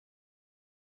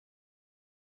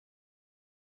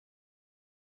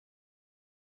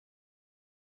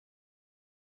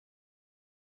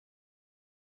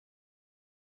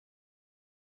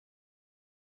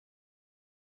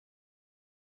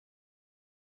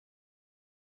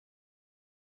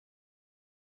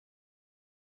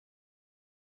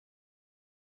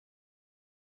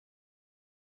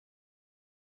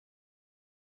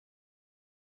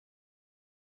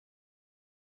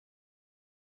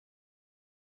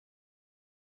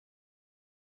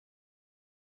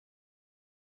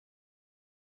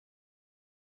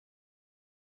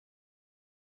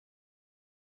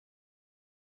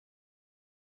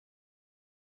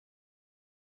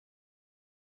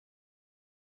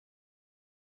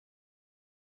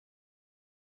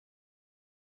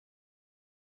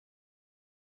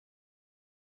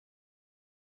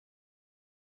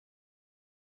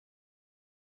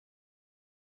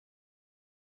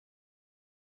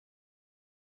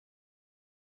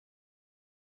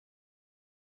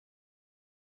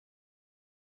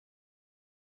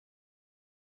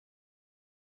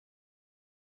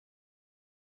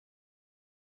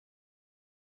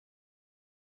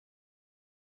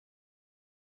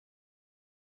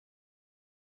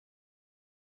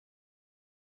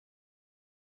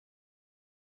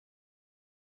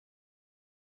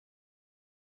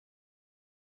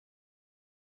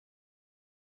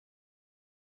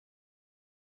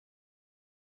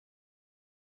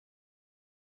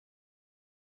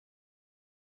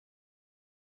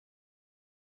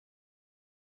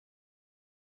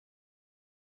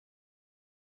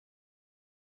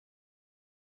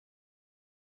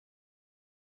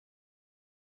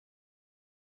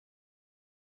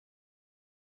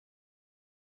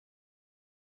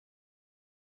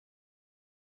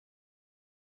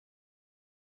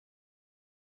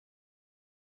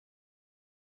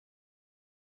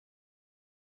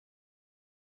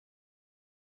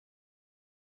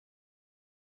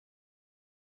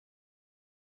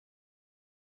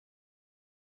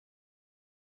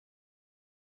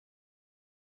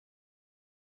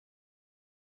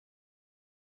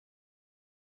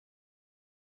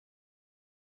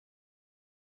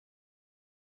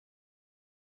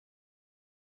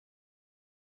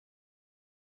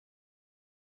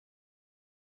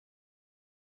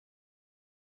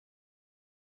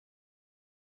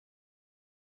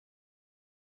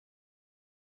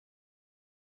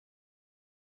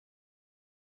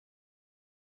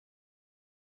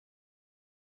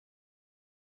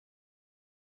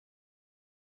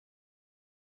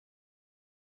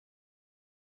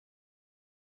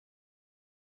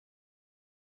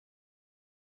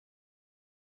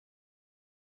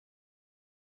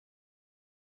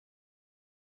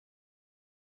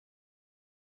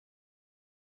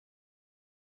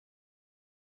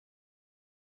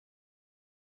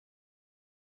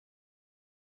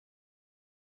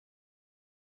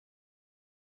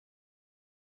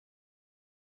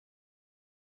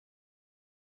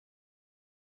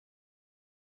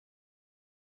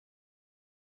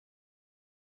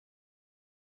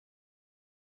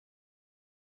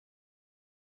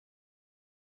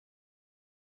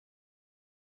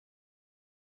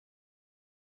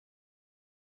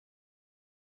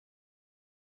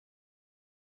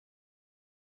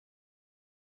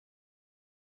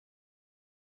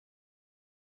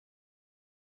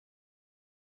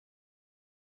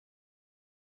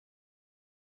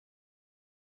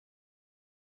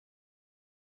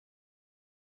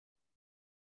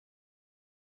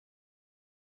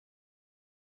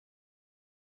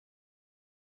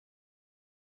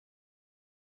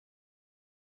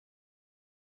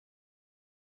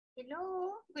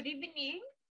Hello, good evening.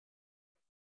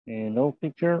 Hello,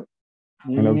 teacher.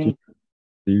 Good Hello, evening.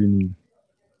 good evening.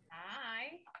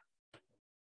 Hi.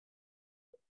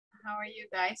 How are you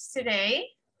guys today?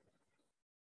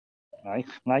 Nice,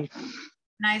 nice.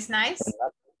 Nice, nice.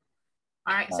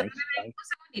 All right, so Nice, nice. un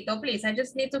segundito, please. I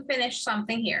just need to finish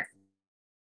something here.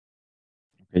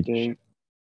 Okay.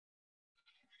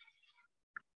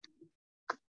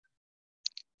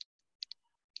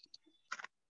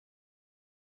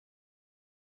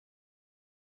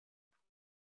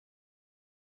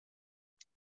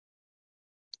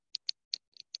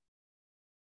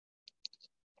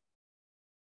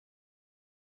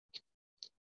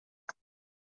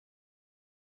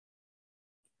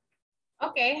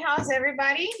 Okay, how's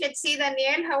everybody? Let's see,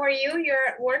 Daniel, how are you? You're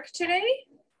at work today?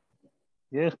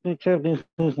 Yes, teacher, this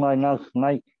is my last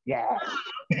night. Yeah.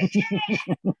 It's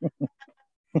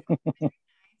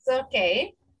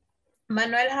okay.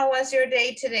 Manuel, how was your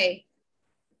day today?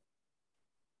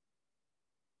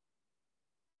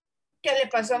 ¿Qué le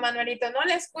pasó a Manuelito? No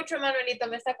le escucho, Manuelito.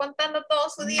 Me está contando todo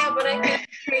su día, but I can't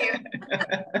hear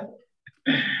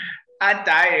you. I'm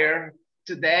tired.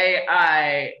 Today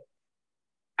I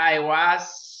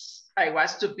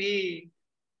was to be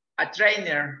a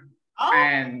trainer,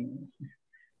 and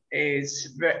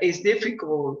it's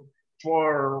difficult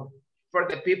for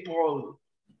the people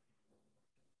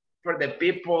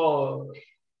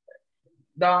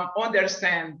don't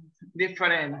understand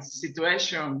different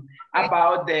situation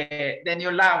about the new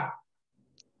law.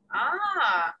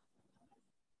 Ah,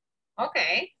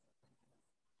 okay.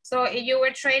 So you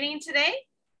were training today?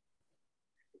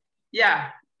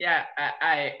 Yeah,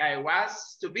 I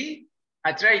was to be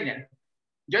a trainer.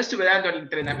 Yo estuve dando el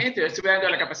entrenamiento, yo estuve dando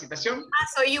la capacitación. Ah,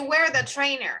 so you were the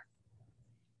trainer.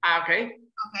 Ah, okay.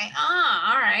 Okay,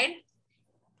 all right.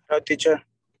 Hello, teacher.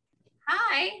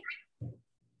 Hi.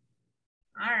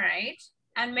 All right.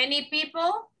 And many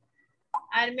people,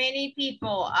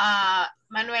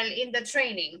 Manuel, in the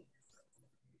training?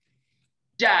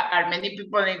 Yeah, are many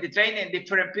people in the training,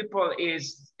 different people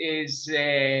is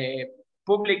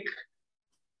public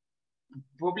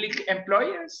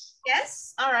employers.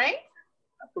 Yes, all right.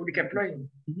 Public employee.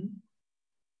 Mm-hmm.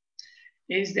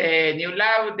 Is the new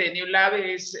law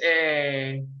is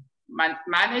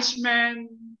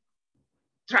management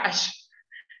trash.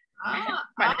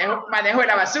 Manejo de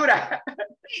la basura.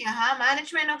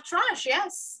 Management of trash,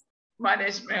 yes.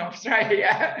 Management of trash,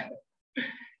 yeah.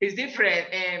 It's different.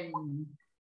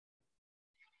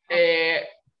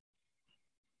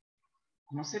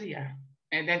 ¿Cómo sería?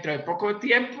 Dentro de poco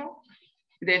tiempo,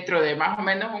 dentro de más o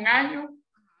menos un año,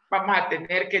 vamos a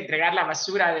tener que entregar la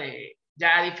basura de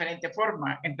ya diferente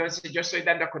forma. Entonces yo estoy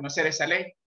dando a conocer esa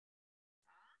ley.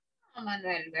 Oh,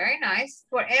 Manuel, very nice.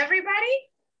 For everybody?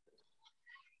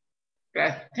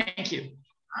 Thank you.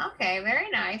 Okay, very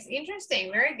nice.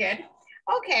 Interesting, very good.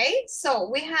 Okay, so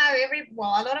we have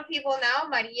a lot of people now.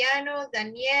 Mariano,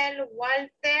 Daniel,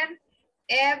 Walter,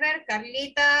 Ever,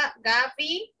 Carlita,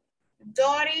 Gaby,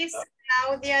 Doris,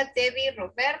 Claudia, Debbie,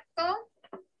 Roberto,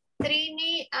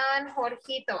 Trini, and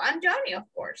Jorgito, and Johnny, of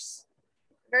course.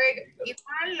 Very good.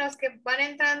 Igual los que van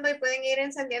entrando y pueden ir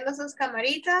encendiendo sus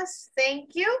camaritas.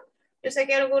 Thank you. Yo sé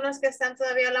que hay algunos que están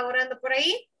todavía laborando por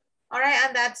ahí. All right,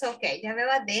 and that's okay. Ya veo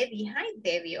a Debbie. Hi,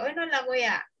 Debbie. Hoy no voy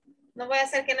a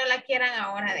hacer que no la quieran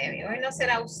ahora, Debbie. Hoy no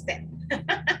será usted.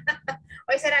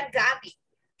 Hoy será Gaby.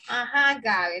 Ajá,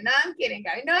 Gaby. No, I'm kidding,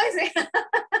 Gaby. No,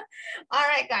 all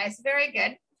right, guys. Very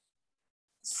good.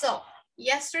 So,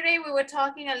 yesterday we were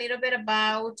talking a little bit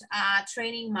about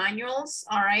training manuals,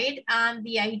 all right, and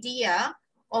the idea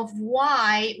of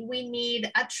why we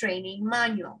need a training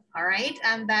manual, all right,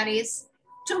 and that is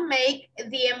to make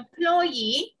the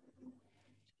employee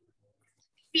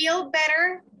feel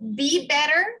better, be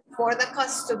better for the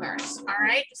customers, all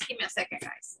right? Just give me a second,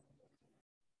 guys.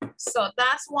 So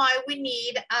that's why we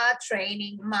need a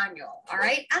training manual, all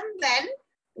right? And then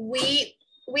we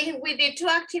did 2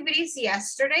 activities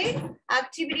yesterday.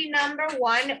 Activity number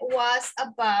 1 was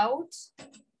about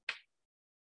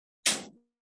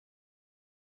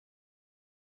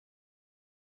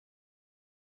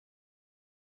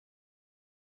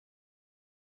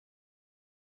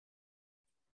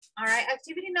all right,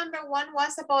 activity number 1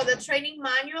 was about the training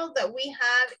manual that we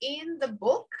have in the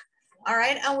book, all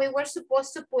right, and we were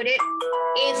supposed to put it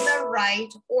in the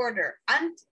right order.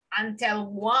 And tell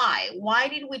why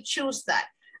did we choose that?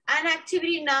 And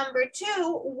activity number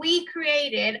 2, we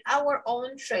created our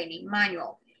own training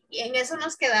manual. Y en eso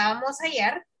nos quedábamos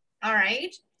ayer, all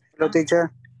right? Hello,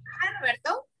 teacher. Hi,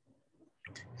 Roberto.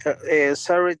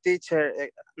 Sorry,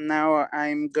 teacher. Now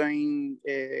I'm going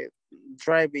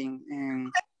driving,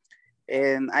 and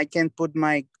And I can put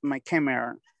my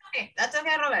camera. Okay, that's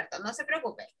okay, Roberto. No se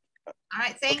preocupe. All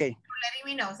right, thank you for letting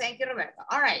me know. Thank you, Roberto.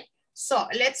 All right, so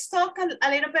let's talk a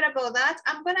little bit about that.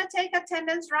 I'm gonna take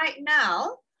attendance right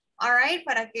now. All right,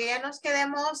 para que ya nos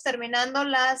quedemos terminando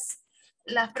las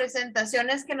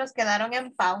presentaciones que nos quedaron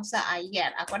en pausa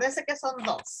ayer. Acuérdense que son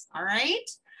dos. All right,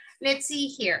 let's see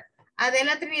here.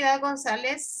 Adela Trinidad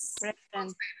González.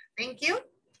 Present. Thank you.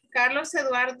 Carlos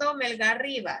Eduardo Melgar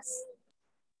Rivas.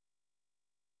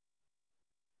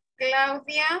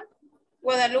 Claudia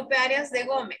Guadalupe Arias de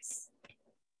Gómez.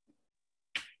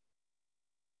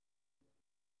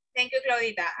 Thank you,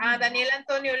 Claudita. Daniel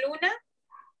Antonio Luna.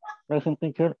 Present,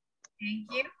 teacher.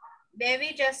 Thank you.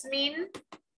 Debbie Jasmine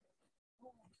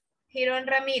Girón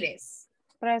Ramírez.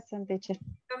 Present, teacher.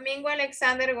 Domingo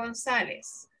Alexander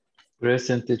González.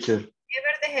 Present, teacher.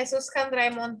 Ever de Jesús Candrae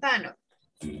Montano.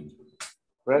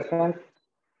 Present.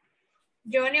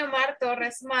 Johnny Omar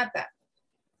Torres Mata.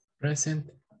 Present.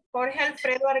 Jorge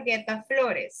Alfredo Argueta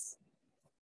Flores.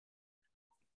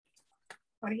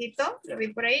 Jorgito, lo vi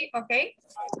por ahí, ok.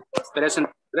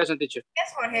 Present, teacher.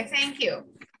 Yes, Jorge, thank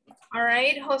you. All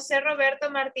right, José Roberto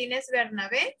Martínez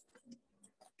Bernabé.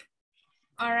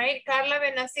 All right, Carla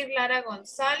Benazir Lara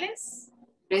González.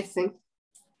 Present.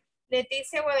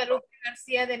 Leticia Guadalupe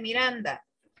García de Miranda.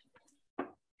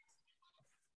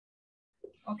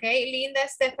 Ok, Linda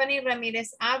Stephanie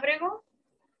Ramírez Ábrego.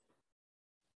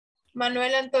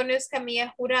 Manuel Antonio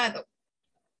Escamilla Jurado.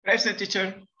 Present,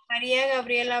 teacher. María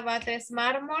Gabriela Batres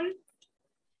Mármol.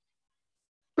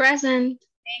 Present.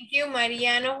 Thank you.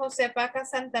 Mariano José Paca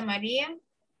Santa María.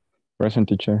 Present,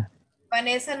 teacher.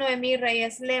 Vanessa Noemí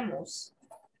Reyes Lemus.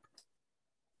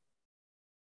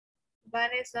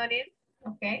 Vanessa not in.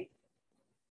 Okay.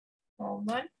 Hold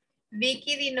on.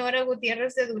 Vicky Dinora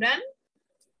Gutiérrez de Durán.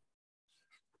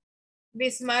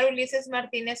 Bismar Ulises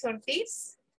Martínez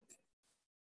Ortiz.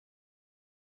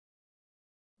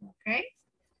 Okay.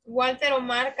 Walter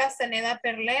Omar Castaneda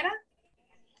Perlera.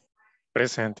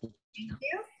 Present. Thank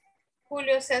you.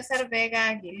 Julio César Vega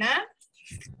Aguilar.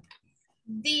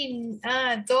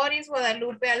 Doris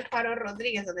Guadalupe Alfaro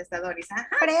Rodríguez. ¿Dónde está Doris? Ajá.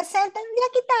 Presente,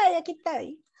 aquí está.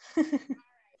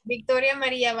 Victoria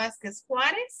María Vázquez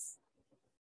Juárez.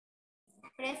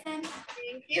 Present.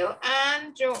 Thank you.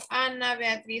 And Joana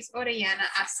Beatriz Orellana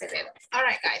Acevedo. All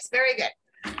right, guys. Very good.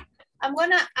 I'm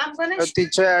gonna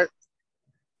Teacher.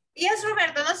 Yes,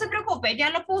 Roberto, no se preocupe. Ya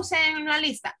lo puse en una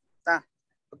lista.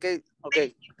 Okay.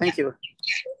 Thank you.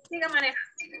 Siga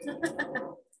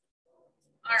manejando.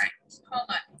 All right. Hold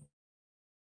on.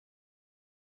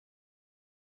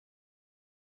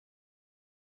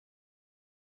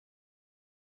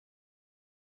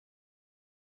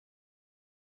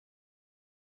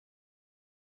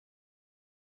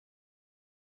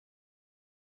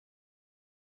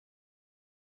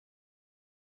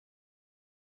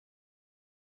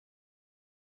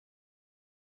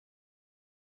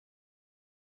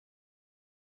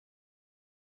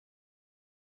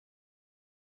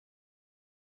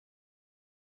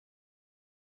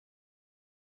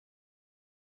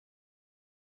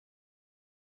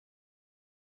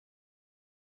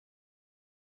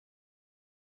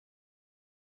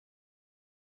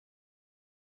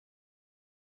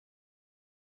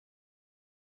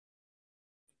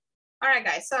 All right,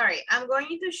 guys, sorry. I'm going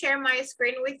to share my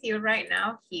screen with you right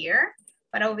now here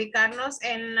para ubicarnos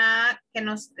en la que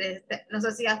nos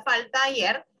hacía falta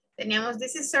ayer. Teníamos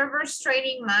This is Server's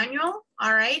Training Manual,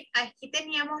 all right. Aquí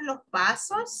teníamos los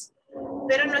pasos,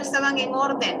 pero no estaban en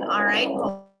orden, all right.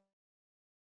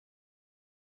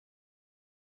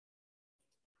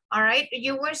 All right,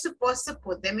 you were supposed to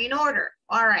put them in order,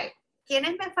 all right.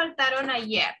 ¿Quiénes me faltaron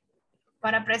ayer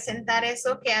para presentar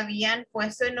eso que habían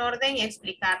puesto en orden y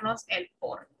explicarnos el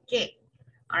por qué?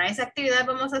 Ahora, esa actividad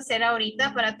vamos a hacer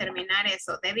ahorita para terminar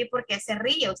eso. Debbie, ¿por qué se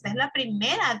ríe? Usted es la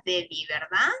primera, Debbie,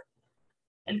 ¿verdad?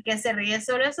 El que se ríe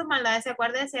solo de sus maldades,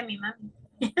 acuérdese a mi mami.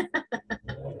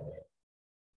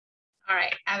 All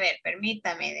right, a ver,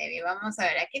 permítame, Debbie. Vamos a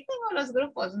ver, aquí tengo los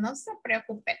grupos, no se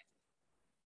preocupen.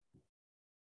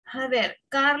 A ver,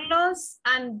 Carlos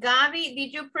and Gaby,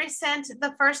 did you present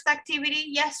the first activity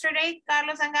yesterday,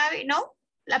 Carlos and Gaby? No,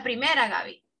 la primera,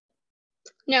 Gaby.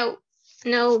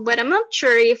 No, but I'm not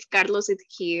sure if Carlos is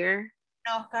here.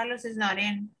 No, Carlos is not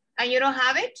in. And you don't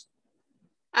have it?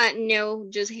 No,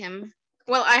 just him.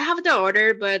 Well, I have the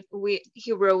order, but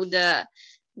he wrote the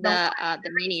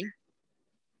meaning.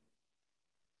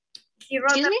 He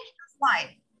wrote Excuse the me?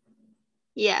 slide.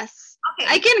 Yes. Okay.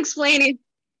 I can explain it.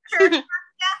 Sure.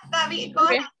 Yeah, Gaby, go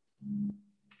ahead.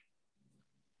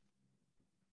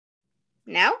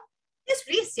 Now? Yes,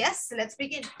 please. Yes, let's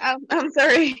begin. I'm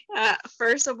sorry.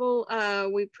 First of all,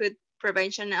 we put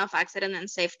prevention of accident and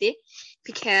safety,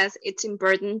 because it's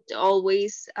important to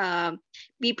always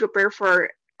be prepared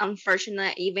for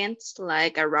unfortunate events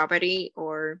like a robbery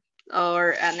or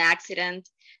an accident,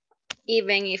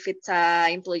 even if it's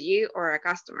an employee or a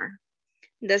customer.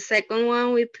 The second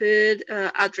one, we put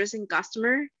addressing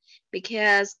customer,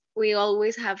 because we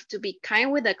always have to be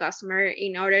kind with the customer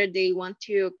in order they want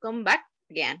to come back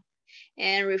again,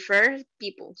 and refer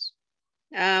people.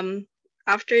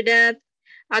 After that,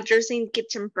 addressing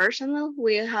kitchen personnel,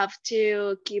 we have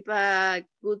to keep a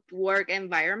good work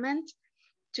environment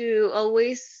to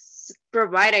always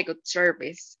provide a good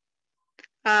service.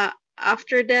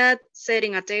 After that,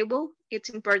 setting a table, it's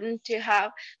important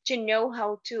to know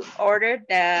how to order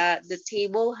the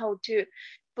table, how to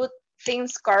put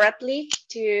things correctly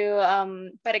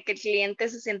para que el cliente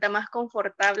se sienta más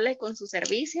confortable con su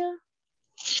servicio.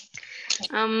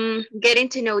 Getting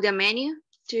to know the menu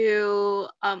to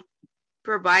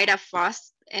provide a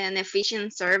fast and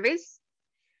efficient service.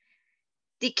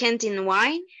 Decanting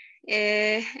wine,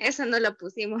 esa no la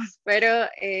pusimos, pero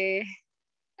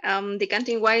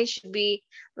decanting wine should be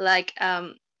like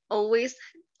always,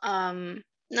 no,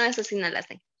 esa sí no la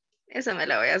sé, esa me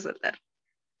la voy a saltar.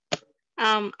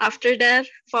 After that,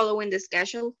 following the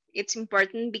schedule, it's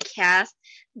important because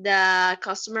the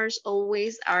customers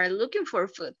always are looking for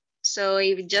food. So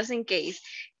if just in case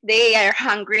they are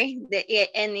hungry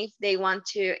and if they want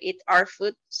to eat our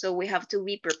food, so we have to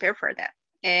be prepared for that.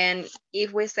 And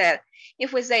if we say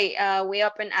we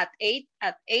open at 8,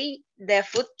 the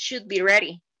food should be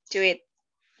ready to eat.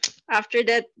 After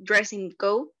that, dressing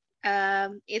go,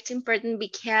 it's important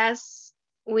because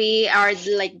we are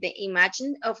like the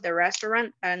imagine of the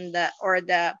restaurant and or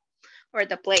the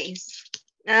place.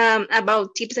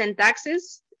 About tips and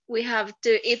taxes, we have to,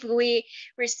 if we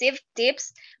receive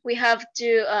tips, we have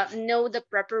to know the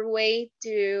proper way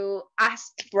to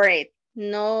ask for it.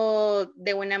 No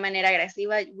de una manera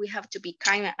agresiva. We have to be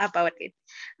kind about it,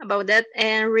 about that,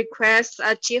 and request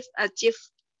a chief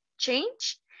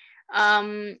change.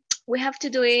 We have to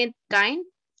do it kind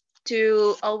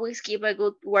to always keep a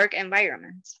good work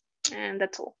environment, and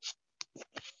that's all.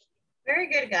 Very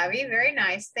good, Gaby. Very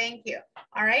nice. Thank you.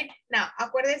 All right. Now,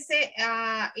 acuérdese,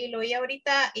 y lo oí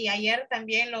ahorita y ayer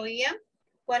también lo oía,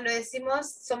 cuando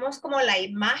decimos somos como la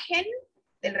imagen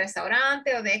del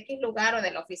restaurante o de X lugar o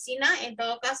de la oficina, en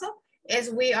todo caso, es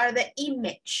we are the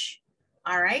image.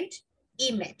 All right.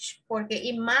 Image. Porque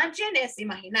imagine es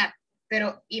imaginar,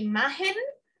 pero imagen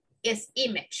is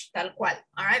image, tal cual.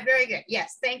 All right, very good.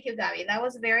 Yes, thank you, Gaby. That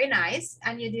was very nice.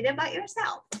 And you did it by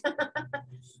yourself.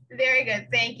 Very good.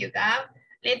 Thank you, Gab.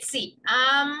 Let's see.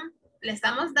 Le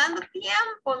estamos dando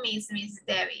tiempo, Miss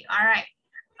Debbie. All right.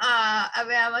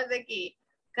 Veamos aquí.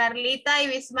 Carlita y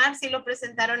Bismarck sí lo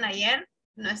presentaron ayer.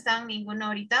 No están ninguno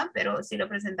ahorita, pero sí lo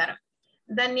presentaron.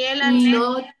 Daniela.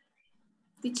 No,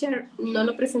 teacher, no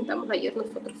lo presentamos ayer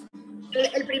nosotros.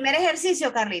 ¿El primer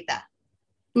ejercicio, Carlita?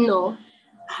 No.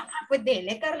 Pues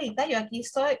dele, Carlita, yo aquí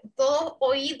estoy todo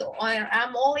oído.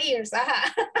 I'm all ears.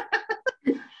 Ajá.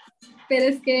 Pero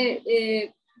es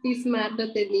que Bismarck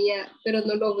lo tenía, pero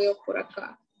no lo veo por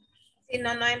acá. Sí,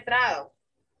 no ha entrado.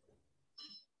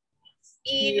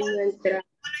 Y no lo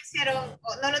hicieron,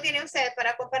 no lo tiene usted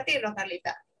para compartirlo,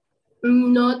 Carlita.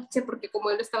 No sé, porque como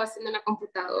él lo estaba haciendo en la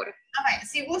computadora. Okay.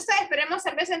 Si gusta, esperemos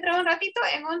tal vez entre en un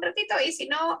ratito, y si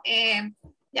no,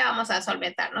 ya vamos a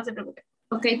solventar, no se preocupe.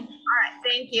 Okay. All right,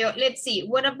 thank you. Let's see.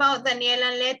 What about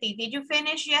Daniela and Letty? Did you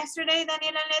finish yesterday,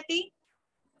 Daniela and Letty?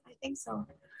 I think so.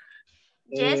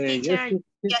 Yes, teacher.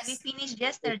 Yes. We finished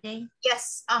yesterday.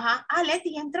 Yes. Ah,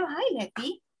 Letty entró. Hi,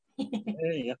 Letty.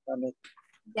 Ya está,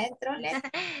 Ya entró, Letty.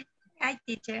 Hi,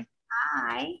 teacher.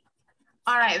 Hi.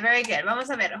 All right, very good. Vamos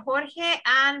a ver. Jorge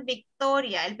and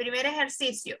Victoria. El primer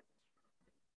ejercicio.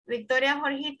 Victoria,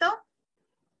 Jorgito.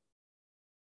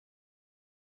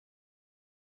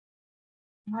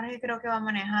 Jorge creo que va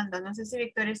manejando. No sé si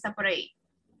Victoria está por ahí.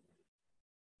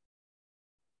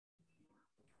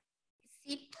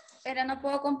 Sí, pero no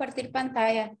puedo compartir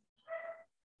pantalla.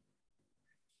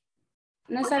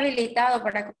 No es habilitado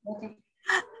para compartir.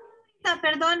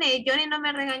 Perdone, Johnny no me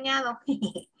ha regañado.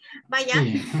 Vaya.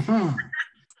 Sí.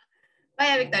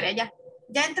 Vaya, Victoria, ya.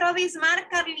 Ya entró Bismarck,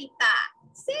 Carlita.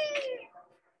 Sí.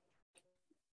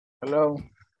 Hello.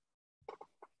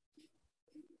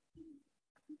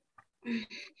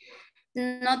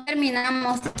 No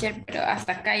terminamos, teacher, pero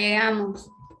hasta acá llegamos.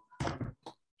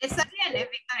 Está bien,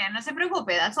 Victoria, no se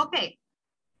preocupe, that's okay.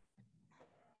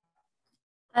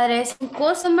 Addressing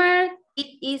customer,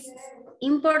 it is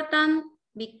important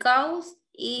because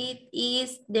it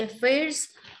is the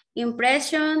first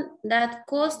impression that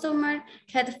customer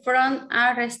had from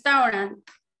a restaurant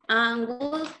and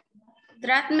good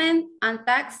treatment and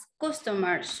tax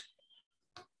customers.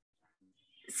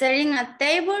 Setting a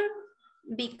table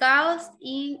because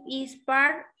it is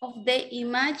part of the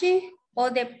image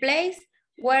of the place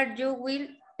where you will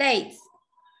taste.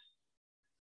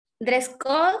 Dress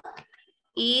code,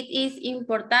 it is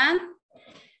important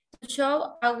to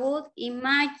show a good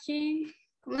image.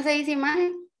 ¿Cómo se dice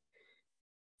imagen?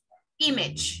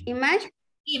 Image. Image.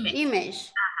 Image.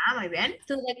 Image. Ajá, muy bien.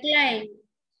 To the client.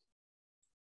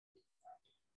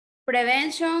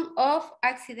 Prevention of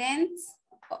accidents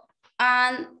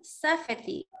and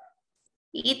safety.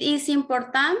 It is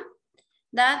important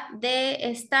that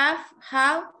the staff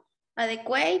have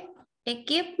adequate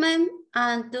equipment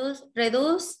and thus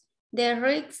reduce the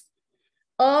risk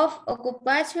of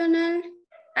occupational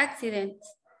accidents.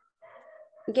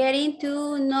 Getting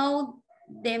to know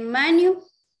the menu.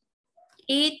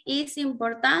 It is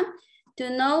important to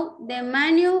know the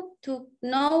menu to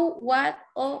know what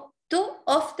to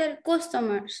offer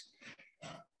customers.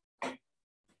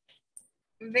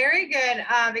 Very good,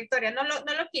 Victoria. No lo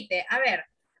quite. A ver,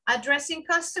 addressing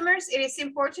customers, it is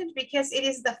important because it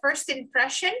is the first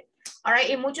impression. All right,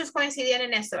 y muchos coincidían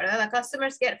en esto, ¿verdad? The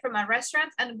customers get from a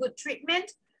restaurant and good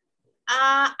treatment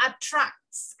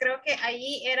attracts. Creo que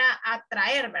allí era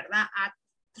atraer, ¿verdad?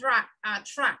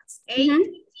 Attracts.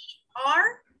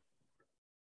 A-T-R.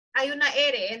 Hay una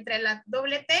R entre la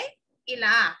doble T y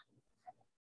la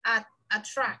A.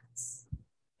 Attracts.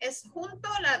 Es junto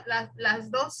las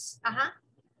dos, ajá.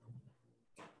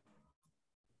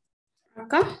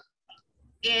 Acá.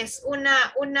 Es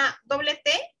una doble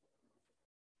T,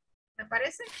 me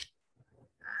parece.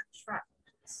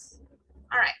 Attracts.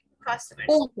 All right, customers.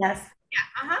 Yes.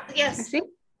 Yeah, yes. ¿Sí?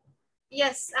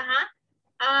 Yes,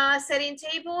 setting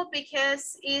table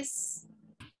because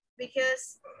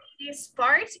this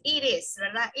part, it is,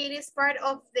 ¿verdad? It is part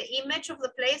of the image of the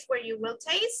place where you will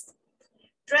taste.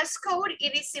 Dress code,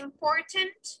 it is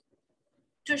important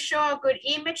to show a good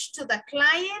image to the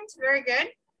client. Very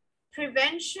good.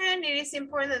 Prevention, it is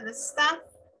important that the staff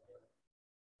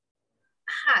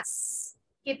has.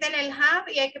 Quítale el have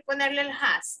y hay que ponerle el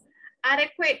has.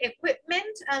 Adequate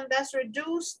equipment and thus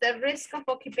reduce the risk of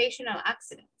occupational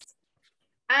accidents.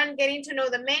 And getting to know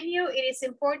the menu, it is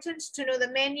important to know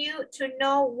the menu to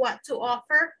know what to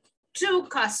offer to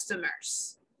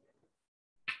customers.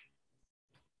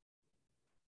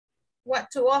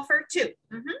 What to offer to.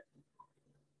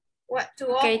 What to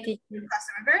offer to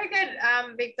customer. Very good,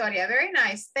 Victoria. Very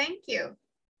nice. Thank you.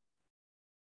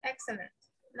 Excellent.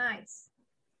 Nice.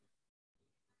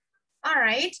 All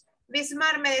right.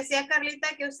 Bismar, me decía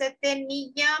Carlita que usted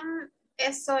tenía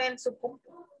eso en su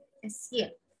punto. Es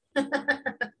cierto.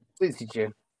 Sí,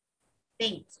 teacher.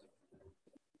 Thank you.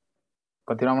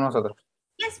 Continuamos nosotros.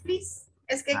 Yes, please.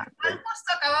 Es que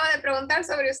justo acababa de preguntar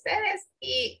sobre ustedes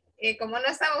y como no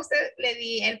estaba usted, le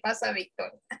di el paso a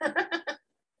Victoria.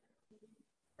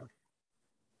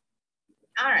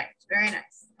 All right, very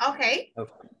nice. Okay.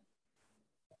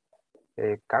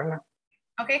 Carla.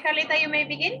 Okay, Carlita, you may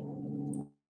begin.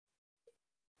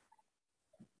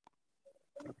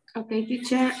 Okay,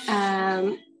 teacher.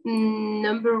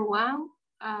 Number one,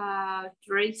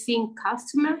 tracing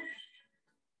customer.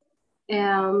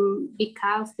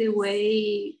 Because the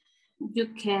way you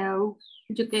can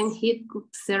hit good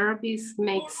service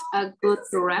makes a good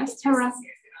restaurant.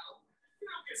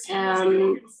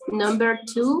 Number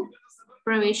two,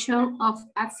 prevention of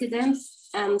accidents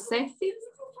and safety,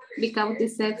 because the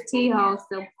safety of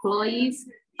the employees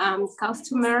and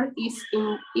customer is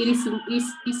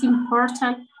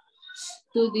important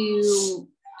to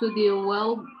the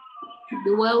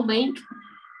well-being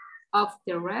of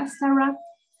the restaurant.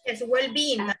 Es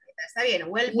well-being, está bien,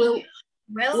 well-being.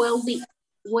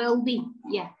 Well-being,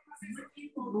 yeah.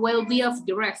 Well-being of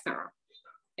the restaurant.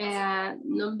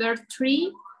 Number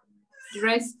three,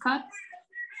 dress code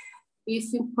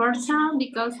is important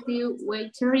because the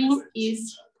waitering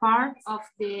is part of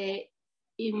the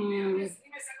image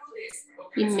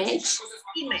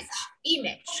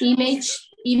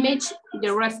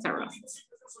the restaurant.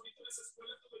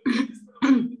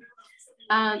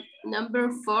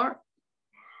 Number four,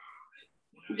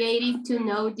 getting to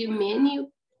know the menu.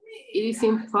 It is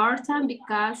important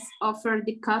because offer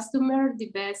the customer the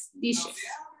best dishes.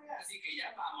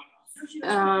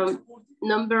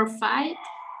 Number five,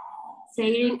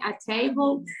 setting a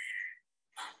table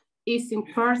is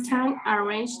important.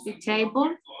 Arrange the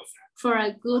table for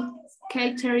a good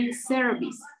catering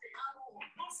service.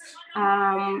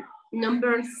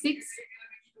 Number six,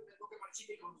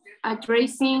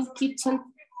 addressing kitchen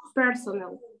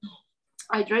personnel.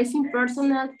 Addressing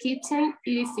personnel kitchen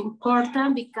is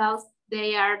important because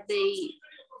they are the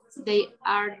They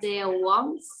are the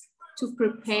ones to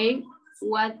prepare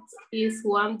what is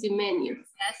on the menu.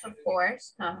 Yes, of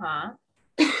course. Uh-huh.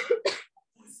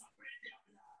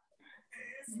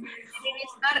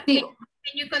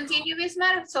 Can you continue,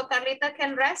 Bismarck, so Carlita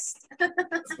can rest?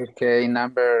 Okay,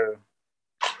 number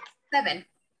 7.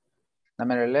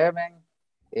 Number 11,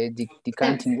 the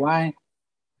canteen wine,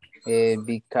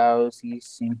 because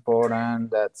it's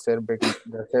important that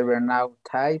the server now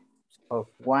type of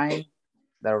wine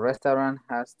the restaurant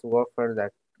has to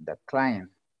offer the client.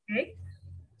 Okay.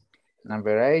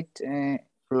 Number 8,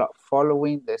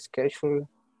 following the schedule.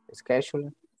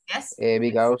 Yes.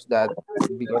 Because the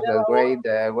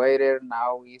waiter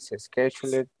now is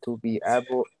scheduled to be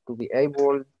able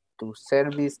to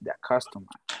service the customer.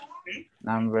 Okay.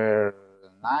 Number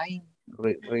 9,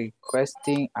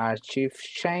 requesting a shift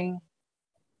change.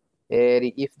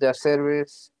 If the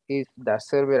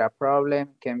server a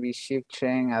problem, can be shift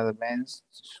change advance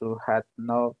so had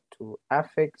not to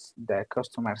affect the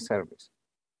customer service.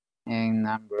 And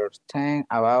number 10,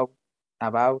 about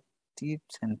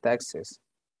tips and taxes.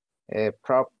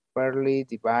 Properly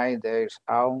divide their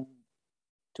own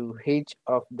to each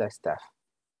of the staff.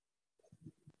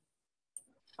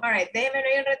 All right, déjeme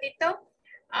leer un ratito.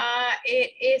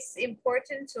 It is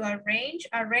important to arrange.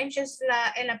 Arrange es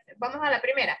vamos a la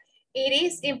primera. It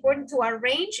is important to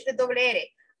arrange the doble R.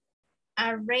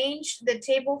 Arrange the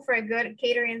table for a good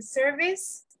catering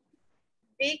service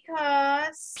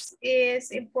because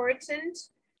it's important.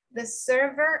 The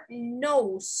server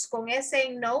knows, con ese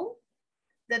know,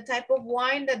 the type of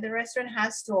wine that the restaurant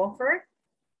has to offer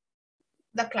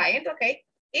the client, okay?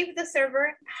 If the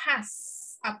server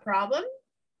has a problem,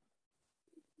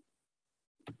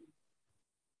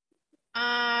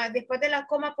 después de la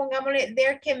coma pongámosle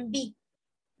there can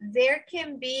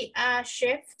be a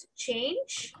shift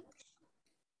change.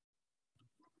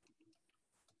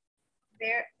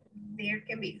 There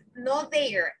can be, no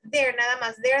there nada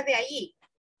más, there de allí.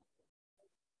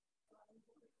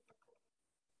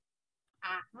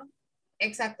 Ajá.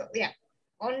 Exacto, yeah.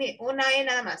 Only una E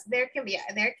nada más. There can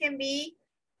be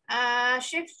a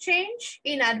shift change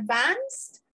in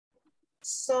advance.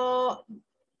 So,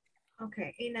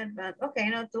 okay, in advance. Okay,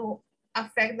 not to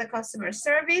affect the customer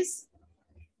service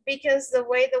because the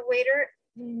way the waiter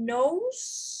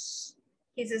knows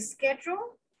his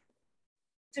schedule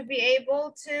to be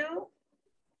able to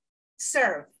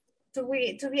serve, to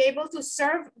be able to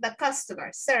serve the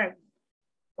customer, serve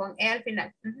con E al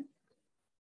final.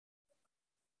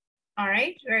 All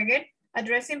right, very good.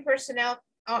 Addressing personnel,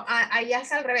 allá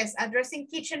es al revés. Addressing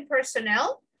kitchen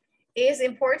personnel is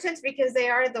important because they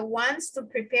are the ones to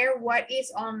prepare what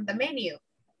is on the menu.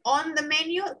 On the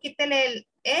menu, quítele el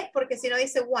E porque si no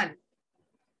dice one.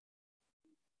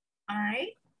 All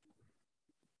right.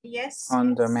 Yes.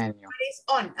 On the menu. What is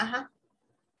on?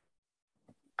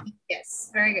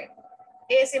 Yes, very good.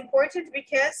 It's important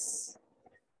because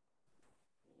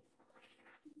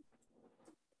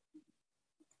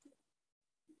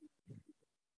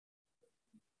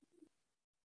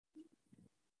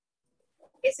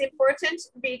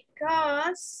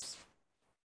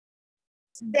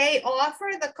they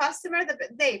offer the customer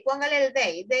póngale el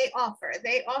they offer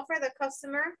the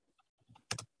customer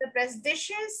the best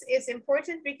dishes. Is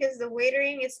important because the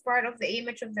waitering is part of the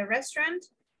image of the restaurant,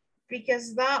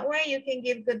 because that way you can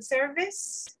give good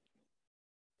service.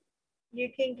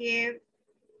 You can give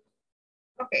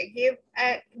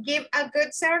a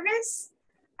good service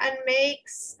and it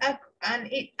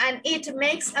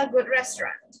makes a good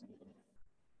restaurant.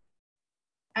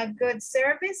 A good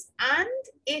service and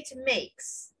it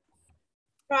makes.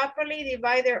 Properly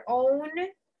divide their own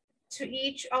to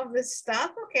each of the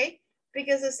staff, okay?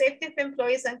 Because the safety of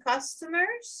employees and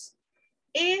customers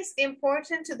is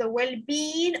important to the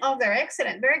well-being of their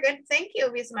excellent. Very good. Thank you,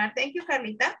 Bismarck. Thank you,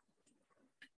 Carlita.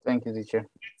 Thank you, teacher.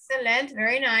 Excellent.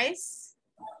 Very nice.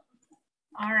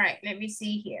 All right, let me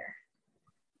see here.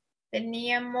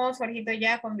 Teníamos Jorgito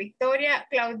ya con Victoria.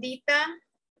 Claudita.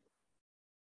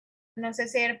 No sé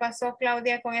si él pasó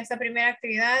Claudia con esta primera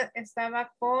actividad.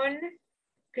 Estaba con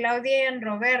Claudia y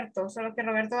Roberto. Solo que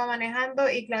Roberto va manejando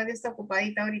y Claudia está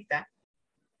ocupadita ahorita.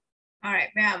 All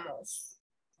right, veamos.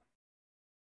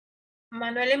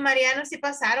 Manuel y Mariano sí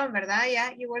pasaron, ¿verdad?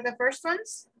 Yeah, you were the first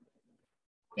ones?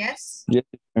 Yes? Yes.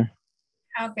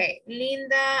 Okay,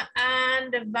 Linda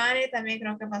and Vane también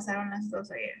creo que pasaron las dos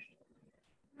ayer.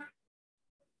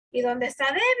 ¿Y dónde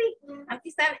está Debbie? Aquí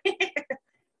está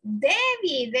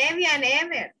Debbie and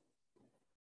Ever.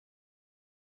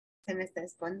 Se me está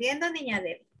escondiendo, niña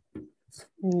Debbie.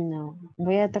 No,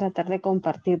 voy a tratar de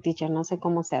compartir, teacher, no sé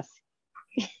cómo se hace.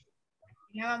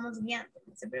 Ya vamos guiando,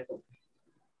 no se preocupe.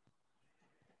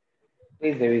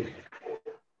 Please, David.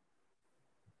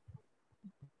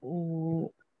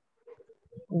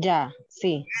 Ya,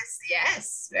 sí. Yes,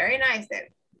 yes. Very nice,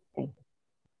 David.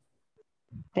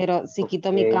 Pero si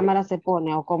quito mi cámara se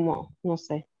pone o como, no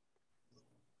sé.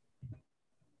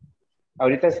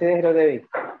 Ahorita sí déjelo, David.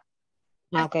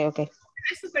 Ah, ok, ok.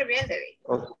 Súper bien, David.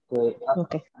 Okay.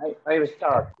 Okay. I will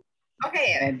start.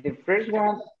 Okay. And the first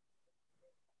one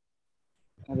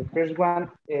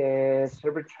is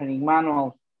server training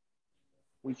manual.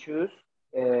 We choose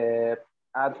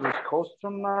address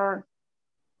customer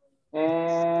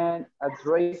and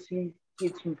addressing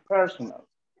teaching personnel.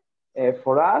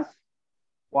 For us,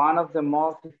 one of the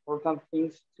most important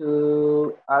things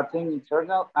to attend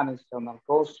internal and external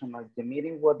customers. The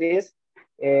meeting what is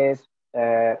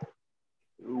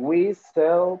we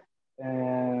sell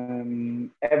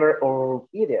ever or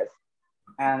IDS,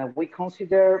 and we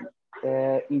consider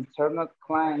internal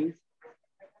clients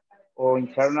or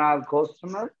internal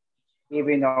customers,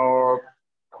 even our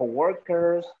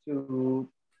coworkers, to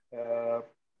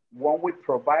when we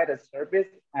provide a service,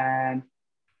 and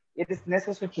it is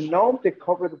necessary to know the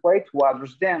correct way to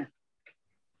address them.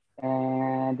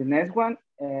 And the next one,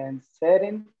 and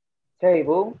setting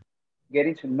table,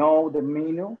 getting to know the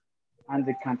menu and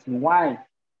the canteen wine.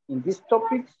 In these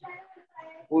topics,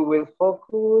 we will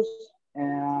focus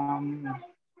on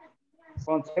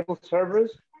table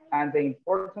service and the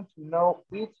importance to know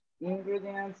each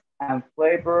ingredients and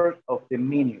flavors of the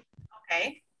menu.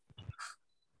 Okay.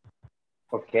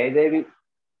 Okay, David,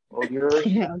 all yours.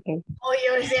 Okay. All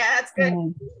yours, yeah, that's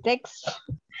good. Text.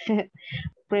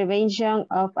 Prevention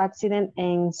of accident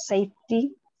and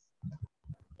safety.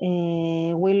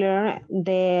 We learn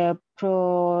the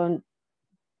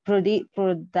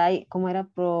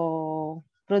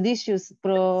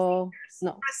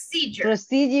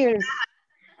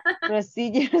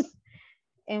procedures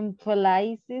and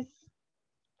policies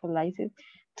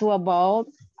to avoid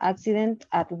accident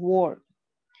at work.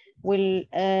 Will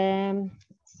 7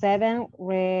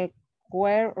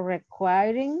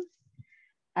 requiring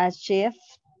a shift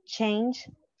change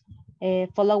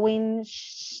following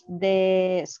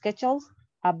the schedules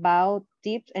about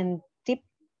tips and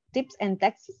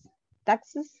taxes.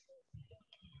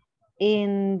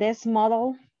 In this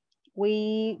model,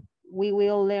 we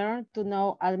will learn to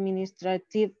know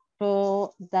administrative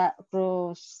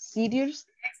procedures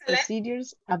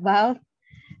about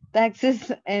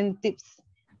taxes and tips.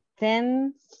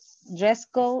 10, dress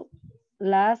code.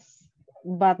 Last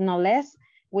but not less,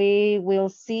 we will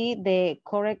see the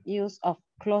correct use of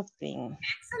clothing.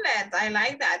 Excellent. I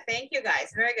like that. Thank you,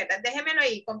 guys. Very good. Déjenmelo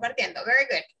ahí compartiendo. Very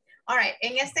good. All right.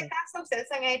 En este caso,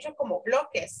 ustedes han hecho como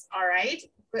bloques. All right.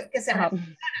 Que se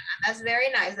relacionan. That's very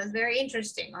nice. That's very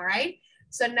interesting. All right.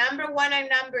 So number 1 and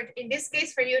in this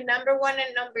case for you, number 1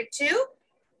 and number 2,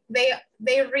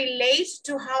 they relate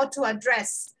to how to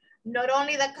address not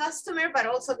only the customer, but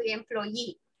also the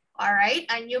employee. All right.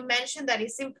 And you mentioned that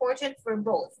it's important for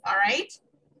both. All right.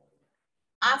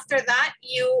 After that,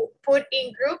 you put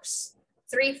in groups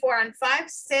 3, 4, and 5,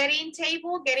 setting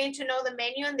table, getting to know the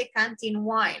menu and the canteen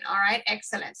wine. All right,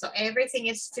 excellent. So everything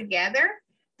is together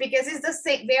because it's the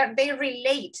same, they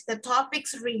relate, the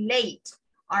topics relate.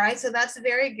 All right, so that's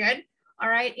very good. All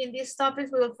right, in these topics,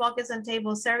 we will focus on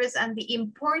table service and the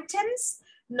importance,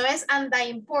 no es and the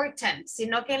importance,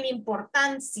 sino que la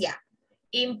importancia,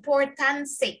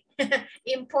 importance,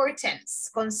 importance,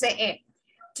 con CE.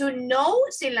 To know,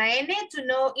 sin la N, to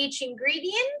know each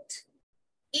ingredient,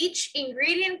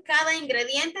 cada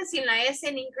ingrediente, sin la S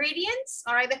en ingredients.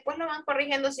 All right, después lo van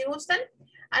corrigiendo si gustan.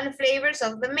 And flavors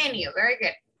of the menu, very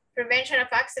good. Prevention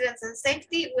of accidents and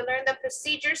safety, we learn the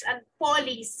procedures and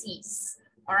policies.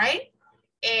 All right.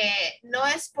 No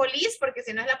es police porque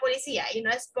si no es la policía, y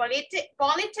no es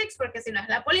politics porque si no es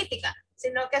la política,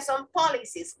 sino que son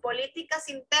policies, políticas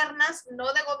internas,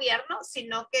 no de gobierno,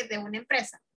 sino que de una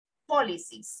empresa.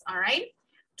 Policies, all right,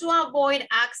 to avoid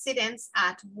accidents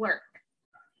at work.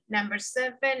 Number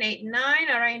 7, 8, 9,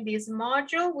 all right, in this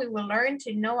module, we will learn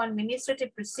to know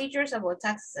administrative procedures about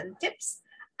taxes and tips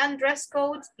and dress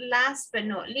codes. Last but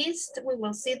not least, we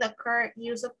will see the correct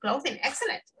use of clothing.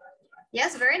 Excellent.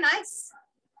 Yes, very nice.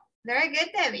 Very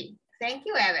good, Debbie. Thank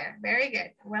you, Ever. Very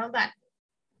good. Well done.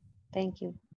 Thank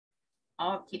you.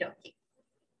 Okie dokie.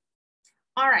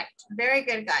 All right, very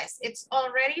good, guys. It's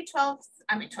already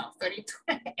 12:30,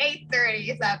 8:30,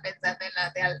 está pensando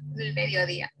en el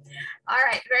mediodía. All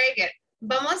right, very good.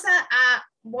 Vamos a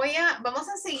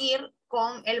seguir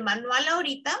con el manual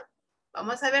ahorita.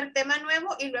 Vamos a ver tema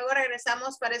nuevo y luego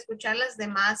regresamos para escuchar las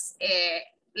demás,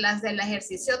 las del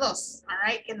ejercicio 2, all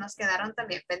right, que nos quedaron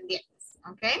también pendientes,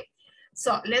 okay?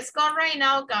 So let's go right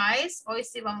now, guys. Hoy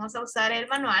sí vamos a usar el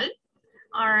manual.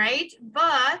 All right,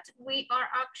 but we are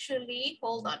actually,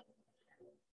 hold on.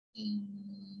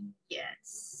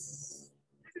 Yes.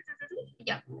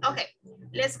 Yeah, okay.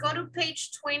 Let's go to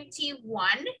page 21,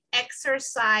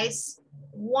 exercise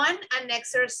 1 and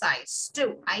exercise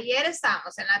 2. Ayer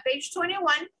estábamos en la page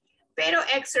 21, pero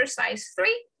exercise 3,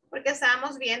 porque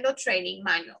estábamos viendo training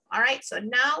manual. All right, so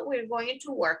now we're going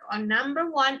to work on number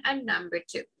 1 and number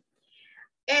 2.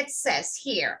 It says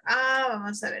here,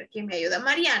 vamos a ver quién me ayuda.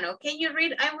 Mariano, can you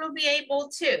read? I will be able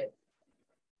to.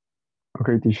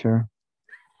 Okay, teacher.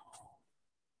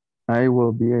 I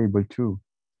will be able to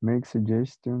make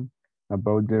suggestions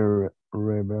about the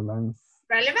relevance.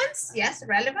 Relevance? Yes,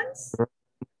 relevance.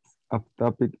 Of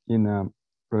topic in a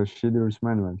procedures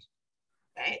manual.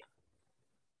 Okay.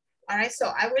 All right, so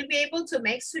I will be able to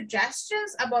make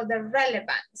suggestions about the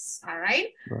relevance. All right.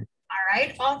 Right. All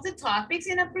right, of the topics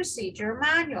in a procedure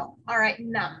manual. All right,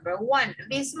 number 1.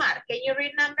 Bismarck, can you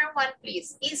read number 1,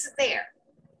 please? Is there?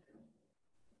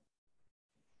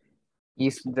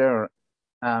 Is there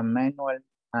a manual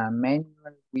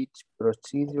with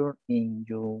procedure in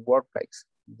your workplace?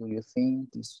 Do you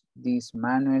think this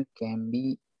manual can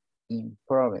be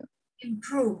improved?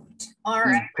 Improved. All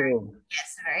right. Improved.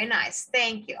 Yes, very nice.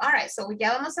 Thank you. All right, so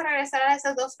ya vamos a regresar a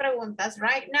esas dos preguntas.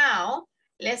 Right now,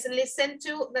 let's listen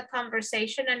to the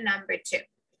conversation on number 2.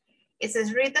 It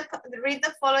says, read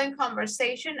the following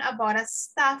conversation about a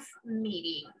staff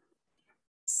meeting.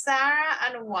 Sarah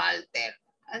and Walter,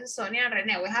 and Sonia and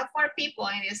Rene, we have 4 people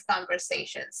in this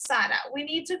conversation. Sarah, we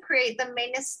need to create the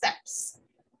main steps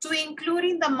to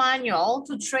including the manual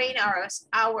to train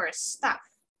our staff.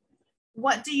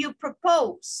 What do you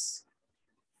propose?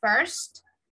 First,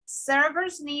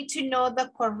 servers need to know the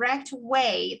correct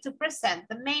way to present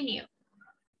the menu.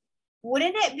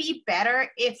 Wouldn't it be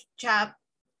better if chapter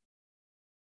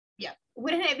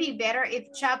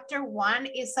 1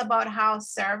 is about how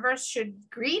servers should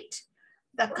greet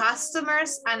the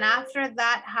customers and after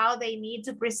that how they need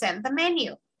to present the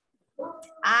menu?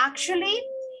 Actually,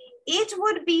 it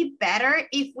would be better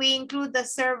if we include the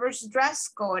server's dress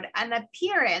code and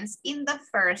appearance in the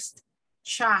first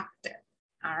chapter.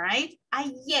 All right.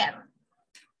 Ayer,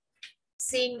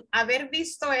 sin haber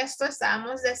visto esto,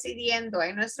 estábamos decidiendo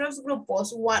en nuestros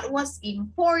grupos what was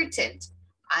important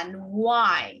and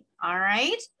why. All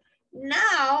right.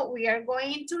 Now we are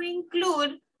going to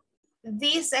include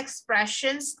these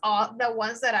expressions, are the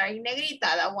ones that are in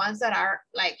negrita, the ones that are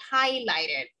like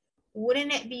highlighted.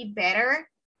 Wouldn't it be better?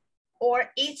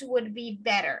 Or it would be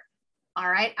better. All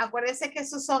right. Acuérdense que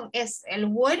esos son, el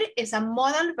would is a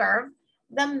modal verb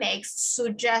that makes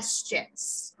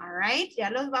suggestions. All right. Ya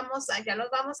los vamos a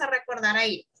recordar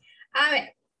ahí. A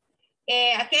ver,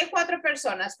 aquí hay 4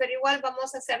 personas, pero igual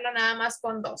vamos a hacerlo nada más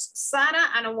con 2. Sara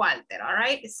and Walter. All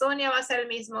right. Sonia va a ser el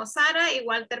mismo Sara y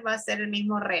Walter va a ser el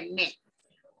mismo René.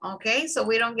 Okay. So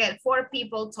we don't get 4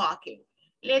 people talking.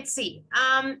 Let's see.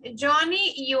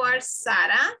 Johnny, you are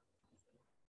Sara.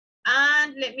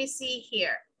 And let me see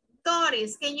here.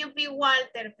 Doris, can you be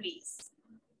Walter, please?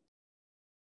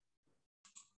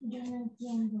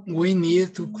 We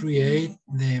need to create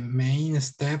the main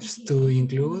steps to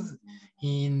include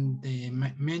in the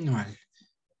manual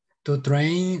to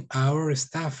train our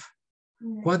staff.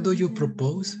 What do you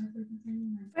propose?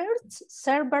 First,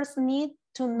 servers need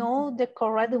to know the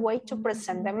correct way to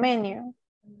present the menu.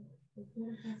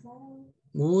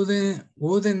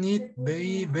 Wouldn't it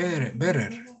be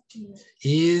better?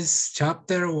 Is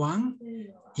chapter 1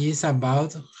 is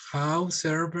about how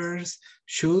servers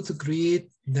should greet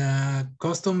the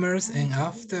customers and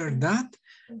after that,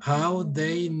 how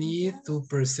they need to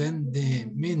present the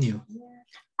menu.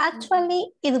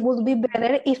 Actually, it would be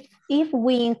better if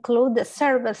we include the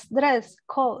server dress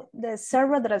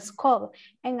code,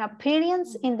 and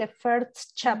appearance in the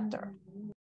first chapter.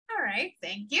 All right,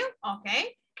 thank you.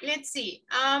 Okay, let's see.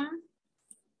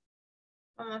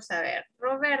 Vamos a ver.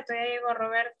 Roberto, ya llegó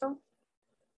Roberto.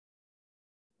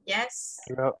 Yes.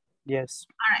 Hello. Yes.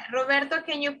 All right, Roberto,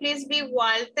 can you please be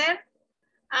Walter?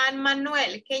 And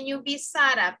Manuel, can you be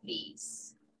Sara,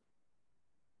 please?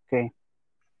 Okay.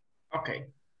 Okay.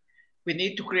 We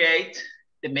need to create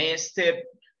the main step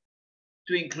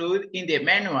to include in the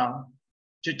manual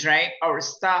to train our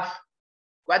staff.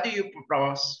 What do you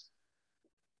propose?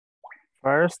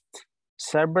 First,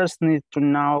 servers need to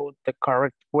know the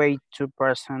correct way to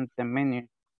present the menu.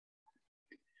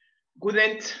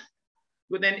 Wouldn't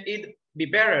it be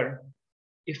better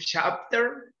if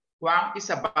chapter 1 is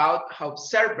about how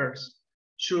servers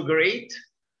should greet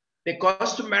the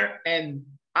customer and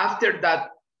after that,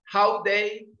 how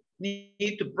they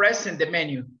need to present the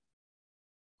menu?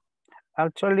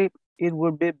 Actually, it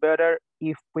would be better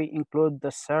if we include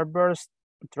the server's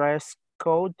dress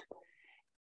code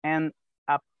and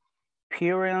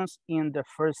appearance in the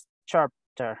first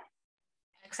chapter.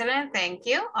 Excellent, thank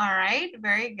you. All right,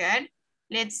 very good.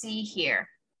 Let's see here.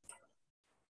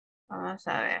 Vamos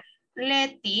a ver.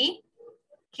 Leti,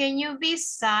 can you be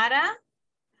Sara?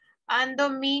 And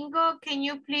Domingo, can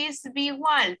you please be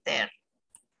Walter?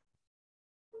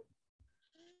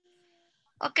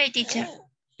 Okay, teacher.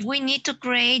 We need to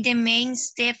create the main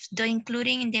steps,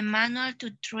 including in the manual to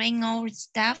train our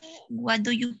staff. What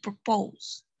do you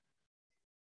propose?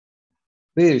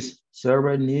 First,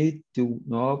 server need to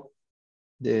know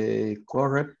the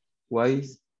correct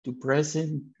ways to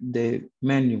present the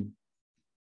menu.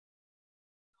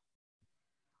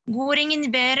 Wouldn't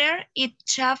it better if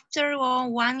chapter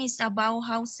 1 is about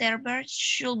how servers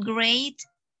should grade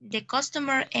the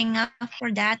customer and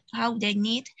after that how they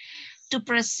need to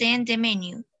present the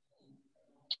menu?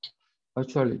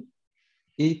 Actually,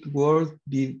 it would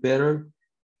be better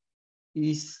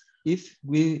if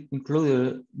we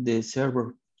included the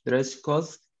server dress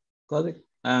code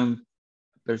and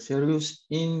service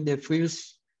in the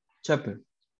first chapter.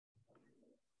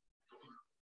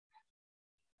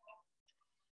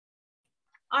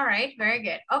 All right, very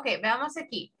good. Okay, veamos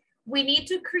aquí. We need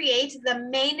to create the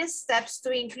main steps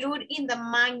to include in the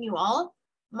manual,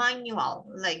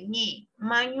 like me,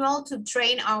 manual to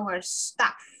train our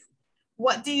staff.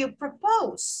 What do you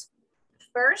propose?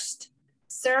 First,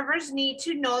 servers need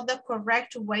to know the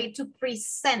correct way to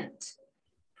present.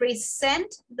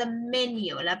 Present the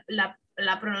menu.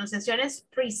 La pronunciación es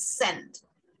present.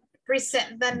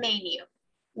 Present the menu.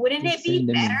 Wouldn't it be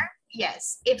better?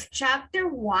 Yes, if chapter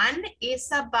 1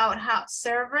 is about how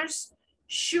servers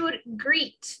should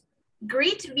greet.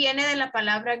 Greet viene de la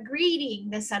palabra greeting,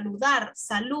 de saludar,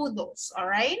 saludos, all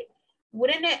right?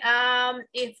 Wouldn't it,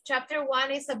 if chapter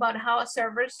 1 is about how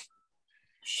servers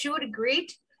should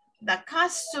greet the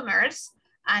customers,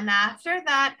 and after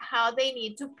that, how they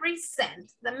need to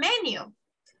present the menu.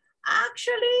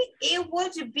 Actually, it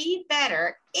would be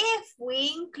better if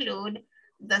we include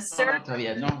the server. No,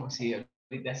 todavía no, sí,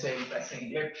 ahorita soy en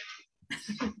inglés.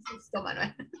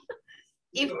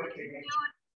 If we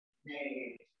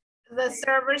include the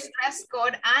server's dress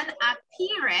code and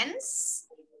appearance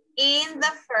in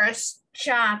the first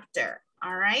chapter,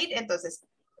 all right? Entonces,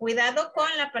 cuidado con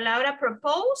la palabra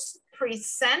propose,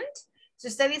 present. Si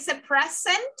usted dice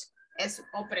present, es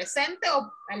o presente o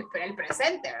el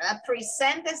presente, ¿verdad?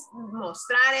 Present es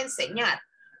mostrar, enseñar.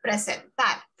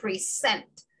 Presentar,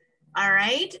 present. All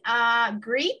right.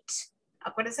 Greet.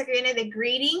 Acuérdense que viene de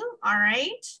greeting. All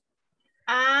right.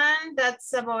 And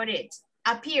that's about it.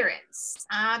 Appearance.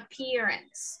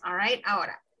 Appearance. All right.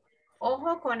 Ahora,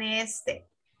 ojo con este.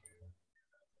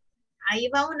 Ahí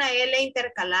va una L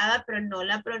intercalada, pero no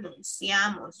la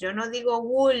pronunciamos. Yo no digo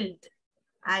would.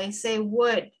 I say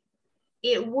would.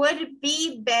 It would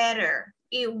be better.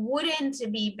 It wouldn't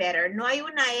be better. No hay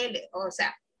una L. O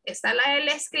sea, está la L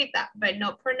escrita, but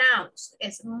no pronounced.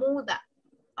 Es muda.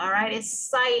 All right, it's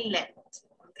silent.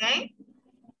 Okay.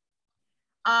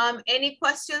 Any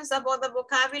questions about the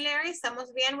vocabulary?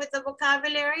 ¿Estamos bien with the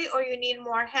vocabulary or you need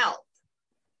more help?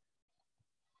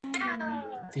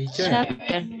 Teacher.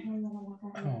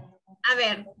 A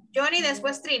ver, Johnny,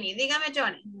 después Trini. Dígame,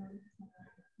 Johnny.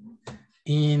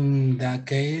 In the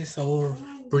case of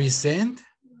present,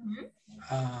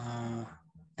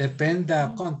 depend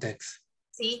the context.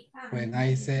 Sí. When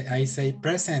I say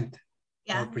present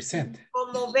or present.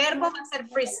 Como verbo va a ser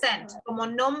present. Como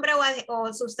nombre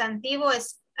o sustantivo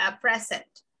es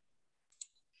present.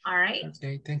 All right.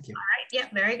 Okay, thank you. All right, yeah,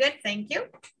 very good. Thank you.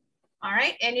 All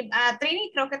right.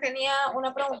 Trini, creo que tenía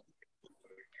una pregunta.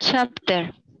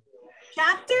 Chapter.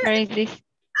 Chapter. Where is this?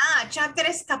 Chapter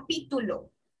es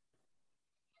capítulo.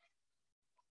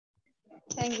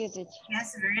 Thank you, teacher.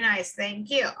 Yes, very nice. Thank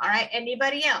you. All right.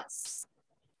 Anybody else?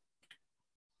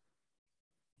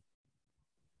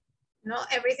 No,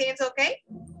 everything is okay?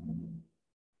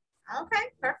 Okay,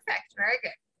 perfect. Very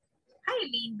good. Hi,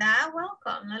 Linda.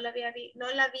 Welcome. No la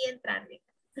vi entrar.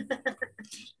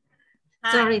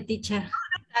 Sorry, teacher.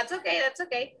 That's okay. That's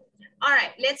okay. All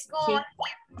right, let's go on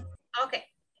here. Okay,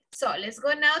 so let's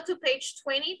go now to page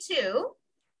 22.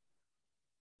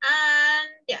 And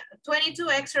yeah, 22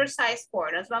 exercise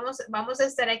 4. Vamos a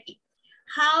estar aquí.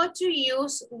 How to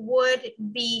use would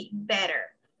be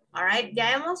better. All right,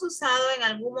 ya hemos usado en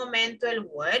algún momento el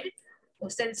would.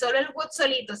 Usted solo el would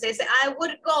solito. Se dice, I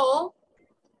would go.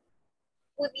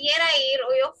 Pudiera ir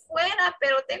o yo fuera,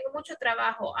 pero tengo mucho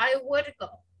trabajo. I would go.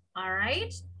 All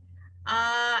right.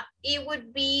 It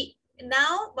would be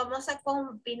now vamos a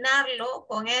combinarlo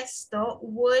con esto,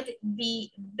 would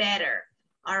be better.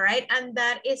 All right, and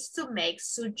that is to make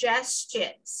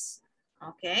suggestions.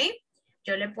 Okay,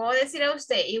 yo le puedo decir a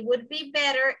usted, it would be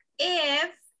better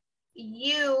if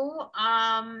you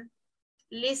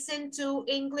listen to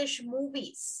English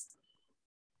movies.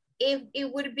 If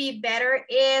it would be better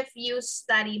if you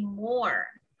study more.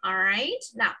 All right,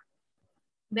 now,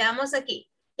 veamos aquí.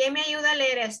 ¿Quién me ayuda a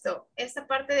leer esto? Esta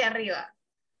parte de arriba.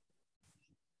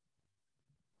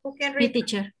 Who can read? Me,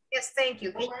 teacher. Yes, thank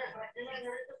you.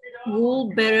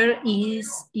 Would better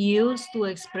is used to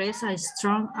express a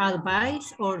strong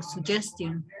advice or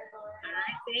suggestion. All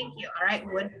right, thank you. All right,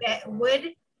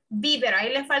 would be better.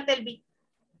 Ahí le falta el be.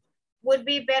 Would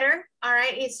be better. All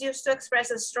right, it's used to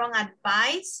express a strong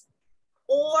advice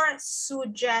or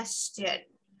suggestion.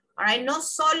 All right, no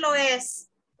solo es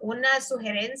una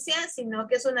sugerencia, sino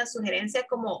que es una sugerencia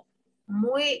como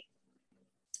muy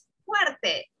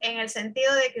fuerte en el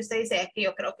sentido de que usted dice, es que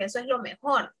yo creo que eso es lo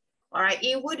mejor. All right,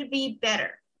 it would be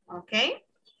better, okay?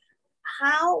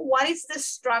 What is the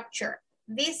structure?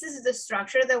 This is the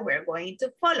structure that we're going to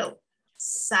follow.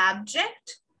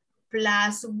 Subject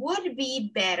plus would be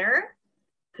better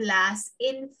plus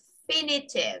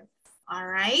infinitive, all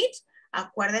right?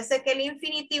 Acuérdese que el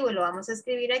infinitivo lo vamos a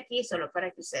escribir aquí solo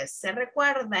para que ustedes se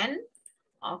recuerden,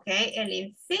 okay? El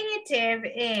infinitive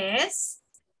is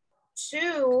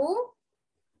to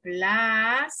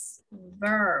plus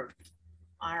verb.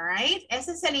 All right,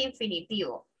 ese es el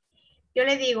infinitivo. Yo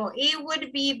le digo, it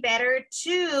would be better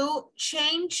to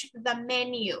change the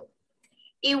menu.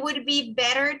 It would be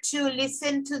better to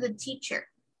listen to the teacher.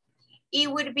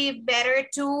 It would be better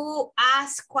to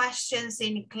ask questions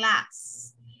in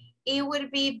class. It would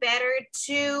be better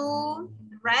to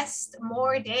rest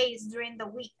more days during the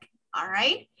week. All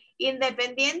right.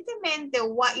 Independientemente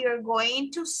what you're going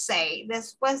to say,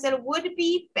 después del would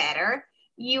be better,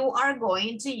 you are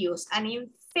going to use an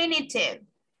infinitive.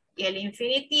 Y el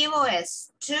infinitivo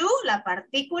es to, la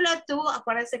partícula to,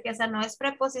 acuérdense que esa no es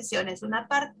preposición, es una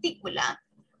partícula.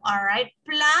 All right,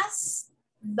 plus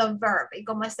the verb. Y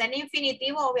como está en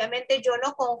infinitivo, obviamente yo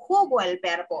no conjugo el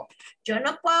verbo. Yo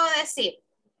no puedo decir,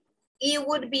 it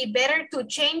would be better to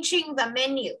changing the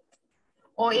menu.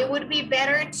 Or it would be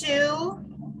better to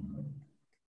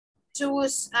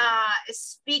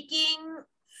speaking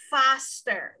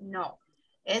faster. No.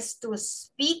 Es to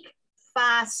speak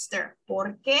faster.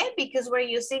 ¿Por qué? Because we're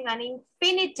using an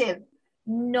infinitive,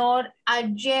 not a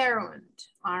gerund.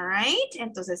 All right.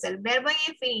 Entonces el verbo en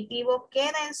infinitivo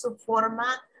queda en su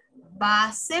forma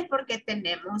base porque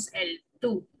tenemos el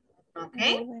to. Ok.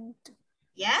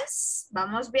 Yes.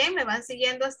 ¿Vamos bien? ¿Me van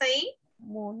siguiendo hasta ahí?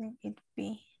 Wouldn't it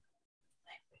be?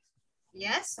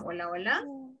 Yes. Hola, hola.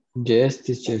 Yes,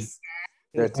 teacher.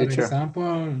 For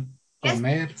example,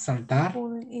 comer, saltar.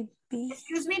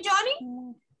 Excuse me,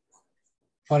 Johnny?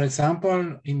 For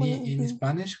example, in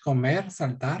Spanish, comer,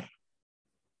 saltar.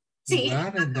 Sí.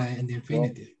 Igual en the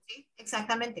infinitive. Sí,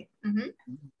 exactamente.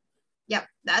 Yeah,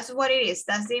 that's what it is.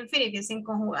 That's the infinitive sin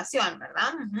conjugación,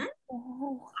 ¿verdad?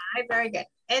 All right, very good.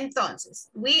 Entonces,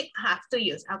 we have to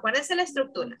use, acuérdense la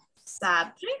estructura.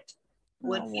 Subject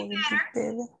would be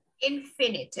better.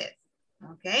 Infinitive.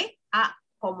 Ok.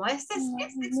 Como esta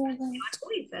expresión.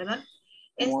 Uy, perdón.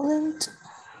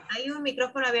 Hay un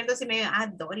micrófono abierto si me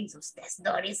digan, Doris, usted es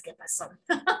Doris, ¿qué pasó?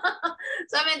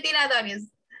 Son mentira,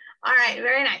 Doris. All right,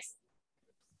 very nice.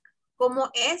 Como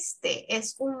este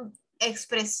es una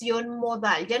expresión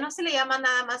modal, ya no se le llama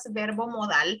nada más verbo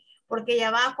modal porque ya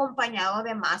va acompañado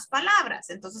de más palabras,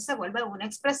 entonces se vuelve una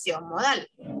expresión modal.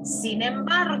 Sin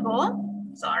embargo,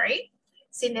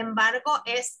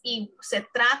 se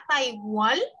trata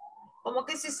igual como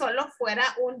que si solo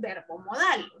fuera un verbo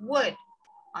modal, would.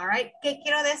 All right. ¿Qué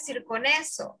quiero decir con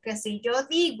eso? Que si yo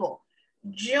digo,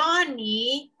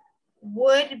 Johnny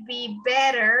would be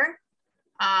better,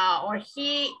 or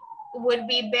he would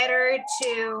be better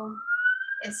to,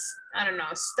 I don't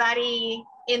know, study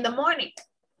in the morning.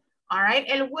 All right.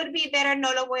 El would be better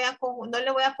no le voy a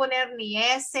poner ni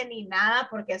ese ni nada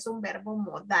porque es un verbo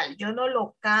modal. Yo no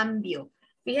lo cambio.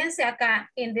 Fíjense acá,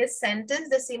 in this sentence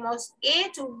decimos,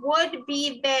 it would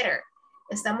be better.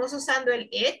 Estamos usando el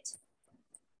it.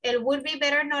 El would be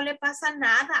better no le pasa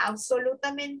nada,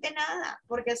 absolutamente nada,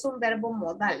 porque es un verbo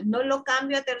modal. No lo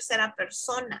cambio a tercera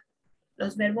persona.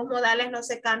 Los verbos modales no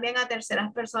se cambian a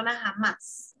terceras personas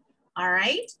jamás. All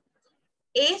right?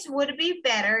 It would be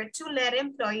better to let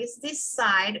employees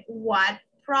decide what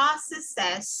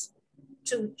processes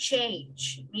to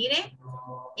change. Mire,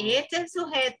 este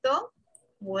sujeto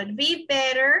would be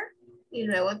better y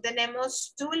luego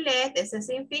tenemos to let, ese es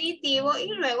infinitivo y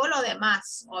luego lo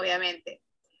demás, obviamente.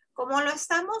 como lo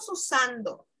estamos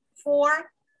usando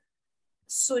for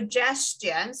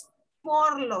suggestions,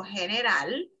 por lo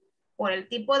general, por el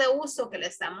tipo de uso que le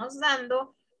estamos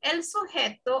dando, el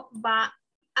sujeto va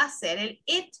a hacer el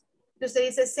it. Usted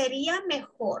dice, sería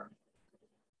mejor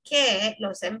que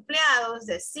los empleados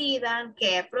decidan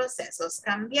qué procesos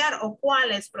cambiar o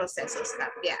cuáles procesos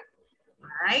cambiar. All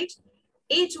right?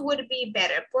 It would be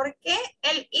better. ¿Por qué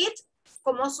el it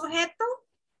como sujeto?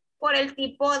 Por el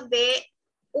tipo de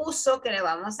uso que le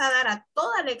vamos a dar a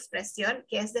toda la expresión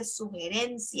que es de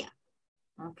sugerencia.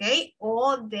 ¿Ok?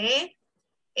 O de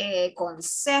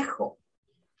consejo.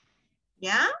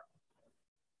 ¿Ya?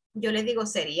 Yo le digo,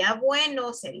 sería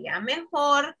bueno, sería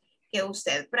mejor que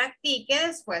usted practique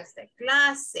después de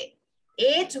clase.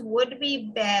 It would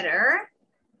be better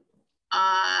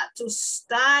to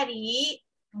study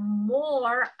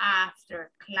more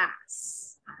after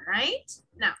class. All right?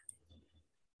 Now,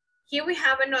 here we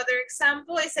have another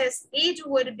example. It says, it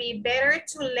would be better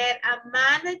to let a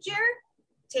manager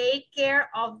take care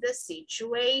of the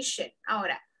situation.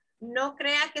 Ahora, no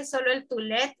crea que solo el to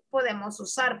let podemos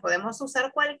usar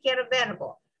cualquier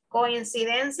verbo.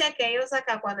 Coincidencia que ellos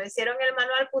acá cuando hicieron el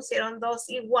manual pusieron dos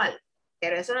igual,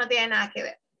 pero eso no tiene nada que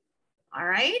ver. All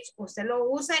right? Usted lo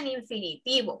usa en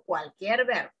infinitivo, cualquier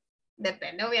verbo.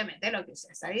 Depende obviamente de lo que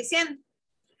usted está diciendo.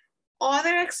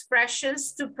 Other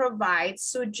expressions to provide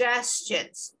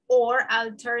suggestions or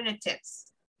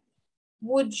alternatives.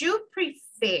 Would you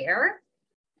prefer?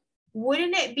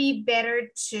 Wouldn't it be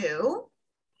better to?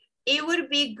 It would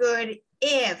be good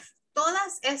if.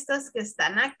 Todas estas que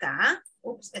están acá,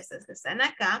 estas que están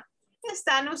acá,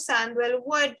 están usando el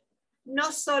would.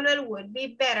 No solo el would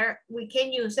be better, we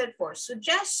can use it for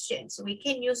suggestions. We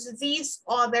can use these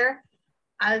other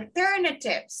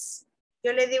alternatives.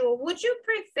 Yo le digo, would you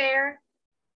prefer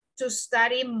to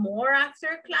study more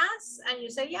after class? And you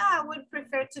say, yeah, I would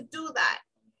prefer to do that.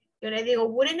 Yo le digo,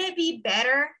 wouldn't it be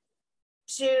better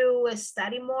to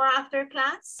study more after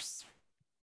class?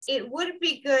 It would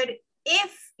be good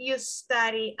if you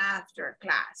study after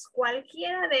class.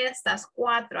 Cualquiera de estas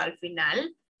cuatro al final,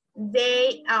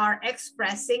 they are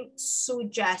expressing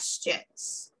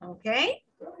suggestions. Okay?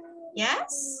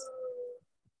 Yes?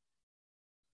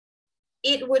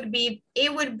 It would be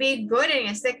good en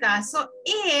este caso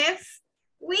if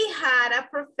we had a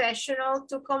professional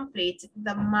to complete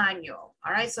the manual.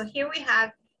 All right, so here we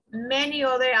have many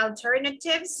other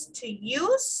alternatives to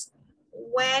use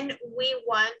when we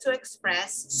want to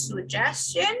express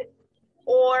suggestion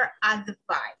or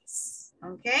advice.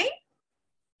 Okay?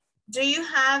 Do you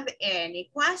have any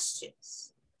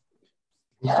questions?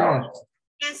 Sure.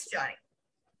 Yes, Johnny.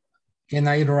 Can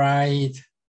I write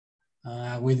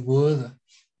with would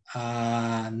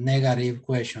negative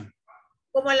question?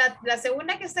 Como la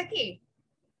segunda que está aquí.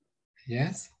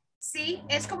 Yes. Sí,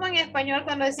 es como en español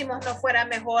cuando decimos no fuera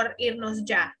mejor irnos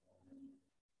ya.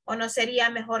 O no sería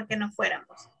mejor que no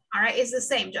fuéramos. All right, it's the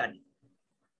same, Johnny.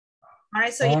 All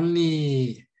right, so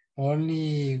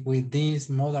only with this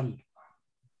modal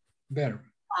verb.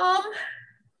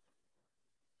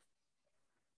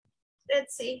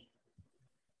 Let's see.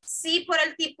 Sí, por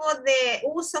el tipo de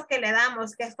uso que le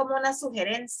damos, que es como una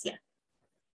sugerencia.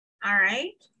 All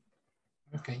right.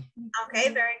 Okay. Okay,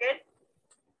 very good.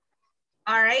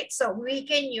 All right, so we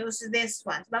can use this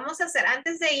one. Vamos a hacer,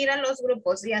 antes de ir a los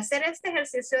grupos y hacer este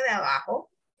ejercicio de abajo,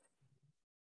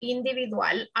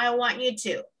 individual, I want you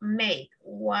to make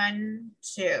 1,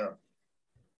 2.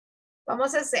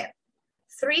 Vamos a hacer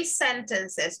 3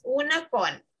 sentences, una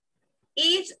con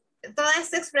each, toda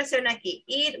esta expresión aquí,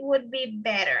 it would be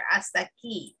better, hasta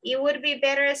aquí. It would be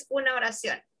better es una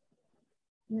oración.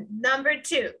 Number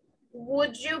 2,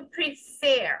 would you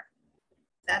prefer?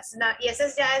 That's not, y esa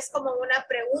ya es como una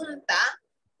pregunta,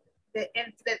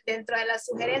 dentro de la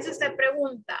sugerencia usted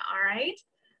pregunta, all right?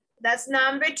 That's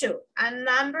number 2. And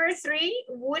number 3,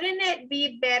 wouldn't it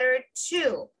be better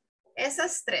to?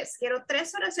 Esas 3, quiero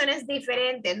 3 oraciones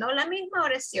diferentes, no la misma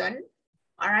oración.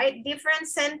 All right, different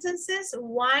sentences,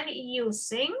 one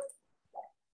using,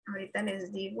 ahorita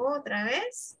les digo otra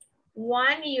vez,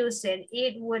 one using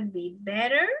it would be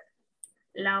better,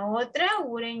 la otra,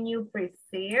 wouldn't you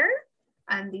prefer,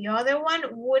 and the other one,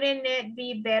 wouldn't it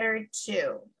be better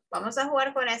too. Vamos a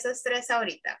jugar con esas 3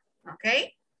 ahorita,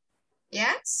 okay?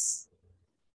 Yes?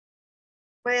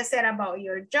 Puede ser about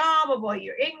your job, about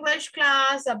your English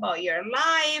class, about your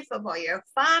life, about your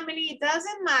family. It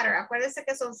doesn't matter. Acuérdese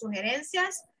que son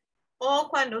sugerencias o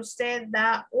cuando usted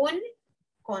da un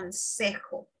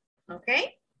consejo. ¿Ok?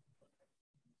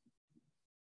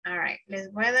 All right.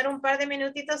 Les voy a dar un par de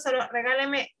minutitos. Solo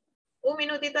regálenme un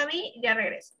minutito a mí y ya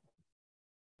regreso.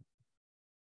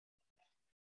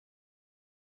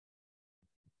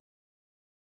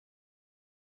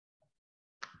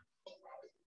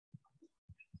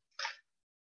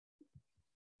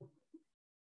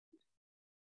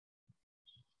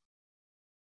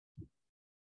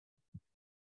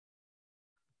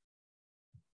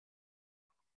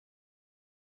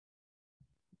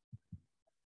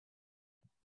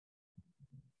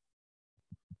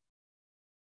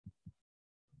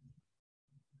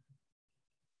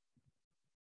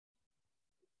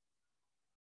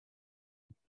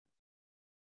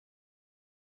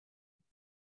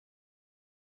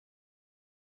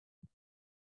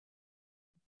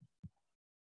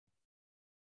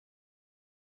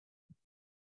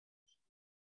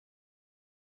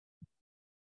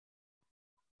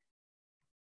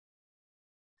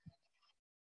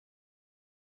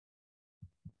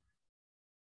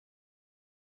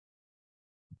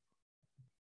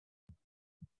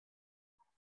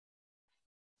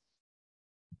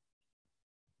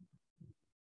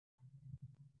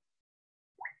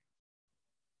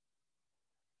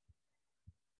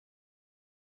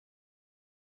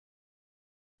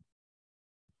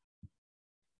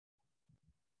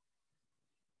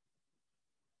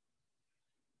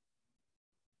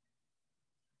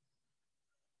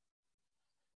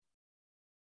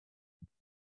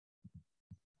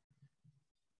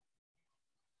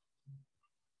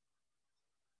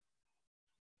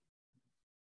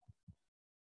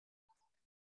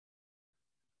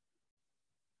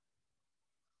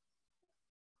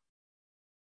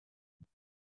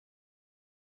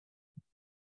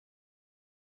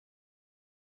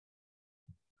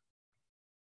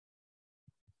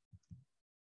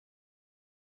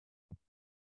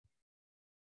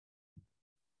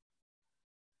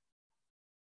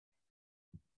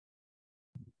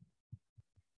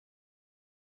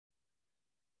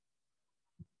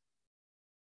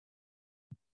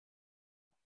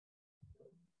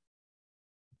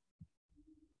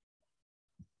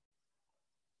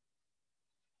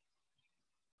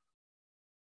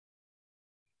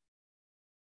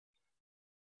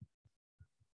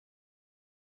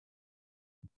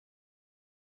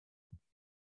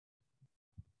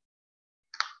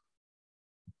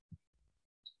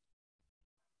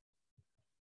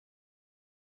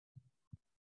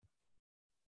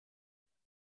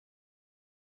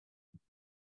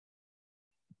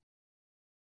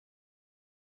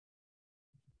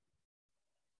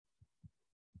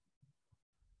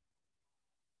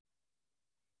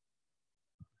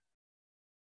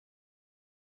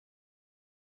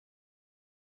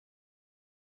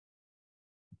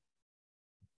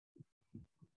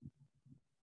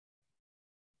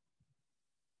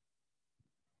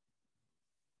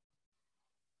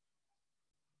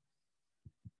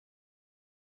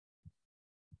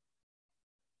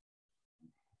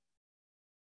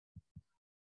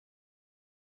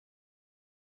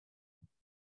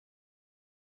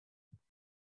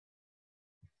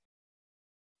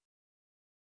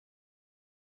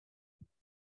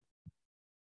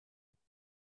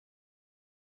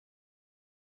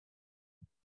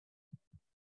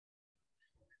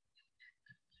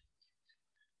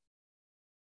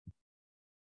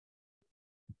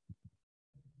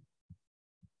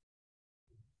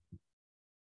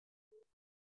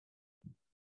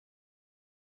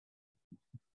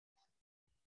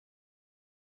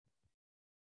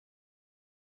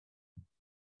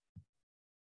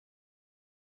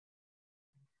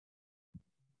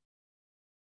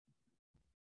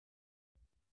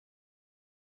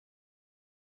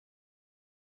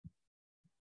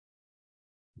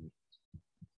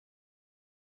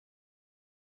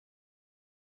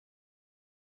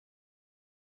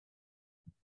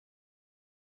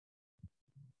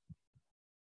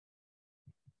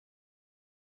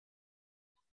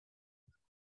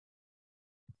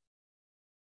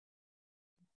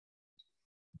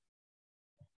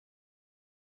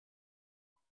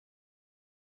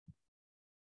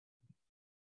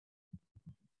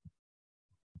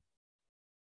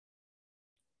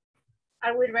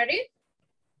 Are we ready?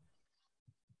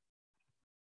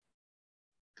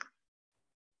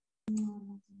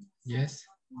 Yes.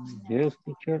 Yes,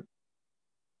 teacher.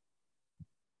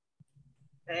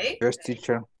 Okay. Yes,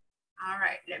 teacher. All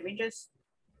right, let me just,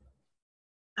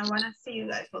 I want to see you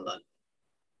guys, hold on.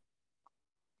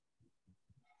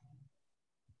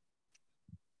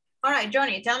 All right,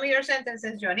 Johnny, tell me your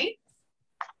sentences, Johnny.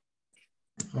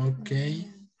 Okay.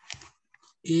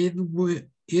 It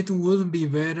would be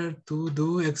better to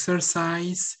do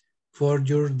exercise for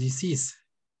your disease.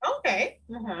 Okay.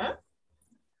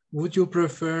 Would you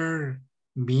prefer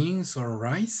beans or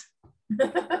rice?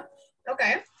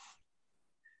 Okay.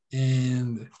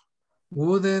 And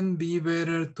wouldn't be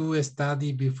better to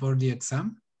study before the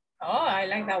exam? Oh, I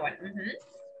like that one.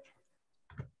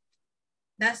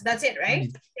 That's it,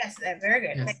 right? Yes, very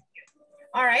good. Yes. Thank you.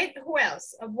 All right, who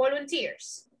else?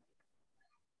 Volunteers.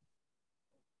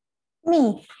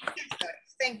 Me.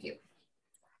 Yes, thank you.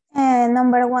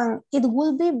 Number 1, it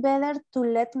would be better to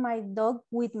let my dog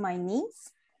with my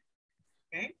niece.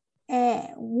 Okay.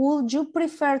 Would you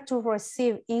prefer to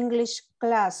receive English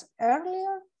class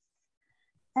earlier?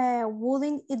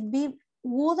 Wouldn't it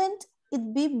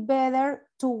be better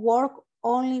to work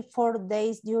only 4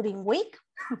 days during week?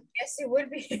 Yes, it would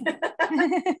be.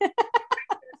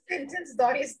 Sentence,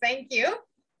 Doris, thank you.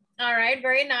 All right,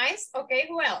 very nice. Okay,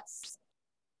 who else?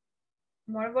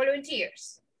 More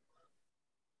volunteers.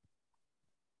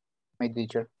 My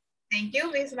teacher. Thank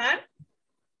you, Miss Mar.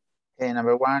 Okay,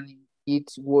 number 1,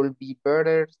 it would be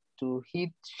better to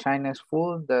eat Chinese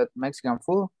food than Mexican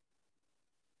food.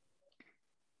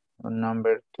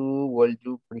 Number 2, would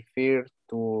you prefer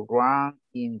to run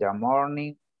in the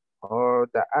morning or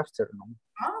the afternoon?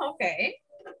 Oh, okay.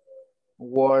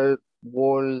 Would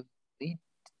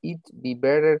it be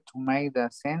better to make the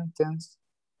sentence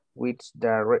with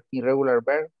the irregular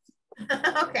verb?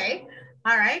 Okay.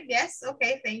 All right. Yes.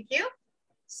 Okay. Thank you.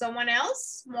 Someone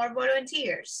else? More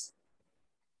volunteers.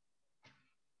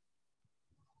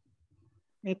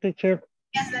 Hey, teacher.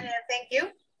 Yes, Daniel. Thank you.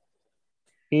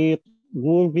 It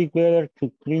would be better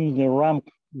to clean the ramp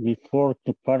before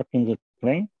to park in the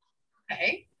plane.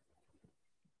 Okay.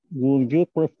 Would you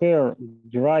prefer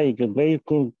dry the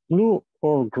vehicle blue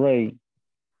or gray?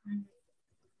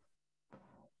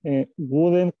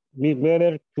 Wouldn't be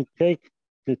better to take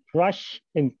the trash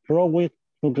and throw it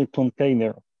to the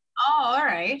container? Oh, all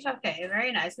right. Okay.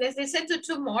 Very nice. Let's listen to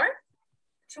two more.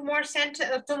 Two more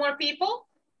people.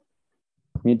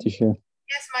 Me, teacher.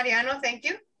 Yes, Mariano. Thank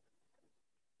you.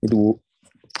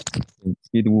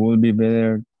 It would be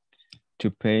better to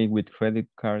pay with credit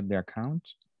card the account.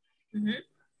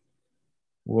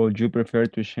 Would you prefer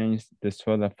to change the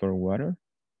soda for water?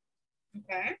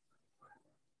 Okay.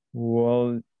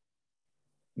 Won't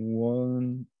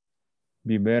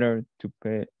be better to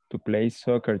play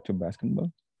soccer to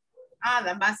basketball? Ah,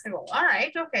 the basketball. All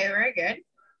right. Okay. Very good.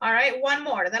 All right. One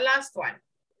more. The last one.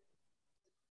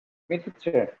 Me,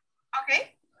 teacher.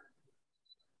 Okay.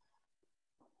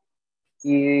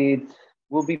 It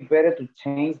will be better to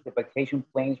change the vacation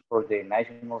plans for the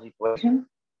national situation.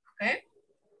 Okay.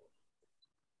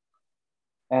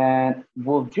 And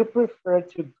would you prefer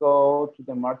to go to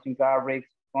the Martin Garrix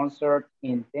concert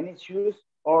in tennis shoes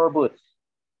or boots?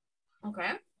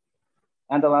 Okay.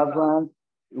 And the last one,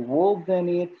 wouldn't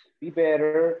it be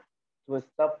better to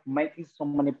stop making so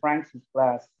many pranks in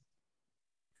class?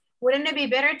 Wouldn't it be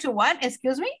better to what?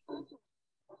 Excuse me?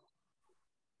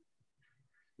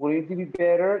 Would it be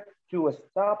better to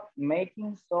stop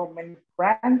making so many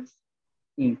pranks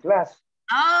in class?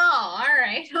 Oh, all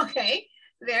right. Okay.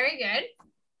 Very good.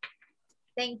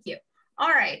 Thank you. All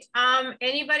right.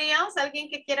 Anybody else? ¿Alguien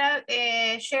que quiera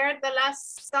share the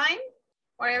last time?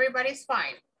 Or everybody's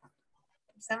fine?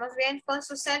 ¿Estamos bien con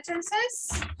sus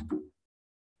sentences?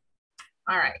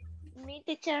 All right. Me,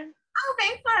 teacher.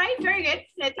 Okay. All right. Very good.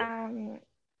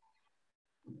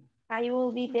 I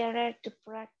will be better to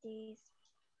practice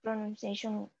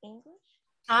pronunciation English.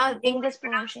 English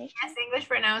pronunciation. Yes, English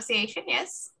pronunciation.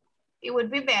 Yes. It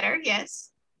would be better.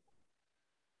 Yes.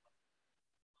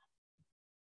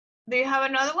 Do you have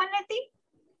another one, Letty?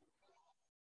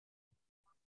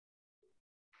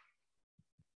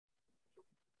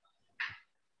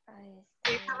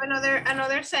 Do you have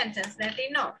another sentence, Letty?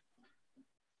 No.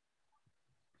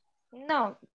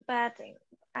 No, but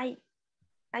I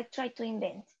try to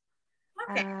invent.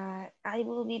 Okay. I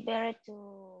will be better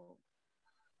to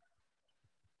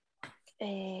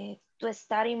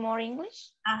study more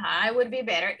English. It would be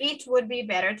better. It would be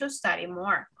better to study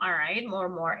more. All right,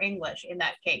 more English in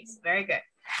that case. Very good.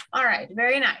 All right,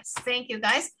 very nice. Thank you,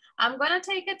 guys. I'm gonna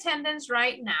take attendance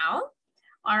right now.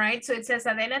 All right, so it says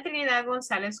Adela Trinidad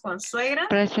González Consuegra.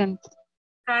 Present.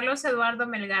 Carlos Eduardo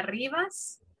Melgar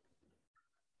Rivas.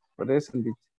 Present.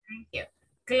 Thank you.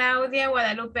 Claudia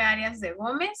Guadalupe Arias de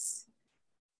Gómez.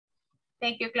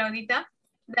 Thank you, Claudita.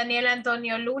 Daniel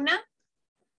Antonio Luna.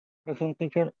 Present,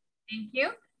 teacher. Thank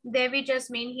you. Debbie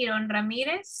Jasmine Girón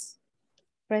Ramírez.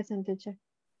 Present, teacher.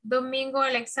 Domingo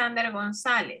Alexander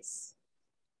González.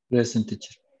 Present,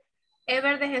 teacher.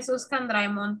 Ever de Jesús Candray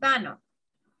Montano.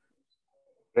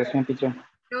 Present, teacher.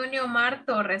 Antonio Omar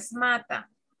Torres Mata.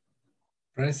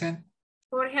 Present.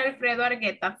 Jorge Alfredo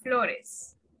Argueta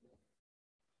Flores.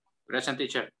 Present,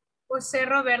 teacher. José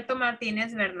Roberto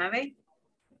Martínez Bernabé.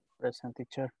 Present,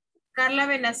 teacher. Carla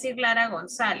Benacir Lara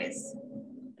González.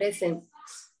 Present.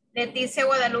 Leticia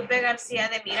Guadalupe García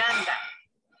de Miranda.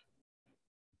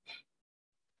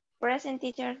 Present,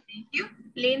 teacher. Thank you.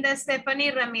 Linda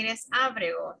Stephanie Ramírez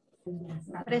Ábrego.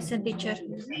 Present, teacher.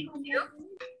 Thank you.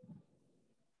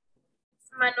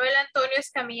 Manuel Antonio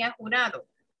Escamilla Jurado.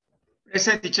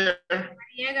 Present, teacher.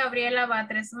 María Gabriela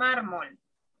Batres Mármol.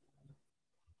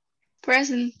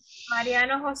 Present.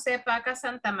 Mariano José Paca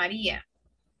Santa María.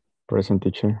 Present,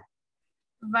 teacher.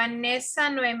 Vanessa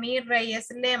Noemí Reyes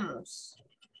Lemus.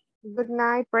 Good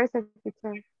night, present,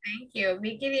 teacher. Thank you.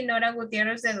 Vicky Dinora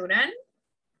Gutiérrez de Durán.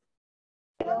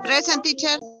 Present,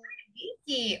 teacher.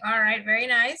 Vicky, all right, very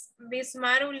nice.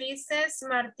 Bismar Ulises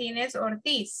Martínez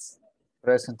Ortiz.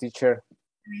 Present, teacher.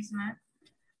 Bismar.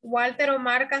 Walter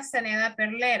Omar Castaneda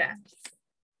Perlera.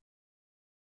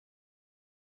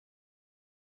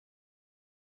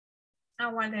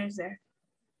 Walter is there.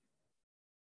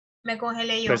 Me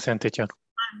congelé yo. Present, teacher.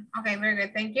 Okay, very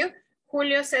good, thank you.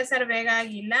 Julio César Vega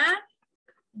Aguilar.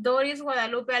 Doris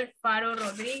Guadalupe Alfaro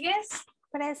Rodríguez.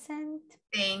 Present.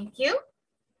 Thank you.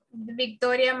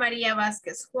 Victoria María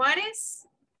Vázquez Juárez.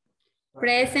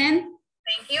 Present.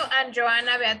 Thank you. And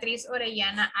Joana Beatriz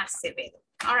Orellana Acevedo.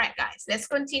 All right, guys, let's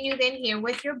continue then here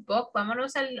with your book.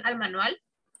 Vámonos al manual.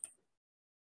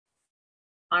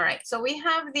 All right, so we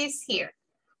have this here.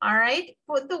 All right,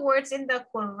 put the words in the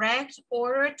correct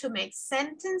order to make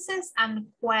sentences and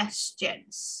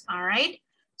questions. All right,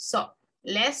 so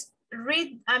let's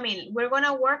read. We're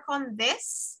gonna work on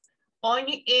this.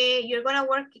 You're gonna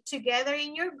work together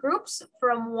in your groups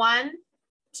from 1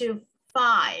 to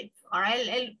 5. All right,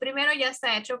 el primero ya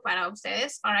está hecho para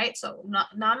ustedes. All right, so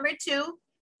number 2,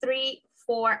 3,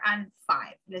 4, and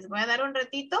 5. Les voy a dar un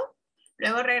ratito.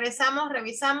 Luego regresamos,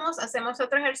 revisamos, hacemos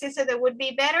otro ejercicio de would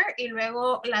be better y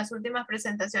luego las últimas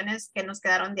presentaciones que nos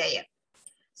quedaron de ayer.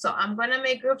 So I'm going to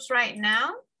make groups right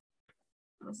now.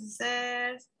 Vamos a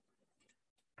hacer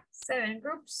 7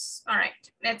 groups. All right,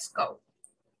 let's go.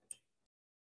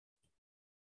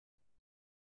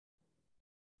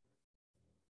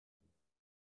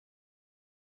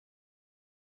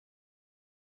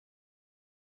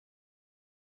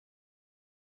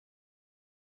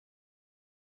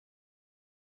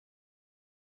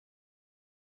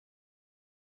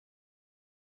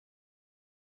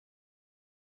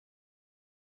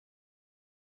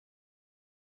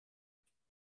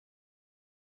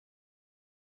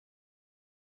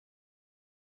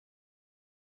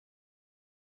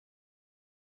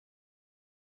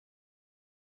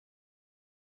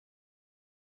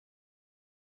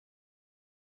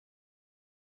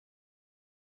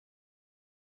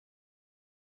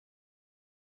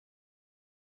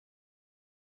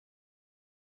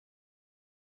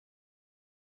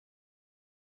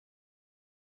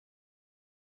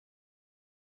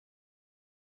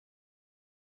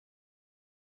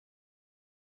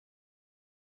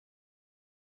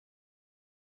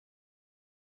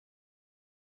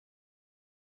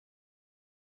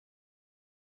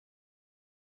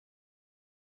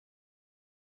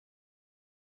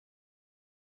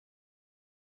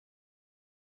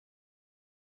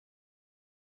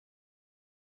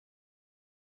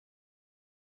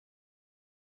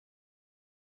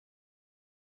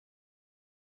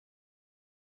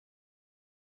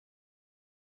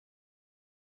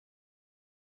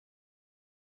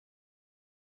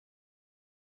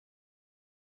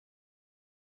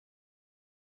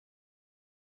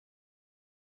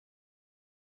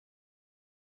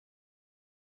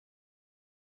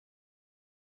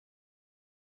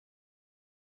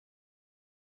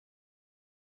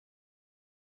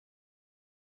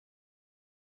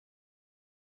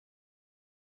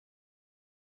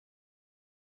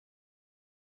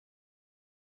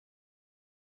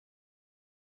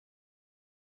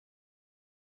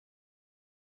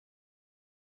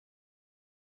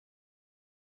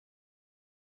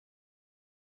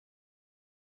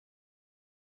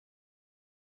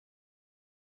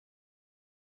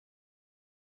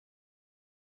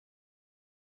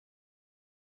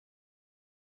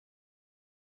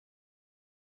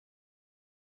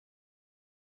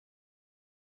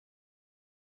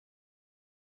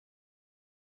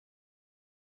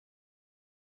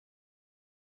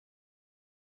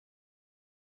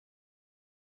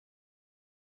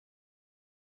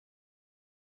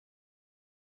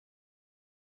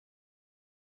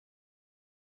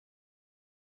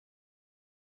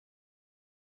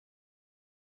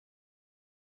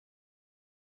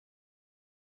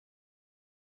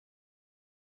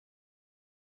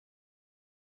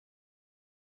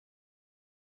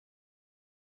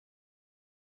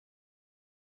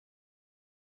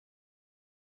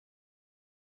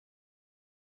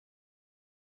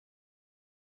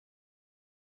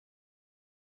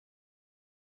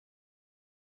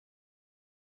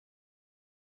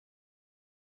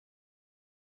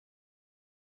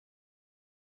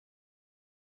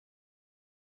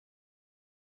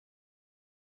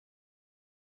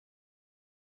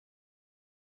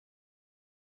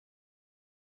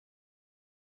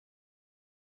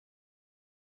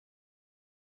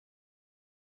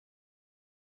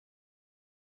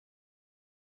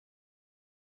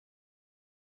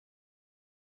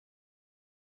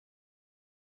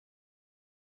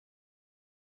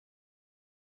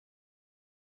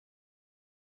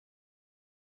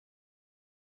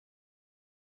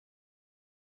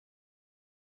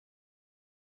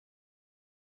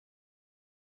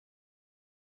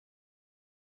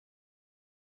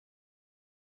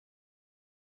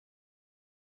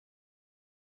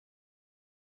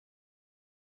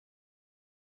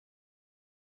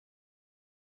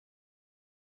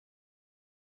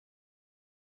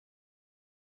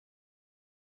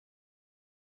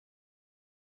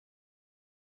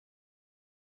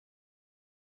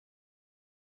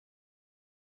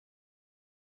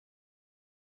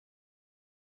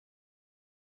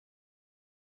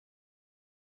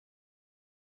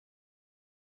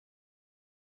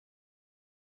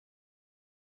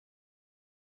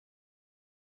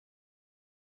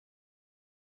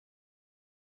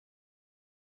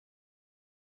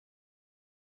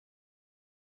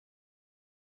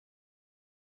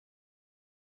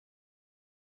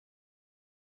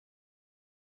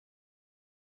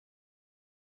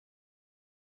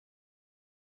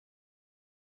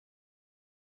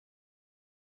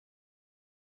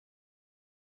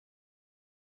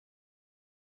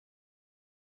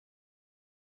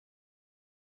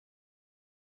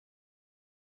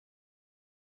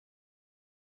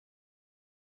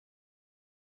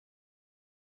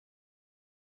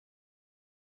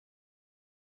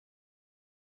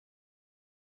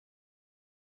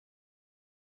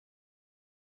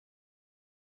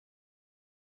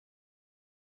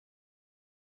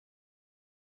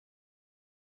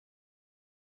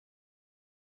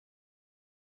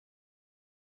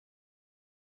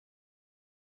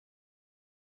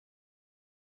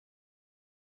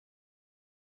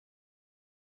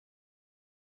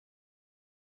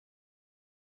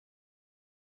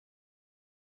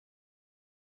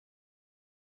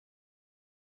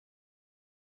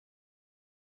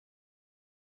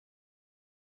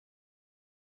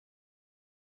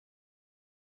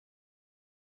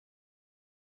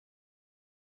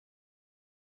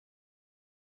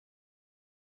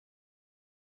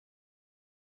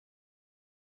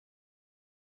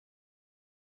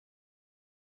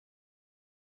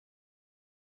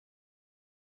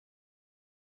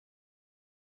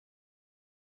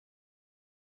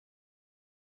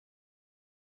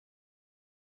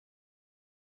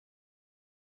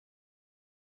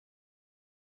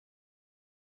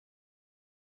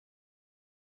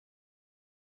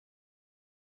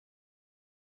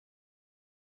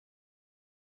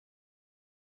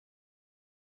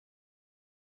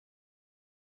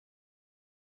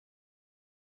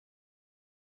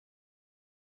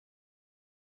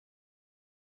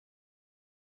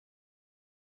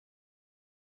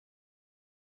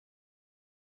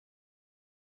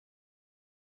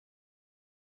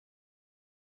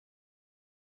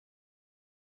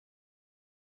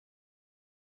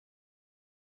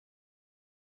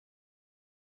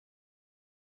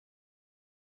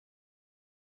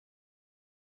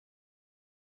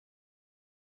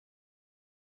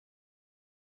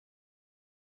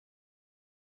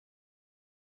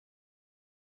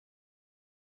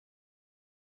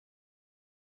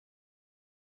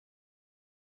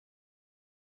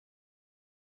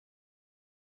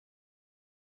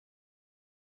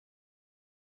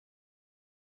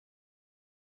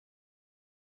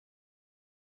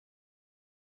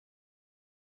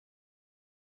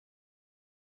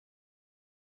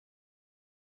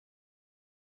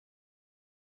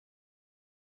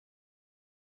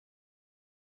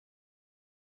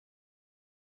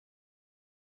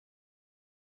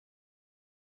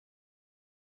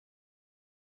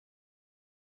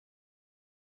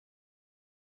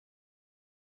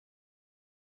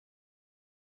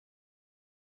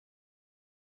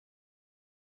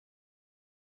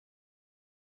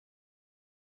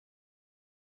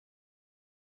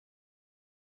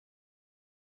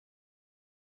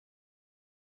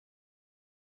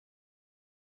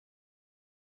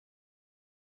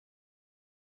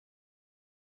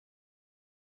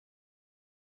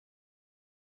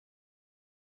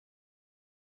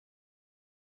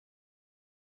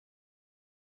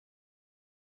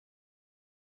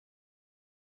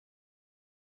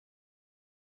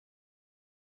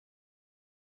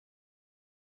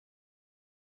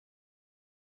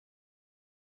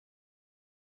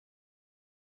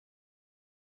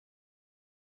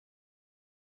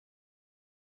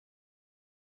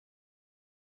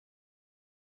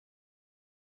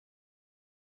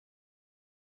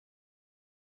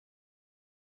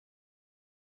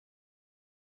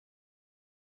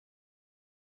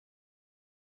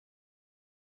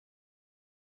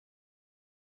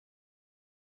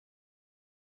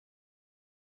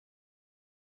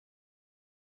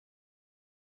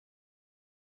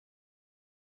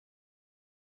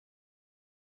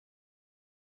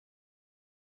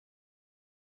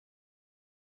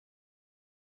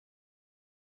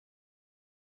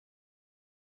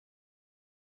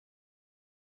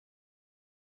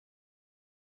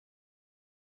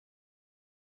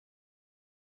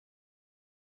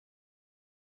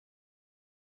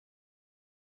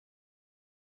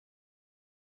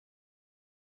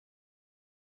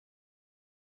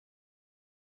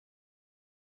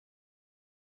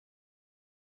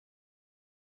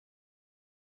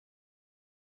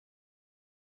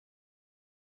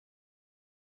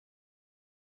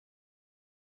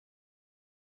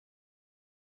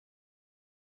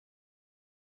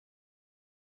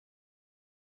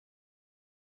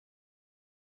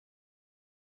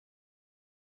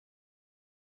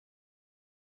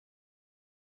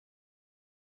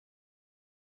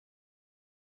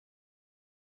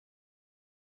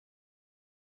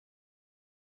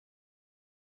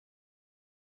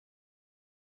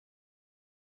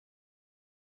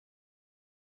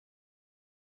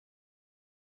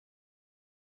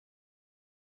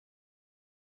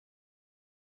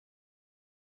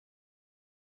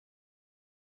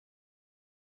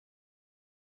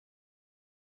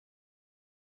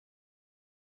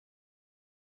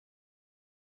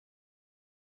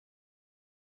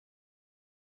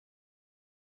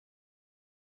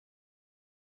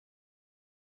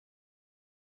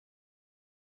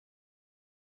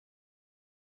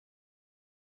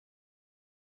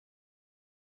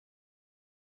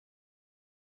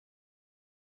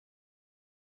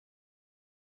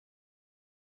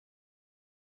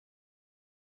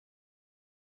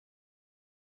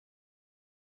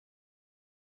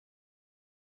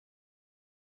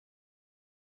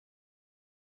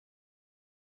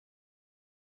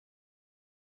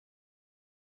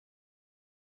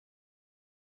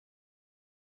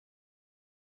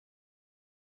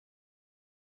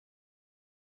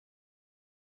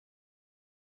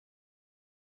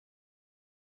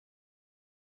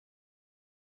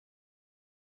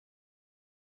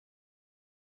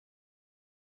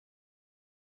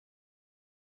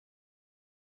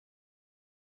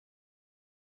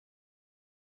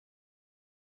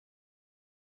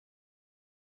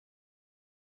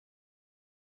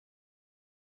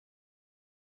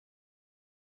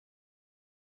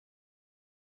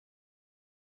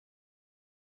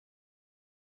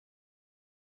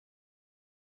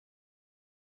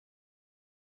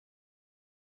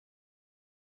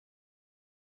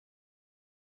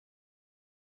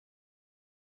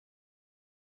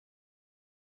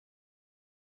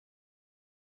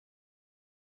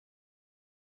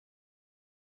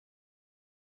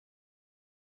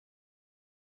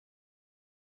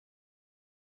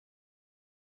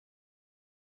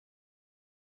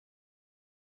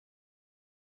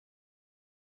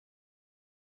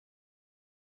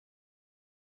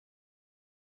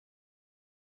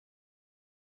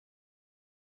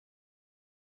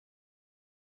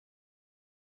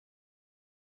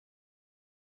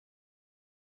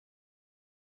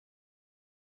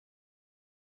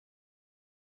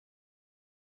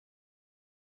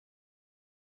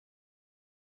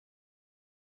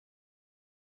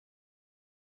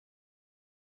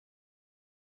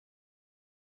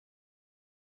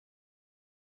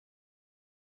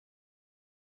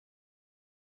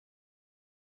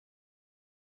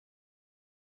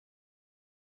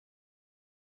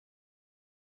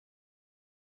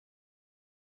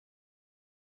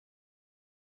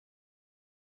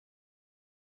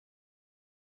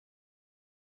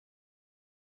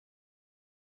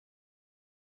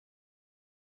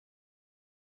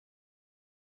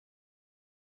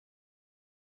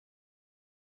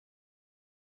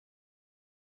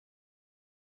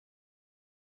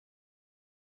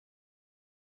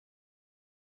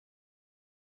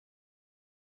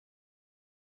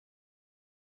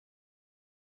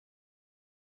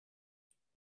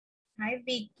 Hi,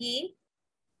 Vicky.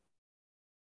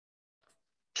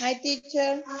 Hi,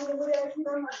 teacher.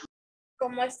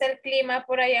 ¿Cómo está el clima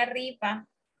por allá arriba?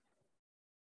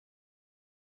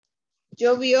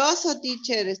 Llovioso,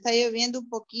 teacher. Está lloviendo un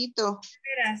poquito.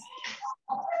 ¿Esperas?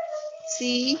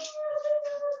 Sí.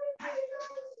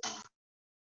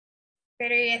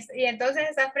 Pero y entonces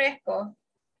está fresco.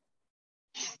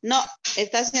 No,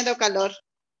 está haciendo calor.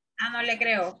 Ah, no le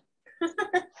creo.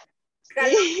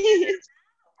 Sí.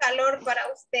 Calor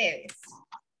para ustedes.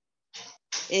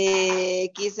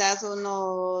 Quizás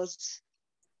unos...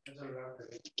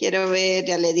 Quiero ver,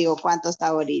 ya le digo cuánto está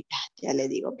ahorita. Ya le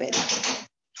digo, pero...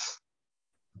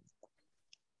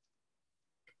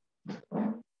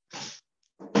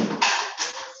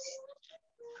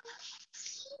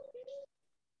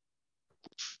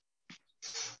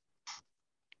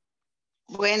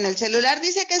 Bueno, el celular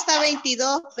dice que está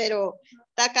 22, pero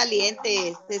está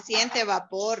caliente, se siente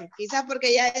vapor. Quizás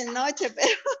porque ya es noche, pero...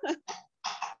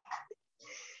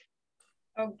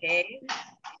 Ok.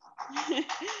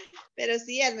 Pero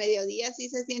sí, al mediodía sí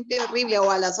se siente horrible, o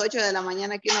a las 8 de la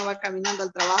mañana que uno va caminando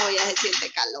al trabajo ya se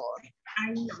siente calor.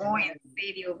 Ay, no, en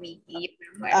serio, Vicky.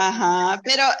 Ajá,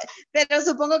 pero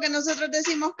supongo que nosotros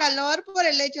decimos calor por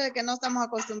el hecho de que no estamos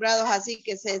acostumbrados así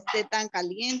que se esté tan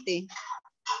caliente.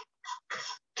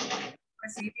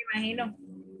 Pues sí, me imagino.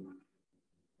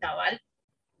 Cabal.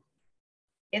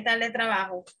 ¿Qué tal de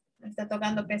trabajo? ¿Me está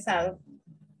tocando pesado?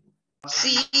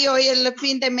 Sí, hoy el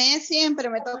fin de mes siempre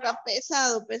me toca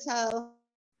pesado, pesado.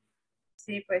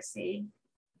 Sí, pues sí.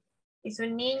 ¿Y su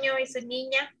niño y su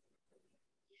niña?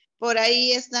 Por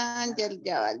ahí están,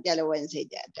 ya le voy a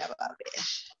enseñar, ya va a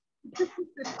ver.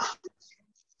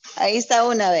 Ahí está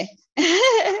una vez.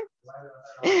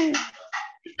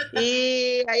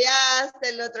 Y allá está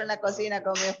el otro en la cocina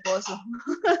con mi esposo.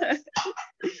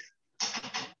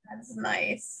 That's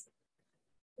nice.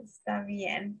 Está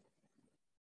bien.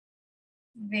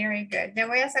 Very good. Ya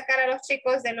voy a sacar a los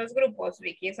chicos de los grupos,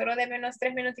 Vicky. Solo deme unos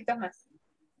 3 minutitos más.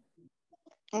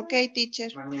 Ok,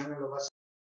 teacher.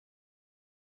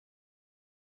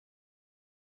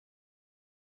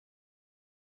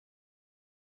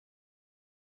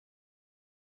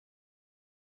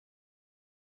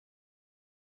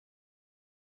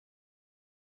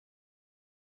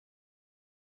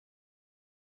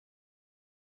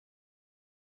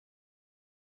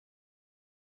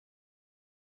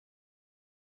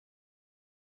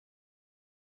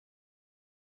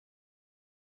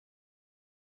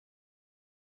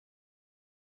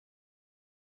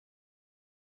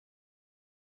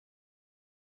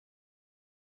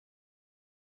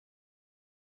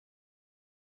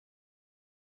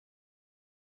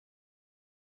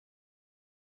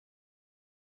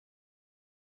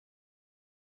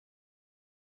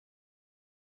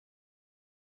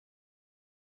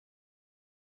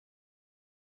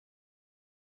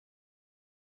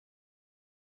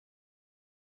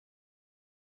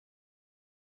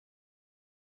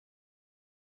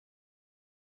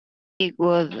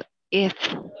 Good if.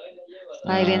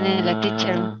 Ahí viene la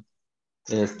teacher.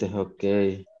 Este es ok.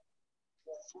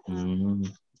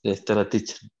 Esta es la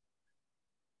teacher.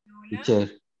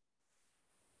 Teacher.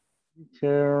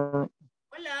 Teacher,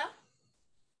 Hola.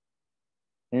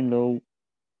 hello.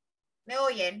 ¿Me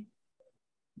oyen?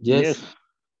 Yes.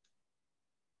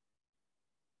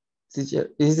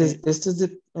 Teacher, esto es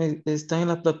está en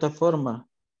la plataforma,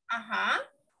 Ajá.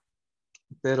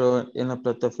 pero en la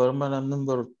plataforma la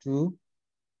number 2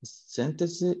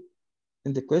 sentence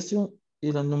in the question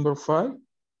y la number 5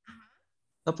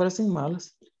 aparecen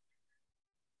malas.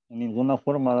 En ninguna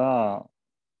forma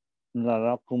la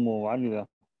da como válida.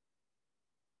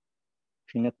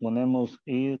 Si le ponemos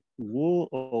it would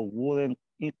o wouldn't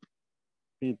it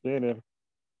be better.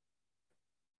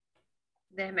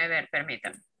 Déjeme ver,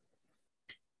 permítame.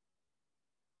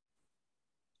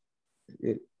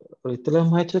 Ahorita lo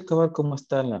hemos hecho acabar como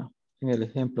está en el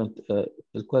ejemplo,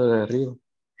 el cuadro de arriba.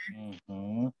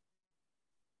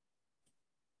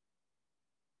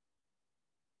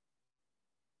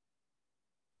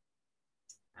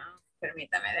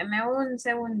 Permítame, deme un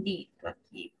segundito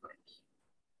aquí. Pues.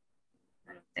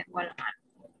 No lo tengo a la mano.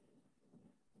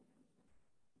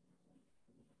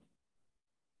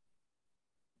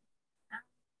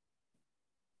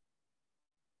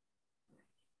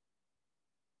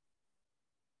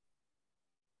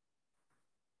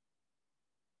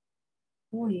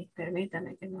 Uy,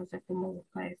 permítame que no sé cómo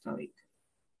buscar eso ahorita.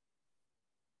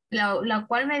 ¿La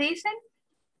cual me dicen?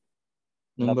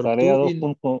 La tarea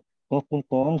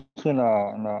 2.11,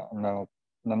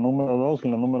 la número 2 y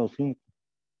la número 5.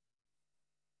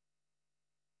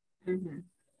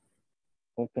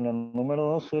 Porque la número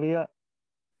 2 sería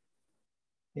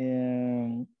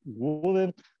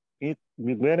Wouldn't it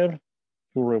be better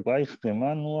to revise the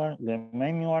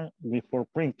manual before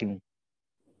printing?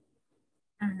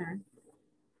 Ujú.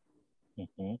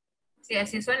 Ujú. Sí,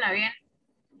 así suena bien.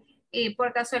 Y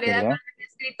por casualidad no ¿Verdad? han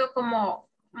escrito como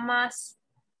más,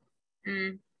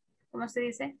 ¿cómo se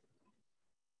dice?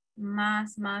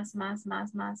 Más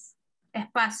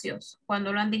espacios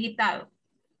cuando lo han digitado.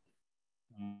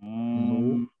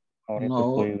 Mm, ahorita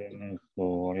No, estoy en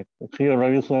eso. Sí, yo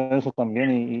reviso eso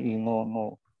también y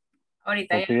no,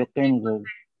 Ahorita ya. porque yo tengo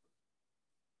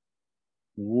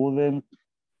wouldn't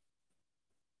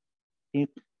it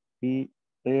be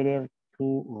better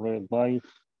to revise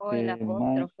O el the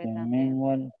apóstrofe también.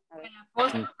 manual A ver.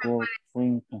 before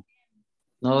printing?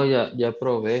 no, ya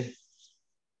probé.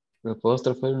 El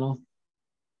apóstrofe no.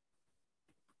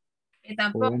 Y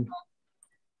tampoco. Bueno,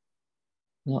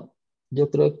 no, yo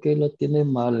creo que lo tiene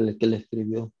mal el que le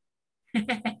escribió.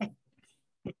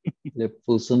 Le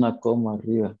puso una coma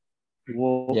arriba.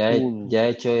 Ya he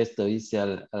hecho esto, hice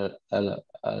a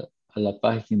la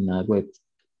página web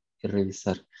que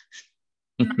revisar.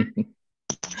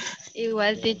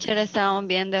 Igual, teacher, estábamos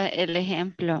viendo el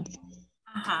ejemplo.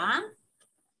 Ajá.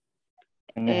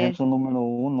 En ejemplo número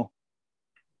 1.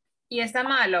 Y está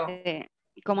malo.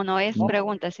 Como no es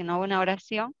pregunta, sino una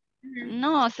oración.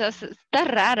 No, o sea, está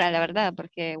rara, la verdad,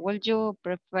 porque would you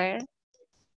prefer,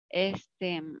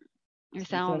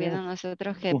 estábamos viendo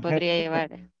nosotros que podría llevar.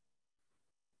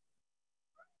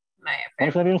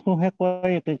 ¿Cuál sería el sujeto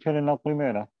ahí, teacher, en la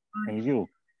primera? El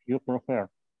you prefer.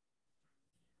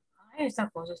 Ay, esta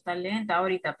cosa está lenta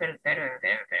ahorita, pero.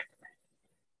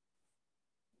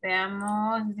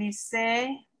 Veamos,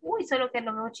 dice. Uy, solo que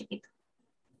lo veo chiquito.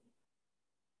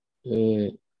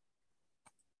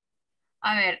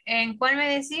 A ver, ¿en cuál me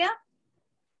decía?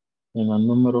 En la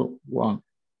número 1.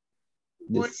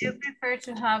 Would you prefer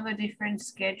to have a different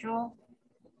schedule?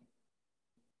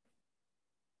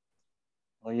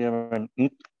 Oye,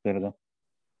 it, ¿verdad?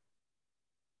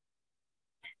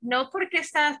 No porque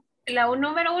está,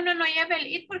 número 1 no lleva el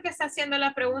it porque está haciendo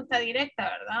la pregunta directa,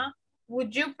 ¿verdad? Would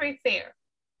you prefer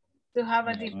to have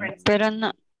a different schedule? Pero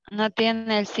no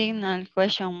tiene el signo, el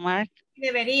question mark.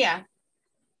 Debería,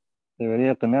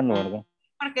 Debería tenerlo, ¿verdad?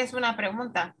 porque es una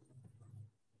pregunta.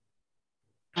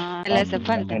 Le hace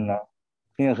falta.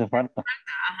 Sí, hace falta.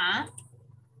 Ajá.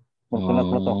 Porque en la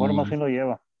plataforma sí lo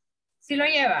lleva. ¿Sí lo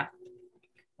lleva?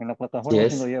 En la plataforma sí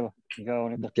es. lo lleva. Ya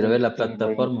ahorita Quiero ver la estoy viendo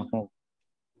ahí. plataforma.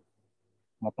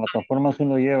 La plataforma sí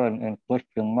lo lleva, el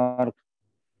question mark.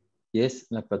 Yes,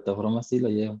 la plataforma sí lo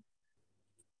lleva.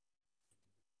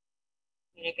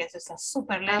 Mire que eso está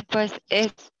súper lento. Pues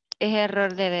es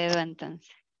error de dedo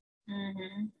entonces.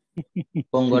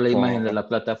 Pongo la imagen de la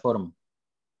plataforma.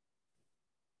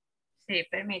 Sí,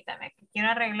 permítame, que quiero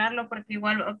arreglarlo porque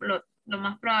igual lo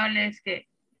más probable es que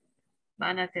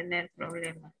van a tener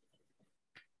problemas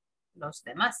los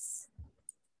demás.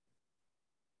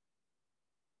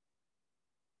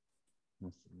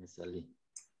 No sé, me salí.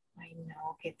 Ay,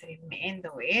 no, qué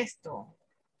tremendo esto.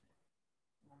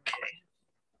 No me deja.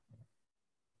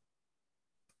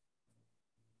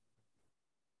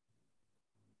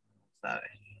 Vamos a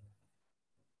ver.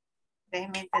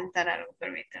 Déjeme intentar algo,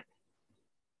 permítame.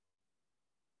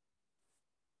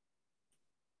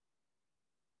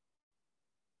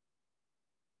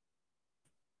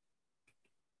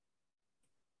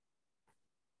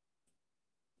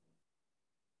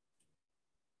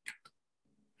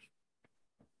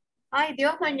 Ay,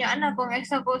 Dios, mañana con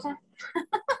esa cosa.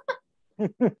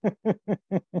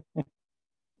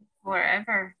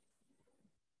 Forever.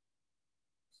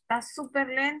 Está súper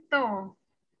lento.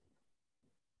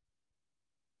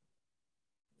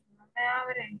 No me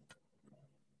abre.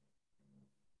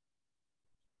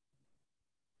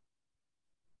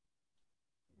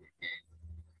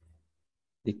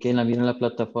 Y que la miren la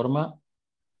plataforma,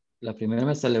 la primera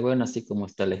me sale buena, así como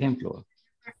está el ejemplo.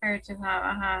 Prefer to have,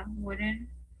 ajá, wouldn't.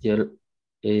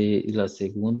 Y la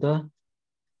segunda,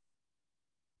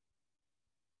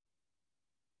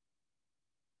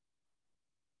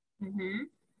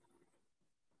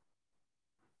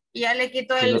 Y ya le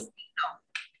quitó el signo.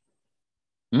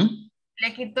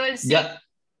 Le quitó el signo. ya,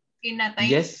 Y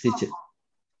Natalia. yes, teacher.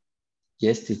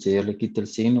 Yes, teacher, yo le quito el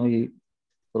signo y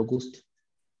por gusto.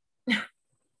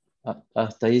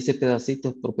 Hasta hice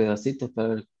pedacitos por pedacitos para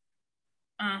ver.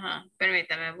 Ajá,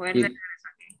 permítame, voy a regresar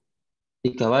aquí.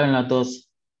 Y cabal en las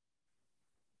dos.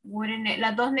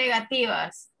 Las dos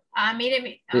negativas. Ah,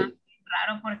 mire,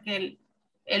 raro porque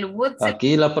el would se...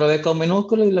 Aquí la probé con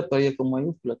minúscula y la probé con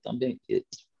mayúscula también.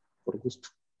 Por gusto.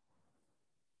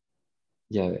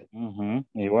 Ya ve.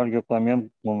 Igual yo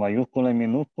también con mayúscula y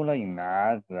minúscula y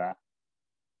nada.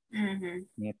 Ujú.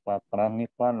 Ni para atrás ni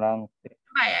para adelante.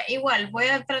 Vaya, igual, voy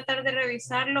a tratar de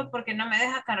revisarlo porque no me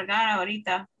deja cargar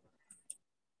ahorita.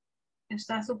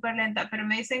 Está súper lenta, pero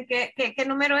me dicen qué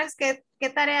número es, qué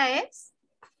tarea es.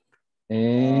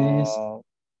 Es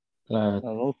la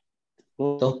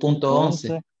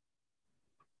 2.11.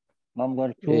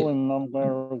 Number 2 and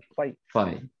number 5.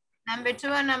 5. Number 2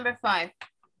 and number 5.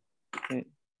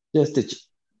 Yes, teacher.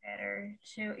 Better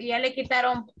to- Y ya le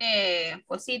quitaron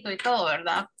cosito y todo,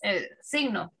 ¿verdad?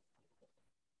 Signo.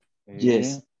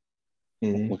 Yes.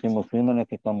 Le pusimos signo, le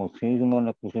quitamos signo,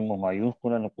 le pusimos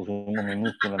mayúscula, le pusimos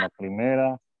minúscula en la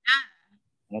primera.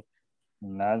 No,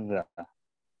 nada.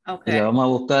 Ok. Y le vamos a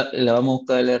buscar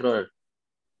el error.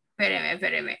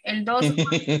 Espéreme. El 2, el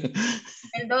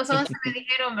 2.11 me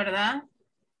dijeron, ¿verdad?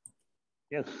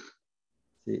 Yes.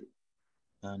 Sí.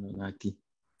 Ah, no, aquí.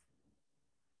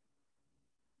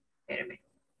 Espéreme.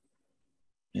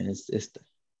 Es esta.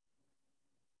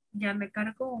 Ya me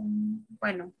cargo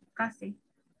bueno, casi.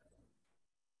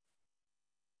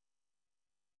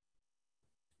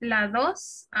 La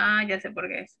 2, ya sé por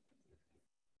qué es.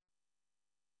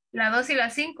 La 2 y la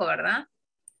 5, ¿verdad?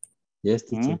 Yes,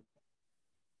 teacher.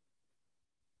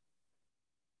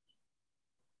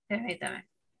 Permítame.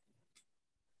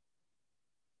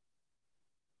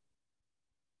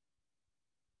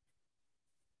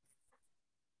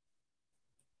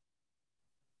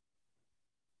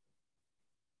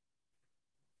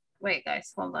 Wait,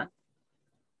 guys, hold on.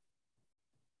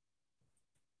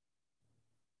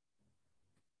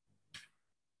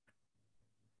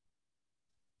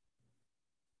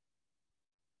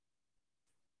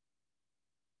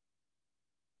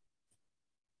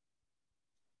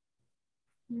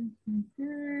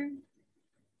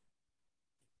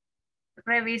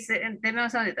 Revisen, denme un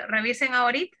segundito. Revisen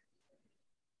ahorita.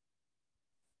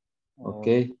 Ok.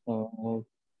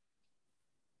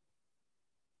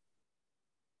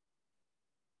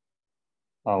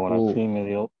 Ahora sí me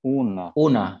dio una.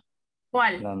 Una.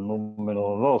 ¿Cuál? La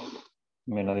número 2.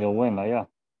 Me la dio buena ya.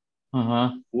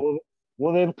 Ajá.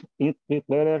 Wouldn't it be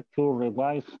better to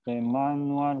revise the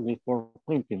manual before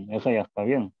printing? Esa ya está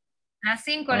bien. La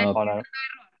 5 Para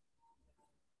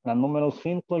la número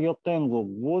 5 yo tengo,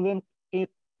 wouldn't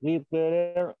it be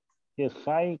better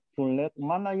decide to let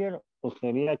manager o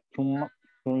sería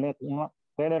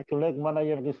better to let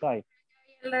manager decide?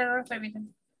 el error,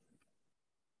 permítame.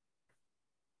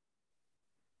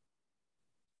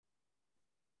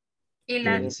 Y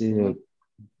la...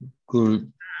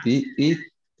 Could be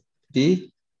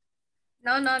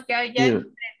No, ya, here.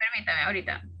 permítame,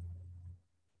 ahorita.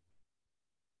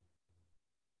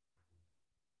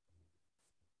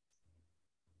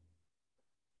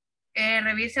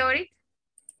 Revise ahorita.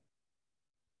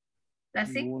 La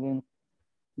 5.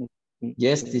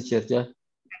 Yes, teacher, ya.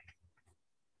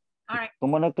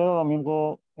 ¿Cómo le quedó,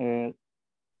 Domingo?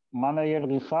 Manager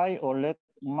decide o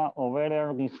o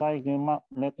better decide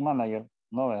let manager.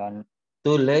 No, vean.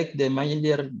 To let the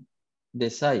manager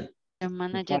decide. The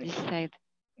manager decide.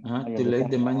 To let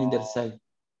the manager decide.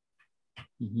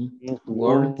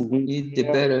 Word is the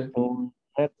better. To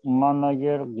let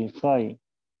manager decide.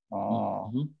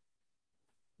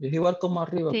 Es igual como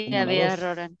arriba. Sí, como la había 2.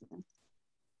 error.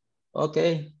 Ok,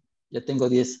 ya tengo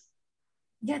 10.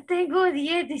 Ya tengo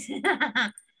 10, dice.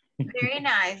 Very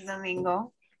nice,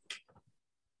 Domingo.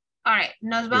 All right,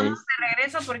 nos vamos de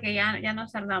regreso porque ya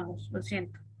nos tardamos, lo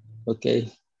siento. Ok,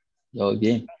 ya voy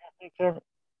bien.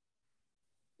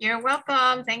 You're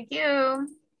welcome, thank you.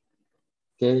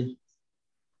 Ok.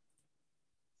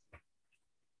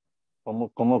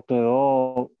 ¿Cómo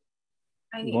quedó,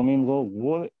 Domingo?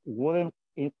 Wouldn't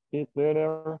it be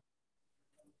better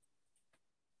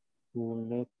to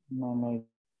let manager?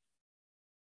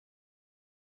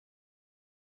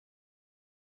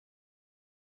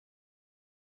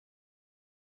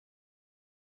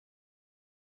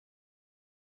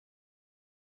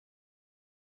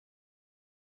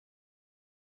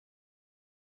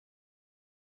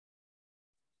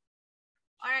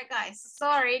 All right, guys.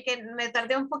 Sorry que me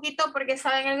tardé un poquito porque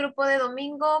estaba en el grupo de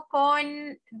Domingo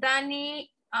con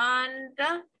Dani and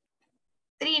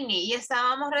Trini y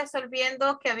estábamos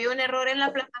resolviendo que había un error en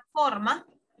la plataforma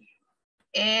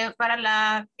era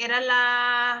la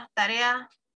tarea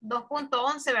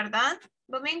 2.11, ¿verdad,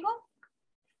 Domingo?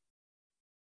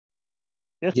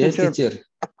 Yes, teacher.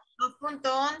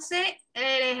 2.11,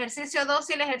 el ejercicio 2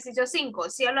 y el ejercicio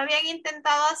 5. Si ya lo habían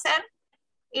intentado hacer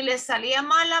y les salía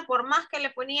mala, por más que le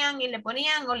ponían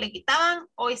o le quitaban,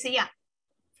 hoy sí ya.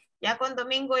 Ya con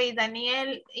Domingo y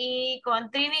Daniel y con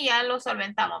Trini ya lo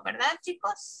solventamos, ¿verdad,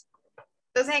 chicos?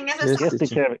 Entonces en eso Yes,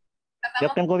 teacher.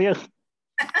 Ya tengo 10.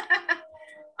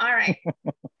 All right.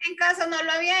 En caso no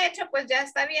lo había hecho, pues ya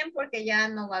está bien porque ya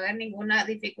no va a haber ninguna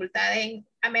dificultad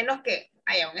a menos que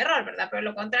haya un error, ¿verdad? Pero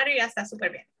lo contrario ya está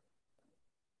súper bien.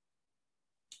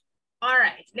 All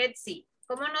right, let's see.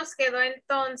 ¿Cómo nos quedó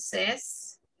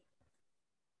entonces?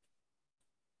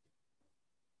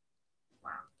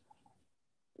 Wow.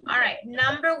 All right,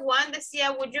 number 1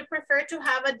 decía, would you prefer to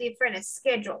have a different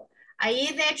schedule?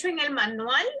 Ahí, de hecho, en el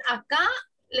manual, acá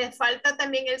le falta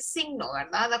también el signo,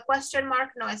 ¿verdad? The question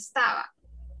mark no estaba.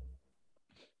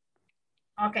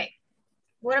 Okay.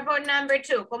 What about number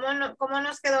 2? ¿Cómo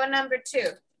nos quedó number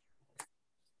 2?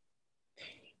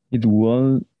 It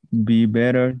would be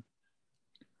better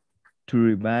to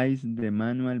revise the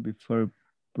manual before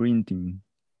printing.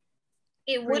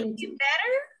 It would be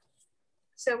better?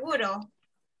 Seguro.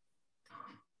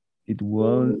 It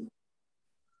would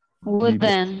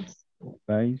Wouldn't.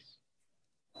 revise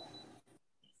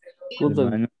the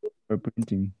manual before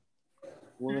printing.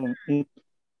 Couldn't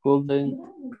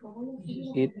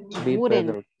it be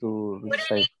better to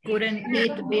revise? Couldn't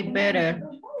it be better?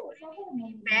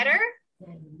 Better?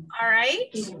 All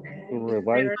right. To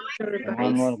revise the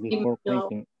manual before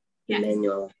printing. Yes.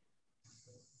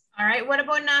 All right, what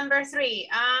about number 3?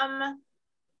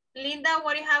 Linda,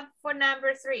 what do you have for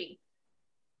number 3?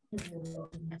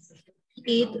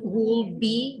 It would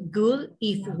be good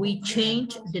if we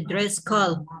change the dress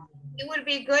code. It would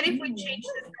be good if we change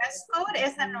the dress code.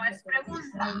 Esa no es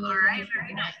pregunta. All right,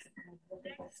 very nice.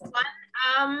 Next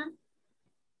one.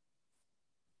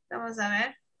 Vamos a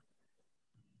ver.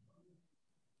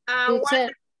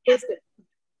 Teacher,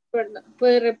 perdón,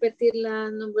 ¿puede repetir la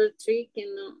number 3 que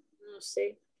no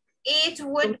sé? It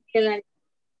would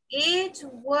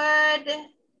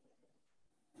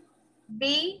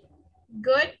be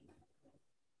good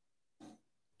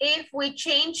if we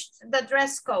changed the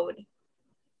dress code.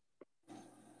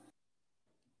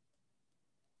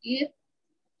 It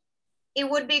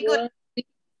would be good.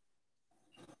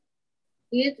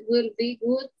 It will be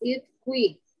good if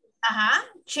we.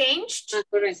 Changed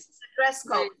correct. The dress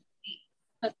code.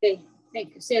 Ok,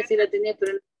 thank you. Sí, así la tenía,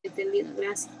 pero no he entendido.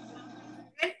 Gracias.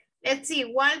 Okay. Let's see.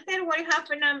 Walter, what do you have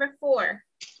for number 4?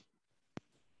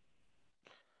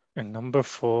 In number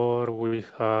 4, we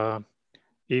have,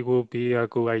 it would be a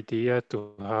good idea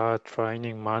to have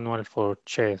training manual for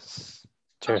chef.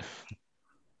 Okay.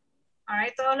 All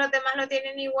right, ¿todos los demás lo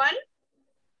tienen igual?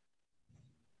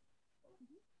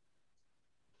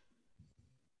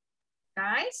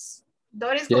 Guys?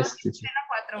 Doris, yes,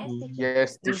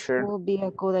 yes, teacher. It would be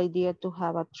a good idea to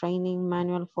have a training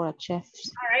manual for a chef.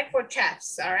 All right, for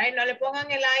chefs. All right, no le pongan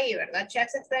el ahí, ¿verdad?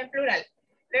 Chefs está en plural.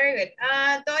 Very good.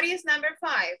 Doris, number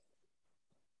 5.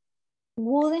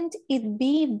 Wouldn't it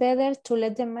be better to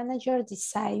let the manager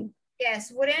decide?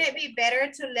 Yes, wouldn't it be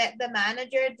better to let the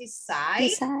manager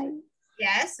decide?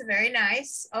 Yes, very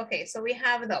nice. Okay, so we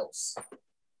have those.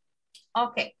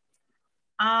 Okay.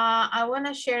 I want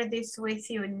to share this with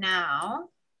you now.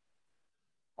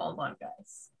 Hold on,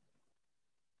 guys.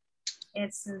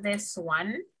 It's this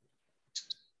one.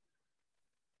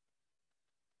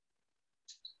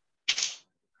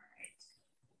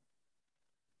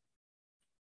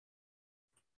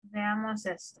 Veamos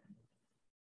esto.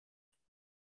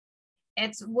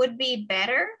 It would be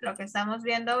better, lo que estamos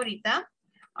viendo ahorita.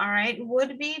 All right,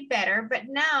 would be better, but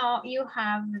now you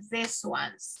have these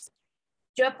ones.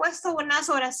 Yo he puesto unas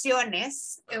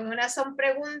oraciones, en unas son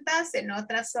preguntas, en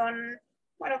otras son,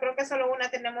 bueno, creo que solo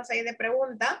una tenemos ahí de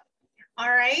pregunta.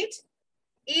 All right.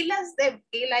 Y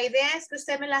la idea es que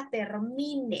usted me la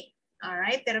termine. All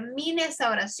right, termine esa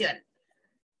oración.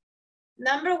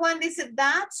 Number 1 dice,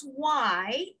 that's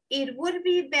why it would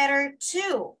be better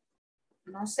to.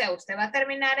 No sé, usted va a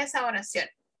terminar esa oración.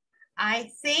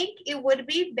 I think it would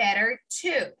be better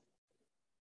to.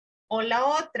 O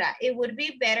la otra, it would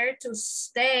be better to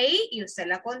stay, y usted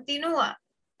la continúa.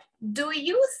 Do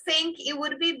you think it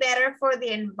would be better for the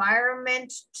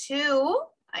environment to?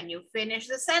 And you finish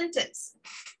the sentence.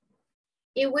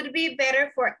 It would be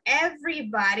better for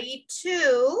everybody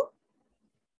to.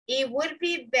 It would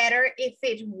be better if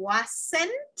it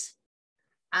wasn't.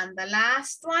 And the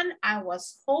last one, I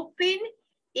was hoping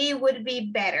it would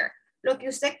be better. Lo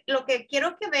que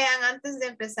quiero que vean antes de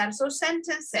empezar sus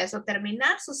sentences o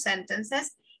terminar sus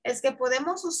sentences es que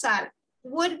podemos usar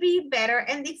would be better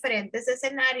en diferentes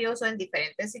escenarios o en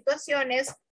diferentes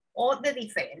situaciones o de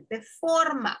diferente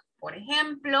forma. Por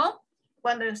ejemplo,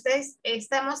 cuando ustedes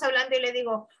estamos hablando y le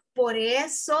digo, por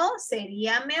eso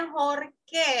sería mejor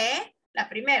que la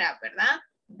primera, ¿verdad?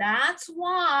 That's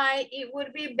why it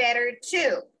would be better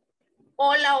to.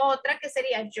 O la otra que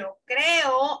sería, yo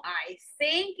creo, I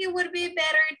think it would be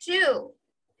better too.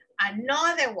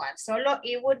 Another one, solo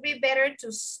it would be better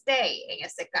to stay en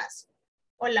este caso.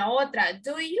 O la otra,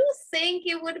 do you think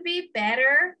it would be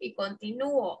better? Y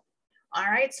continúo. All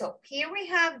right, so here we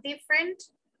have different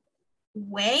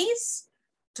ways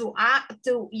to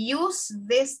use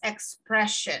this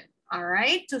expression, all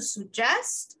right, to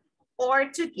suggest or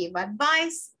to give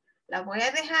advice. La voy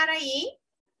a dejar ahí,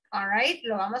 all right,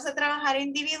 lo vamos a trabajar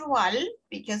individual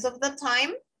because of the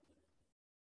time.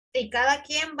 Y cada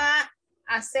quien va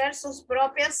a hacer sus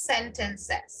propias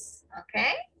sentences,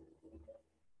 okay?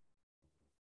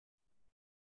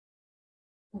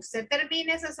 Usted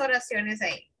termine esas oraciones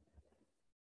ahí.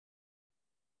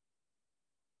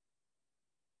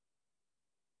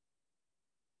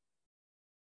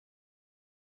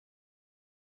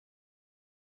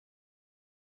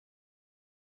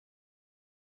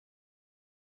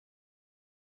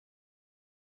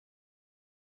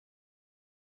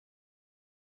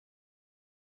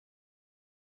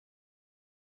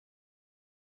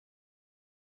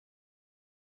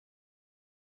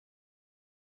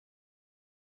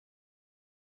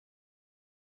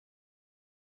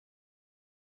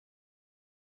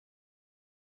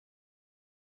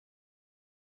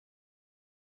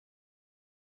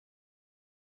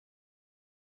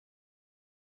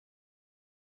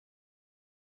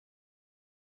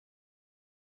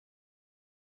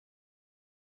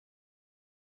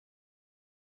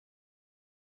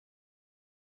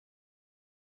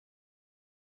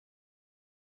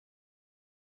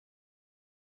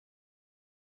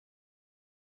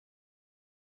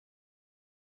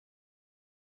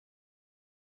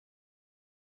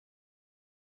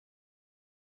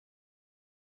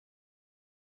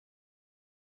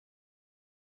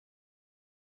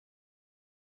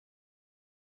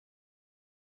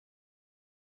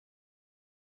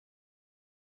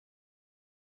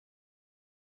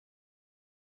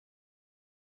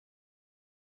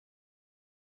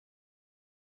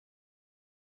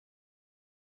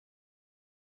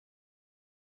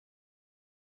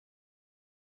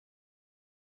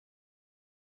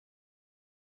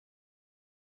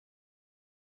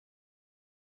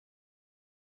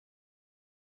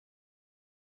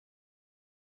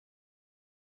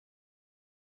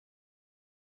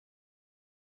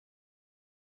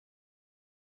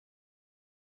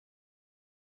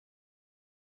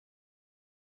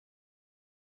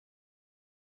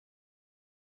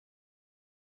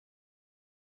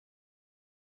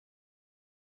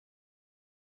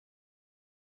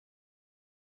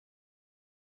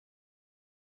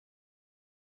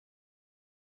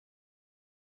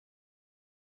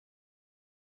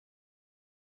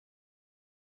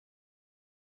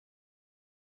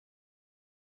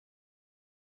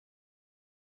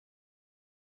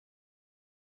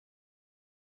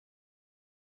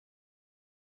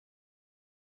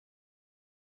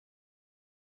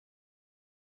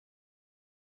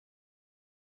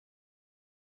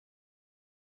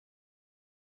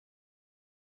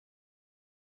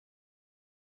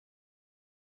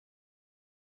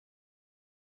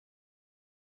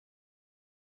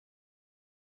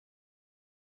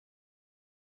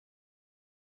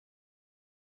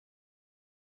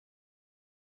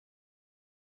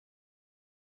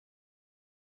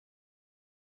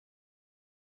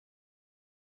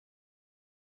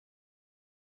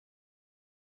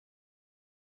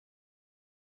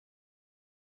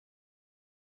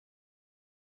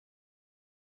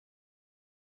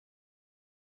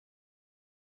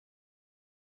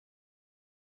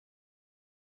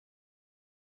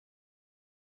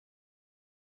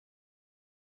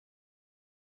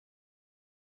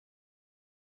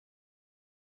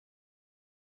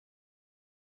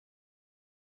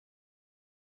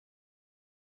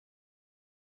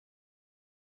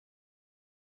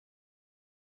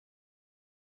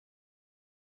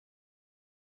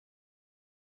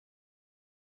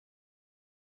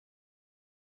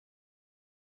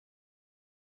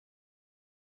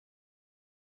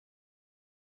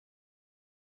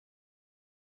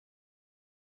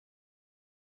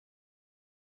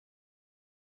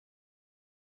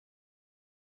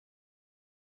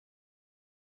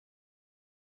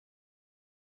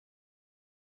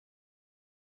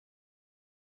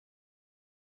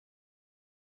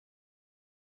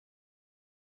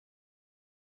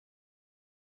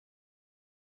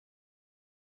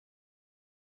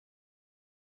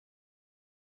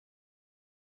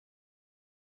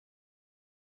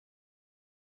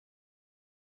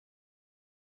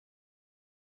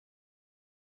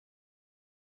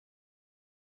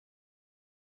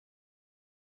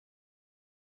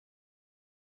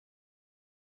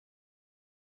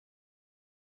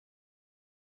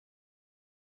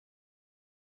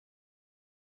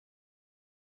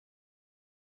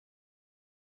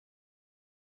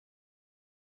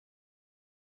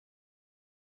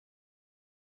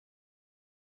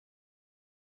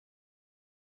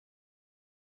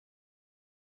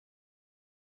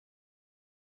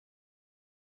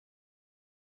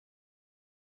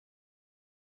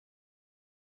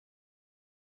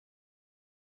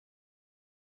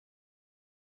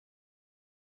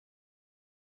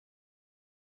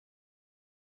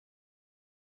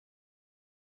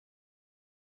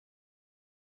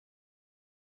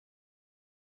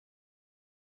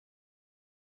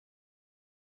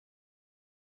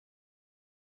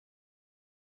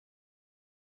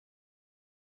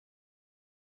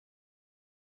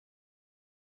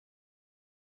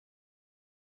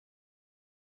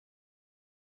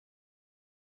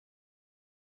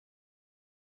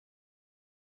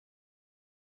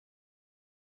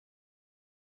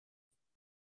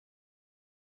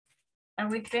 Are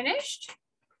we finished?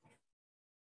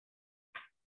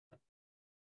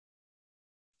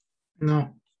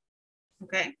 No.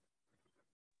 Okay.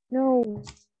 No.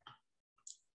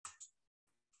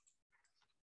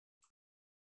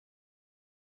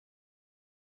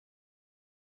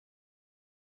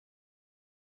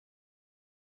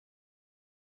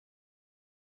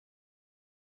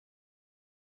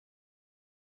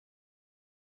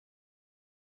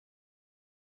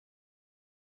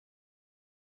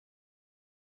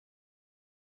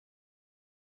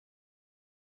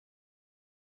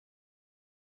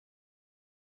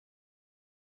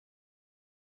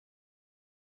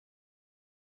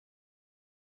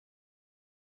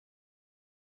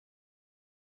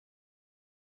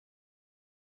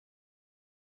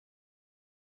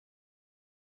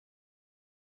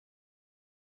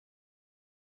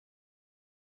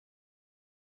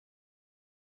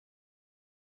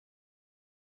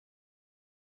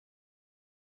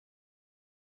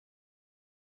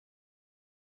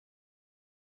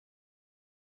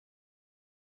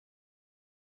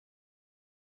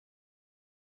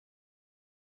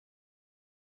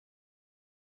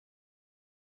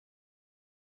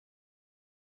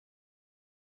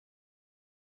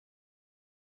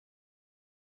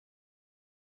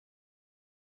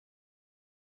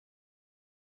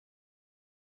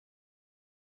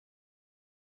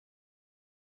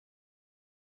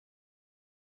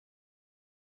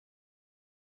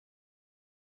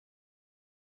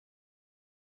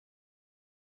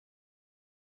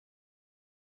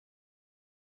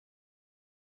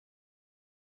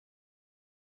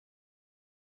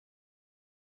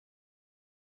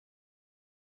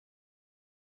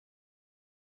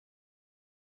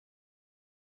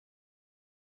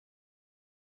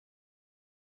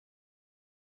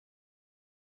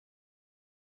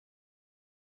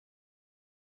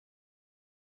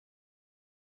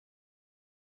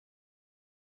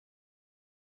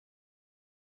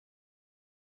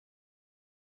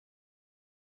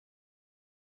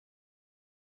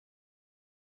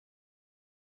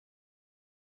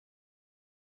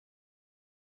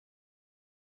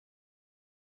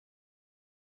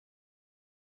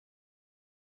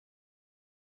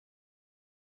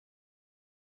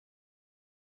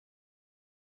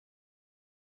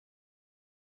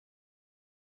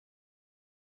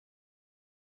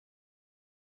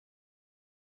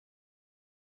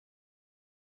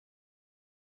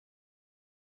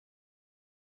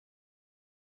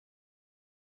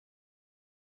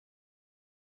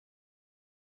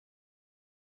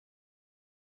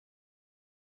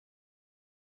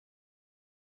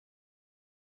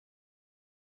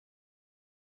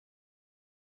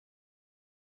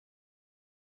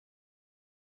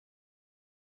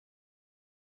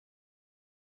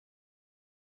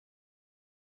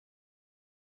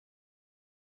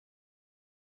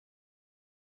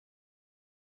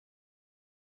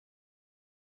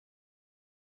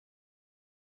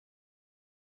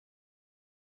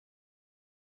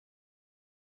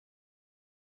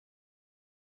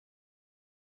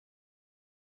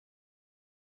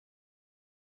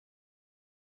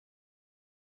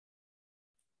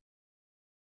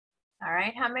 All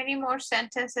right, how many more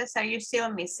sentences are you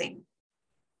still missing?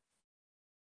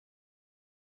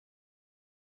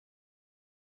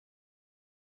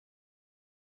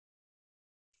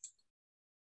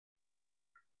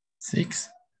 Six.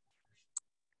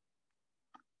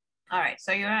 All right,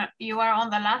 so you are on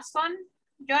the last one,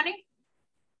 Johnny?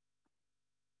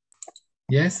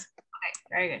 Yes. Okay,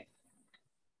 very good.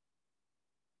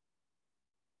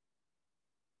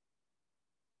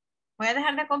 Voy a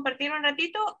dejar de compartir un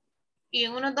ratito y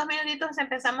en unos 2 minutitos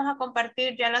empezamos a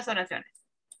compartir ya las oraciones.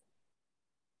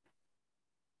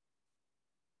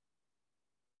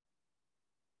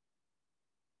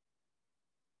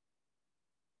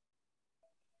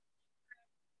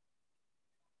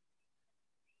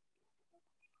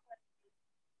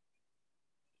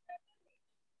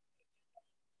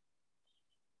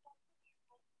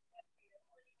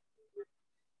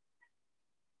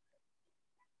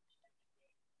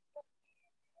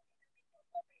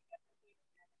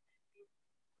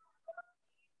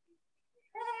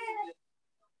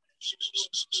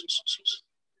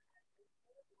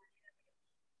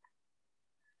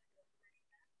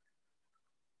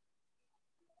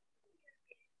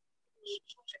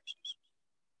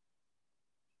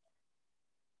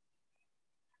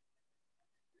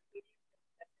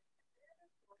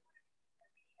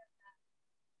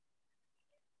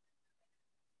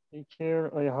 Teacher,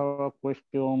 I have a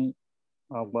question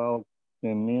about the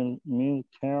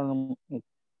midterm.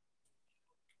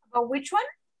 About which one?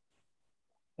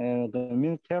 The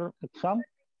midterm exam.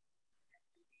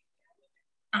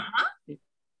 Uh-huh.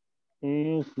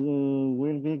 is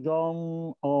will be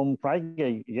done on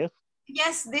Friday, yes?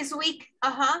 Yes, this week.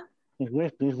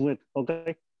 This week.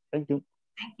 Okay, thank you.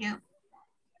 Thank you.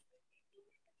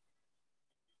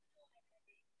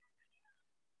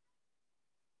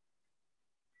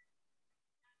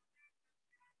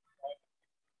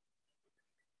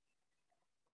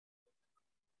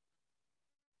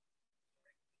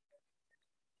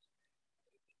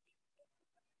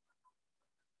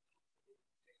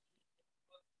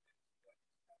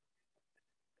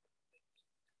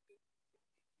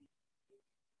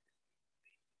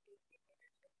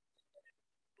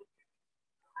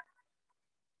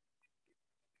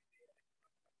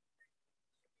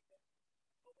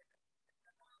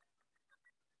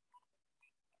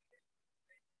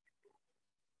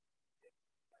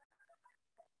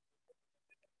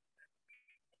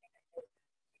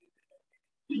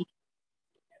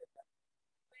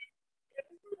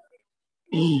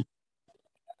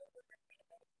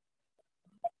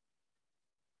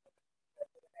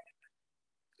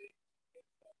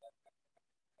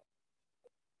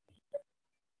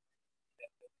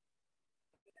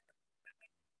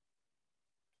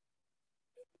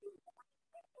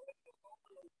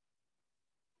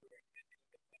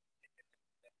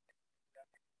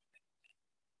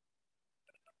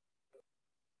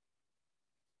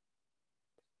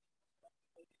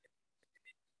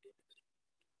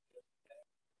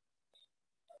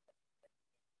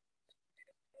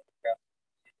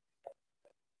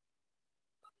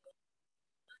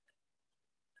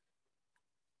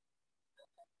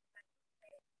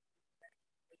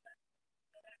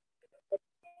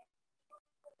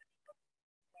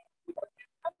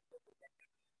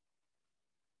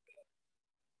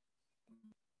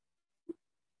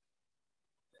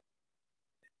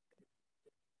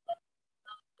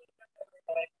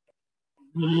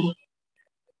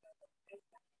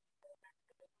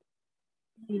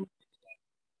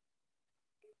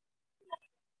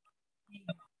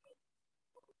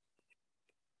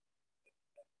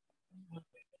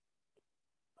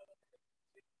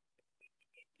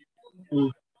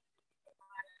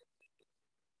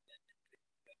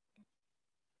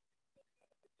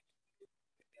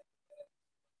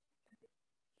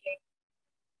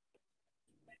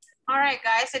 All right,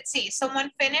 guys, let's see.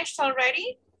 Someone finished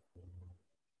already?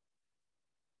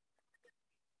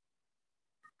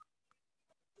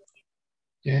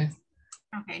 Yes.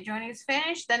 Okay, Johnny's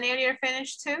finished. Daniel, you're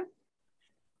finished too?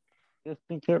 Yes,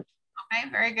 teacher. Okay,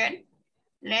 very good.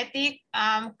 Leti,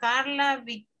 Carla,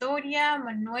 Victoria,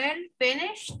 Manuel,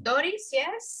 finished. Doris,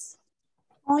 yes?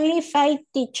 Only 5,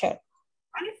 teacher.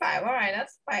 Only 5, all right,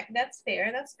 that's fine. That's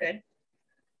fair, that's good.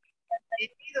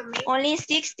 Only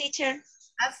 6, teacher.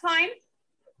 That's fine.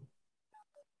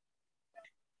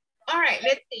 All right,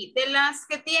 let's see. De las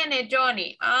que tiene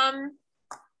Johnny.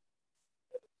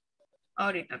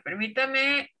 Ahorita,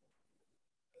 permítame.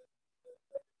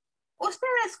 Usted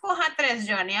escoja 3,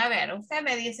 Johnny. A ver, usted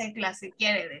me dice clase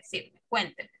quiere decirme.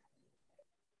 Cuénteme.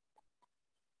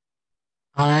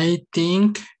 I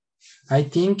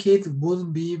think it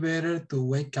would be better to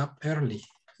wake up early.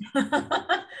 All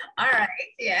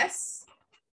right, yes.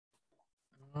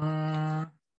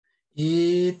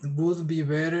 It would be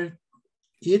better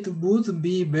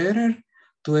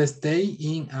to stay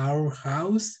in our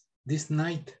house this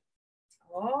night.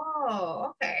 Oh,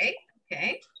 okay,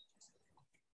 okay.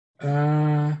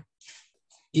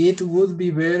 It would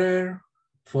be better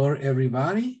for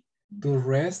everybody to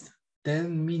rest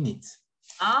 10 minutes.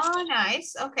 Oh,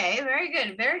 nice. Okay, very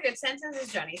good. Very good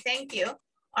sentences, Johnny. Thank you.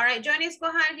 All right, Johnny,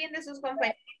 escoja a alguien de sus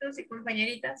compañeritos y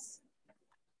compañeritas.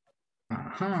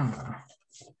 Ajá.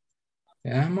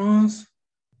 Veamos.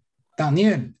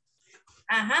 Daniel.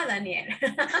 Ajá, Daniel.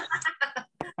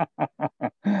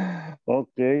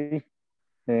 Okay.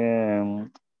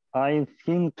 I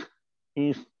think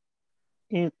it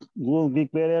will be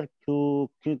better to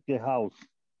keep the house.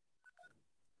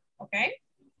 Okay.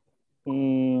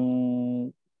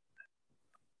 Do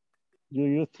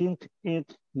you think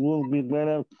it will be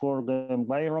better for the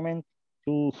environment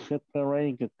to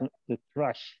separate the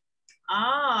trash?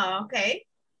 Ah, okay.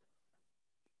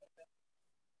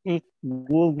 It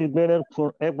will be better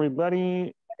for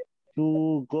everybody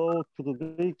to go to the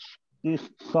beach this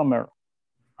summer.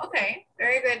 Okay,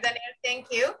 very good, Daniel.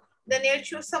 Thank you. Daniel,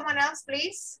 choose someone else,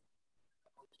 please.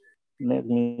 Let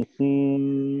me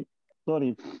see.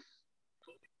 Sorry.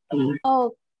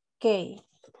 Okay.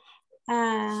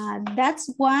 That's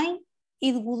why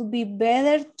it would be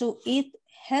better to eat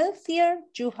healthier.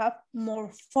 You have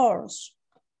more force.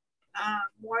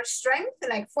 More strength,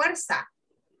 like fuerza.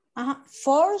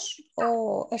 Force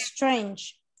or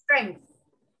strength? Strength.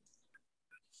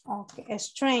 Okay,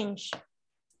 strange.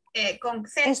 Con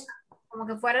Z, como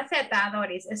que fuera Z,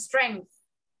 Doris. Strength.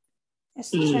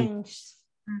 Strange.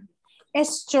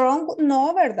 Strong,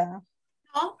 no, ¿verdad?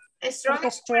 No, strong.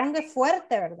 Porque strong es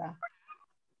fuerte, ¿verdad?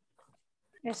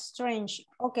 Strange.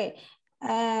 Okay.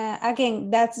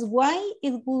 Again, that's why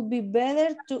it would be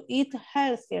better to eat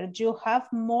healthier. You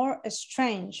have more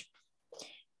strength.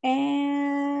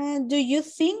 And do you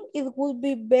think it would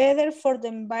be better for the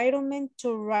environment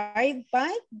to ride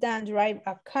bike than drive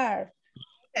a car?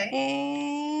 Okay.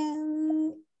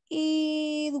 And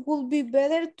it would be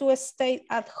better to stay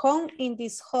at home in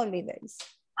these holidays.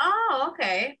 Oh,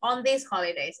 okay. On these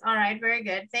holidays. All right, very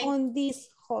good. Thank you. On these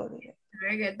holidays.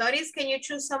 Very good. Doris, can you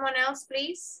choose someone else,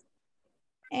 please?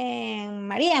 And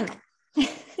Mariano.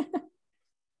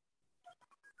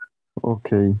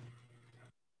 Okay.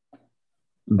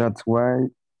 That's why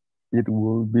it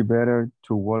would be better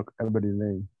to walk every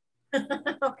day.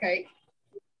 Okay.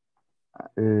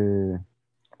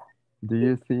 Do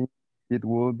you think it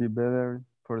would be better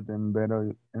for the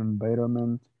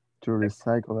environment to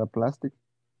recycle the plastic?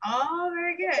 Oh,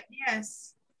 very good.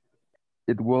 Yes.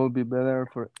 It will be better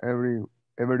for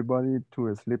everybody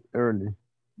to sleep early.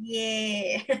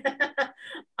 Yeah.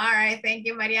 All right. Thank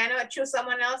you, Mariano. Choose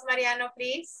someone else, Mariano,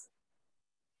 please.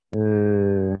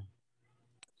 Ever.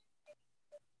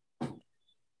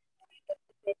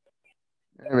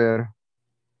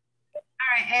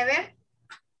 All right, Ever.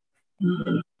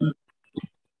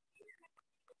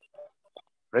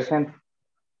 Present.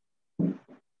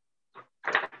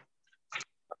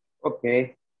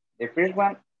 Okay, the first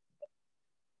one,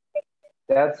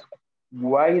 that's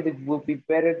why it would be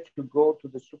better to go to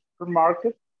the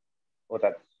supermarket, or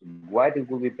that's why it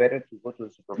would be better to go to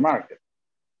the supermarket.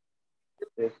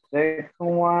 The second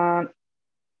one,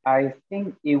 I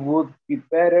think it would be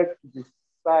better to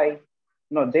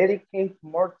dedicate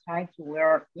more time to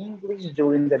learn English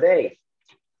during the day.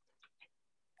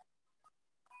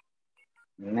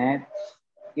 Next,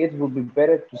 it would be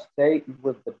better to stay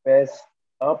with the best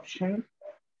option.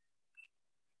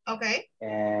 Okay.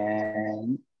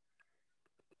 And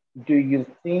do you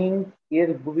think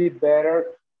it would be better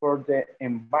for the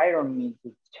environment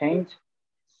to change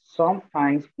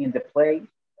sometimes in the place?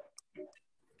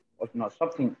 Or no,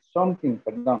 pardon,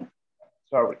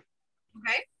 sorry.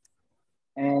 Okay.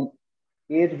 And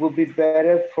it would be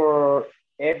better for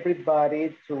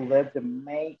everybody to let them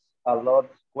make a lot of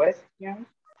questions.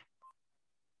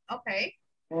 Okay.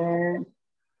 And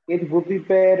it would be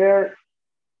better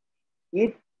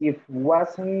if it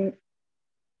wasn't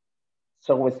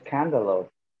so scandalous.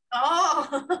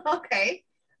 Oh, okay.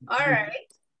 All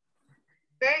right.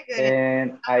 Very good.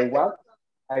 And I was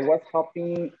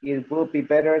hoping it would be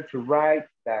better to write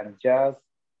than just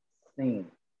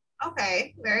sing.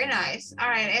 Okay, very nice. All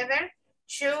right, Ever,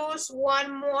 choose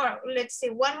one more. Let's see,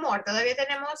 one more. Todavía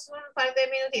tenemos un par de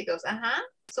minutitos. Ajá.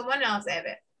 Someone else,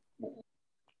 Ever.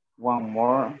 One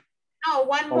more. No,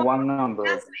 one more. One number.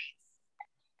 Classmates.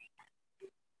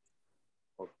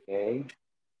 Okay.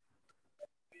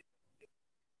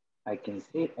 I can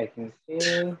see.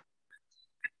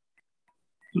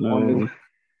 Only.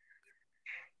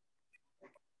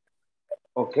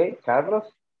 Okay, Carlos.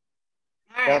 All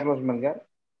right. Carlos Melgar.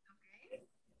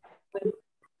 Okay.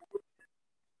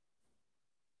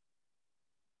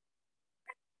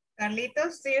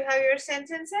 Carlitos, do you have your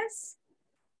sentences?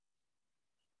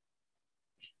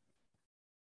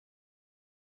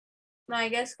 No, I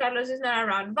guess Carlos is not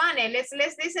around. Vane, let's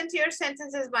listen to your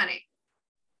sentences, Vane.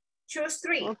 Choose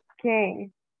 3.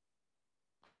 Okay.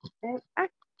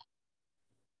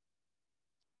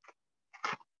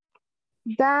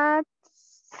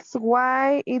 That's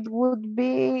why it would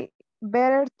be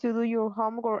better to do your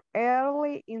homework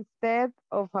early instead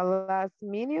of a last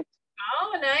minute.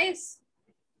 Oh, nice.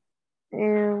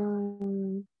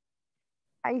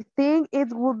 I think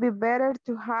it would be better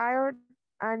to hire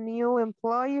a new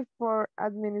employee for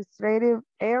administrative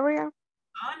area.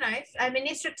 Oh, nice.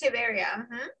 Administrative area.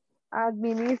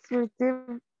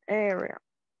 Administrative area.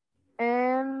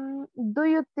 And do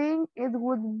you think it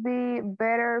would be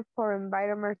better for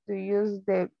environment to use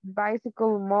the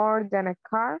bicycle more than a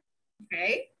car?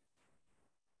 Okay.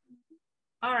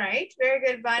 All right. Very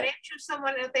good, Vane. Choose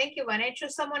someone. Thank you, Vane.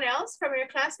 Choose someone else from your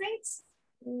classmates.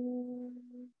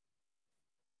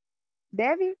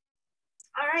 Debbie.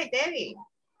 All right, Debbie.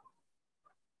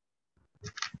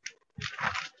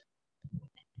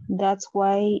 That's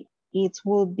why it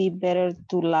would be better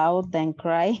to laugh than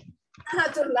cry.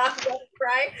 To laugh than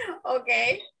cry.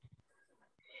 Okay.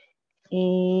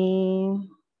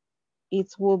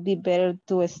 It would be better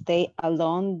to stay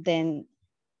alone than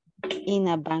in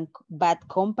a bad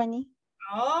company.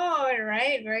 Oh, all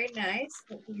right, very nice.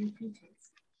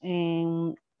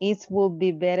 It would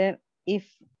be better if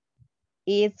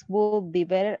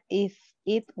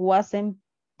it wasn't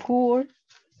poor.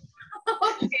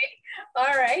 Okay,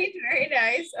 all right, very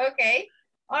nice. Okay,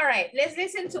 all right, let's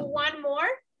listen to one more.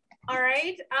 All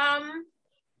right,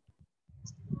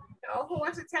 who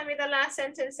wants to tell me the last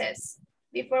sentences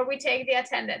before we take the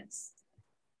attendance?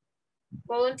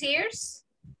 Volunteers?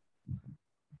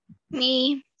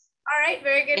 Me. All right,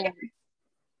 very good.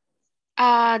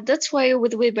 That's why it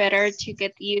would be better to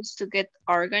get used to get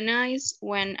organized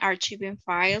when archiving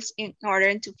files in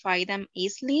order to find them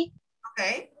easily.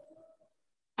 Okay.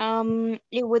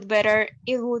 It would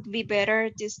be better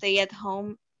to stay at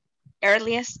home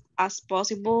earliest as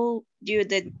possible due to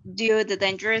the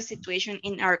dangerous situation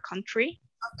in our country.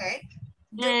 Okay.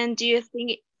 And do you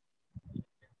think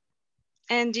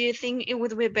it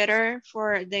would be better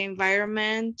for the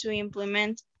environment to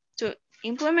implement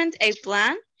a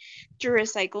plan to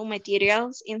recycle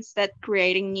materials instead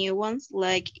creating new ones,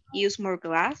 like use more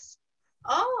glass?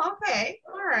 Oh, okay.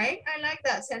 All right. I like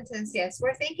that sentence. Yes,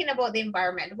 we're thinking about the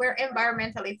environment. We're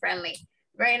environmentally friendly.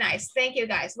 Very nice. Thank you,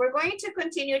 guys. We're going to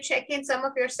continue checking some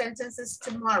of your sentences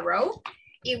tomorrow.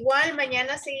 Igual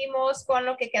mañana seguimos con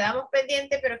lo que quedamos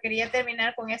pendiente, pero quería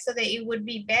terminar con eso de it would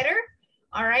be better.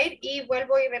 All right. Y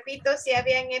vuelvo y repito, si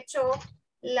habían hecho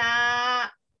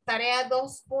la tarea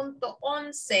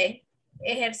 2.11,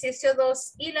 ejercicio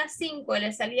 2 y la 5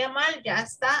 les salía mal, ya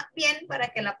está bien para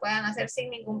que la puedan hacer sin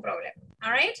ningún problema.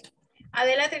 All right.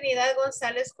 Adela Trinidad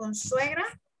González Consuegra.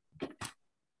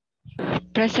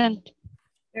 Present.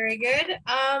 Very good.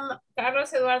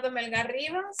 Carlos Eduardo Melgar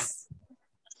Rivas.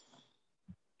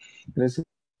 Present.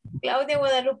 Claudia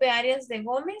Guadalupe Arias de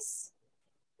Gómez.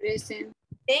 Present.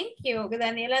 Thank you.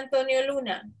 Daniel Antonio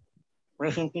Luna.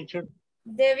 Present, teacher.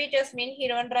 Debbie Yasmín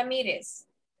Girón Ramírez.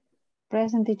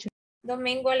 Present, teacher.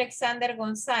 Domingo Alexander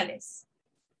González.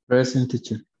 Present,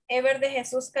 teacher. Ever de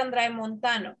Jesús Candray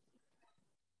Montano.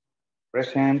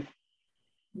 Present.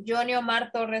 Johnny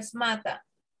Omar Torres Mata.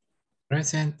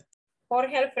 Present.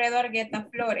 Jorge Alfredo Argueta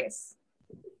Flores.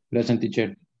 Present,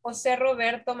 teacher. José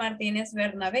Roberto Martínez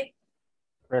Bernabé.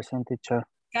 Present, teacher.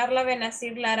 Carla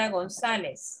Benacir Lara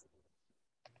González.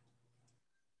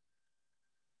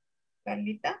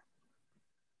 Carlita.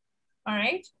 All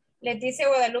right. Leticia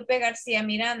Guadalupe García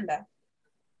Miranda.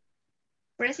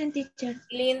 Present, teacher.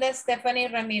 Linda Stephanie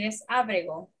Ramírez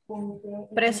Ábrego.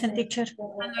 Present, teacher.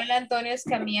 Manuel Antonio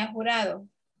Escamilla Jurado.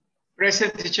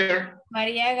 Present, teacher.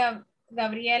 María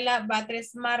Gabriela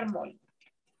Batres Mármol.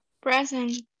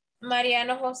 Present.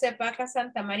 Mariano José Paca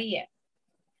Santa María.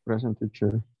 Present,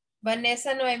 teacher.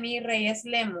 Vanessa Noemí Reyes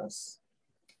Lemos.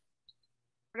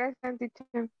 Present,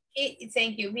 teacher.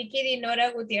 Thank you. Vicky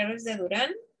Dinora Gutiérrez de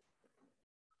Durán.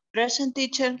 Present,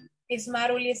 teacher.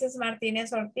 Ismar Ulises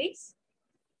Martínez Ortiz.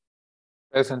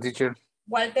 Present, teacher.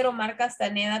 Walter Omar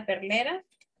Castaneda Perlera.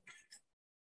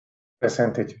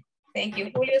 Present, teacher. Thank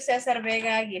you. Julio César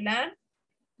Vega Aguilar.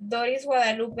 Doris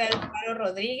Guadalupe Alfaro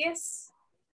Rodríguez.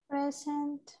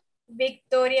 Present.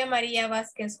 Victoria María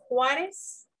Vázquez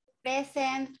Juárez.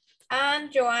 Present.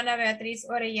 And Joana Beatriz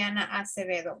Orellana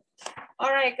Acevedo. All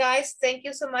right, guys, thank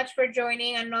you so much for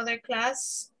joining another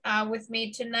class with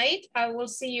me tonight. I will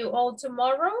see you all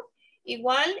tomorrow.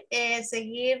 Igual,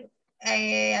 seguir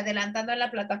adelantando en la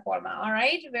plataforma. All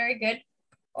right, very good.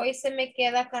 Hoy se me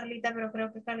queda Carlita, pero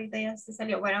creo que Carlita ya se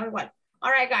salió. Bueno, igual.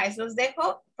 All right, guys, los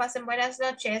dejo. Pasen buenas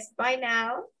noches. Bye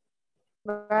now.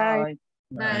 Bye.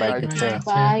 Bye. Bye, teacher.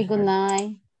 Bye, good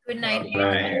night. Good night.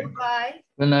 Bye. Bye.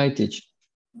 Good night, teacher.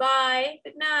 Bye.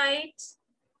 Good night.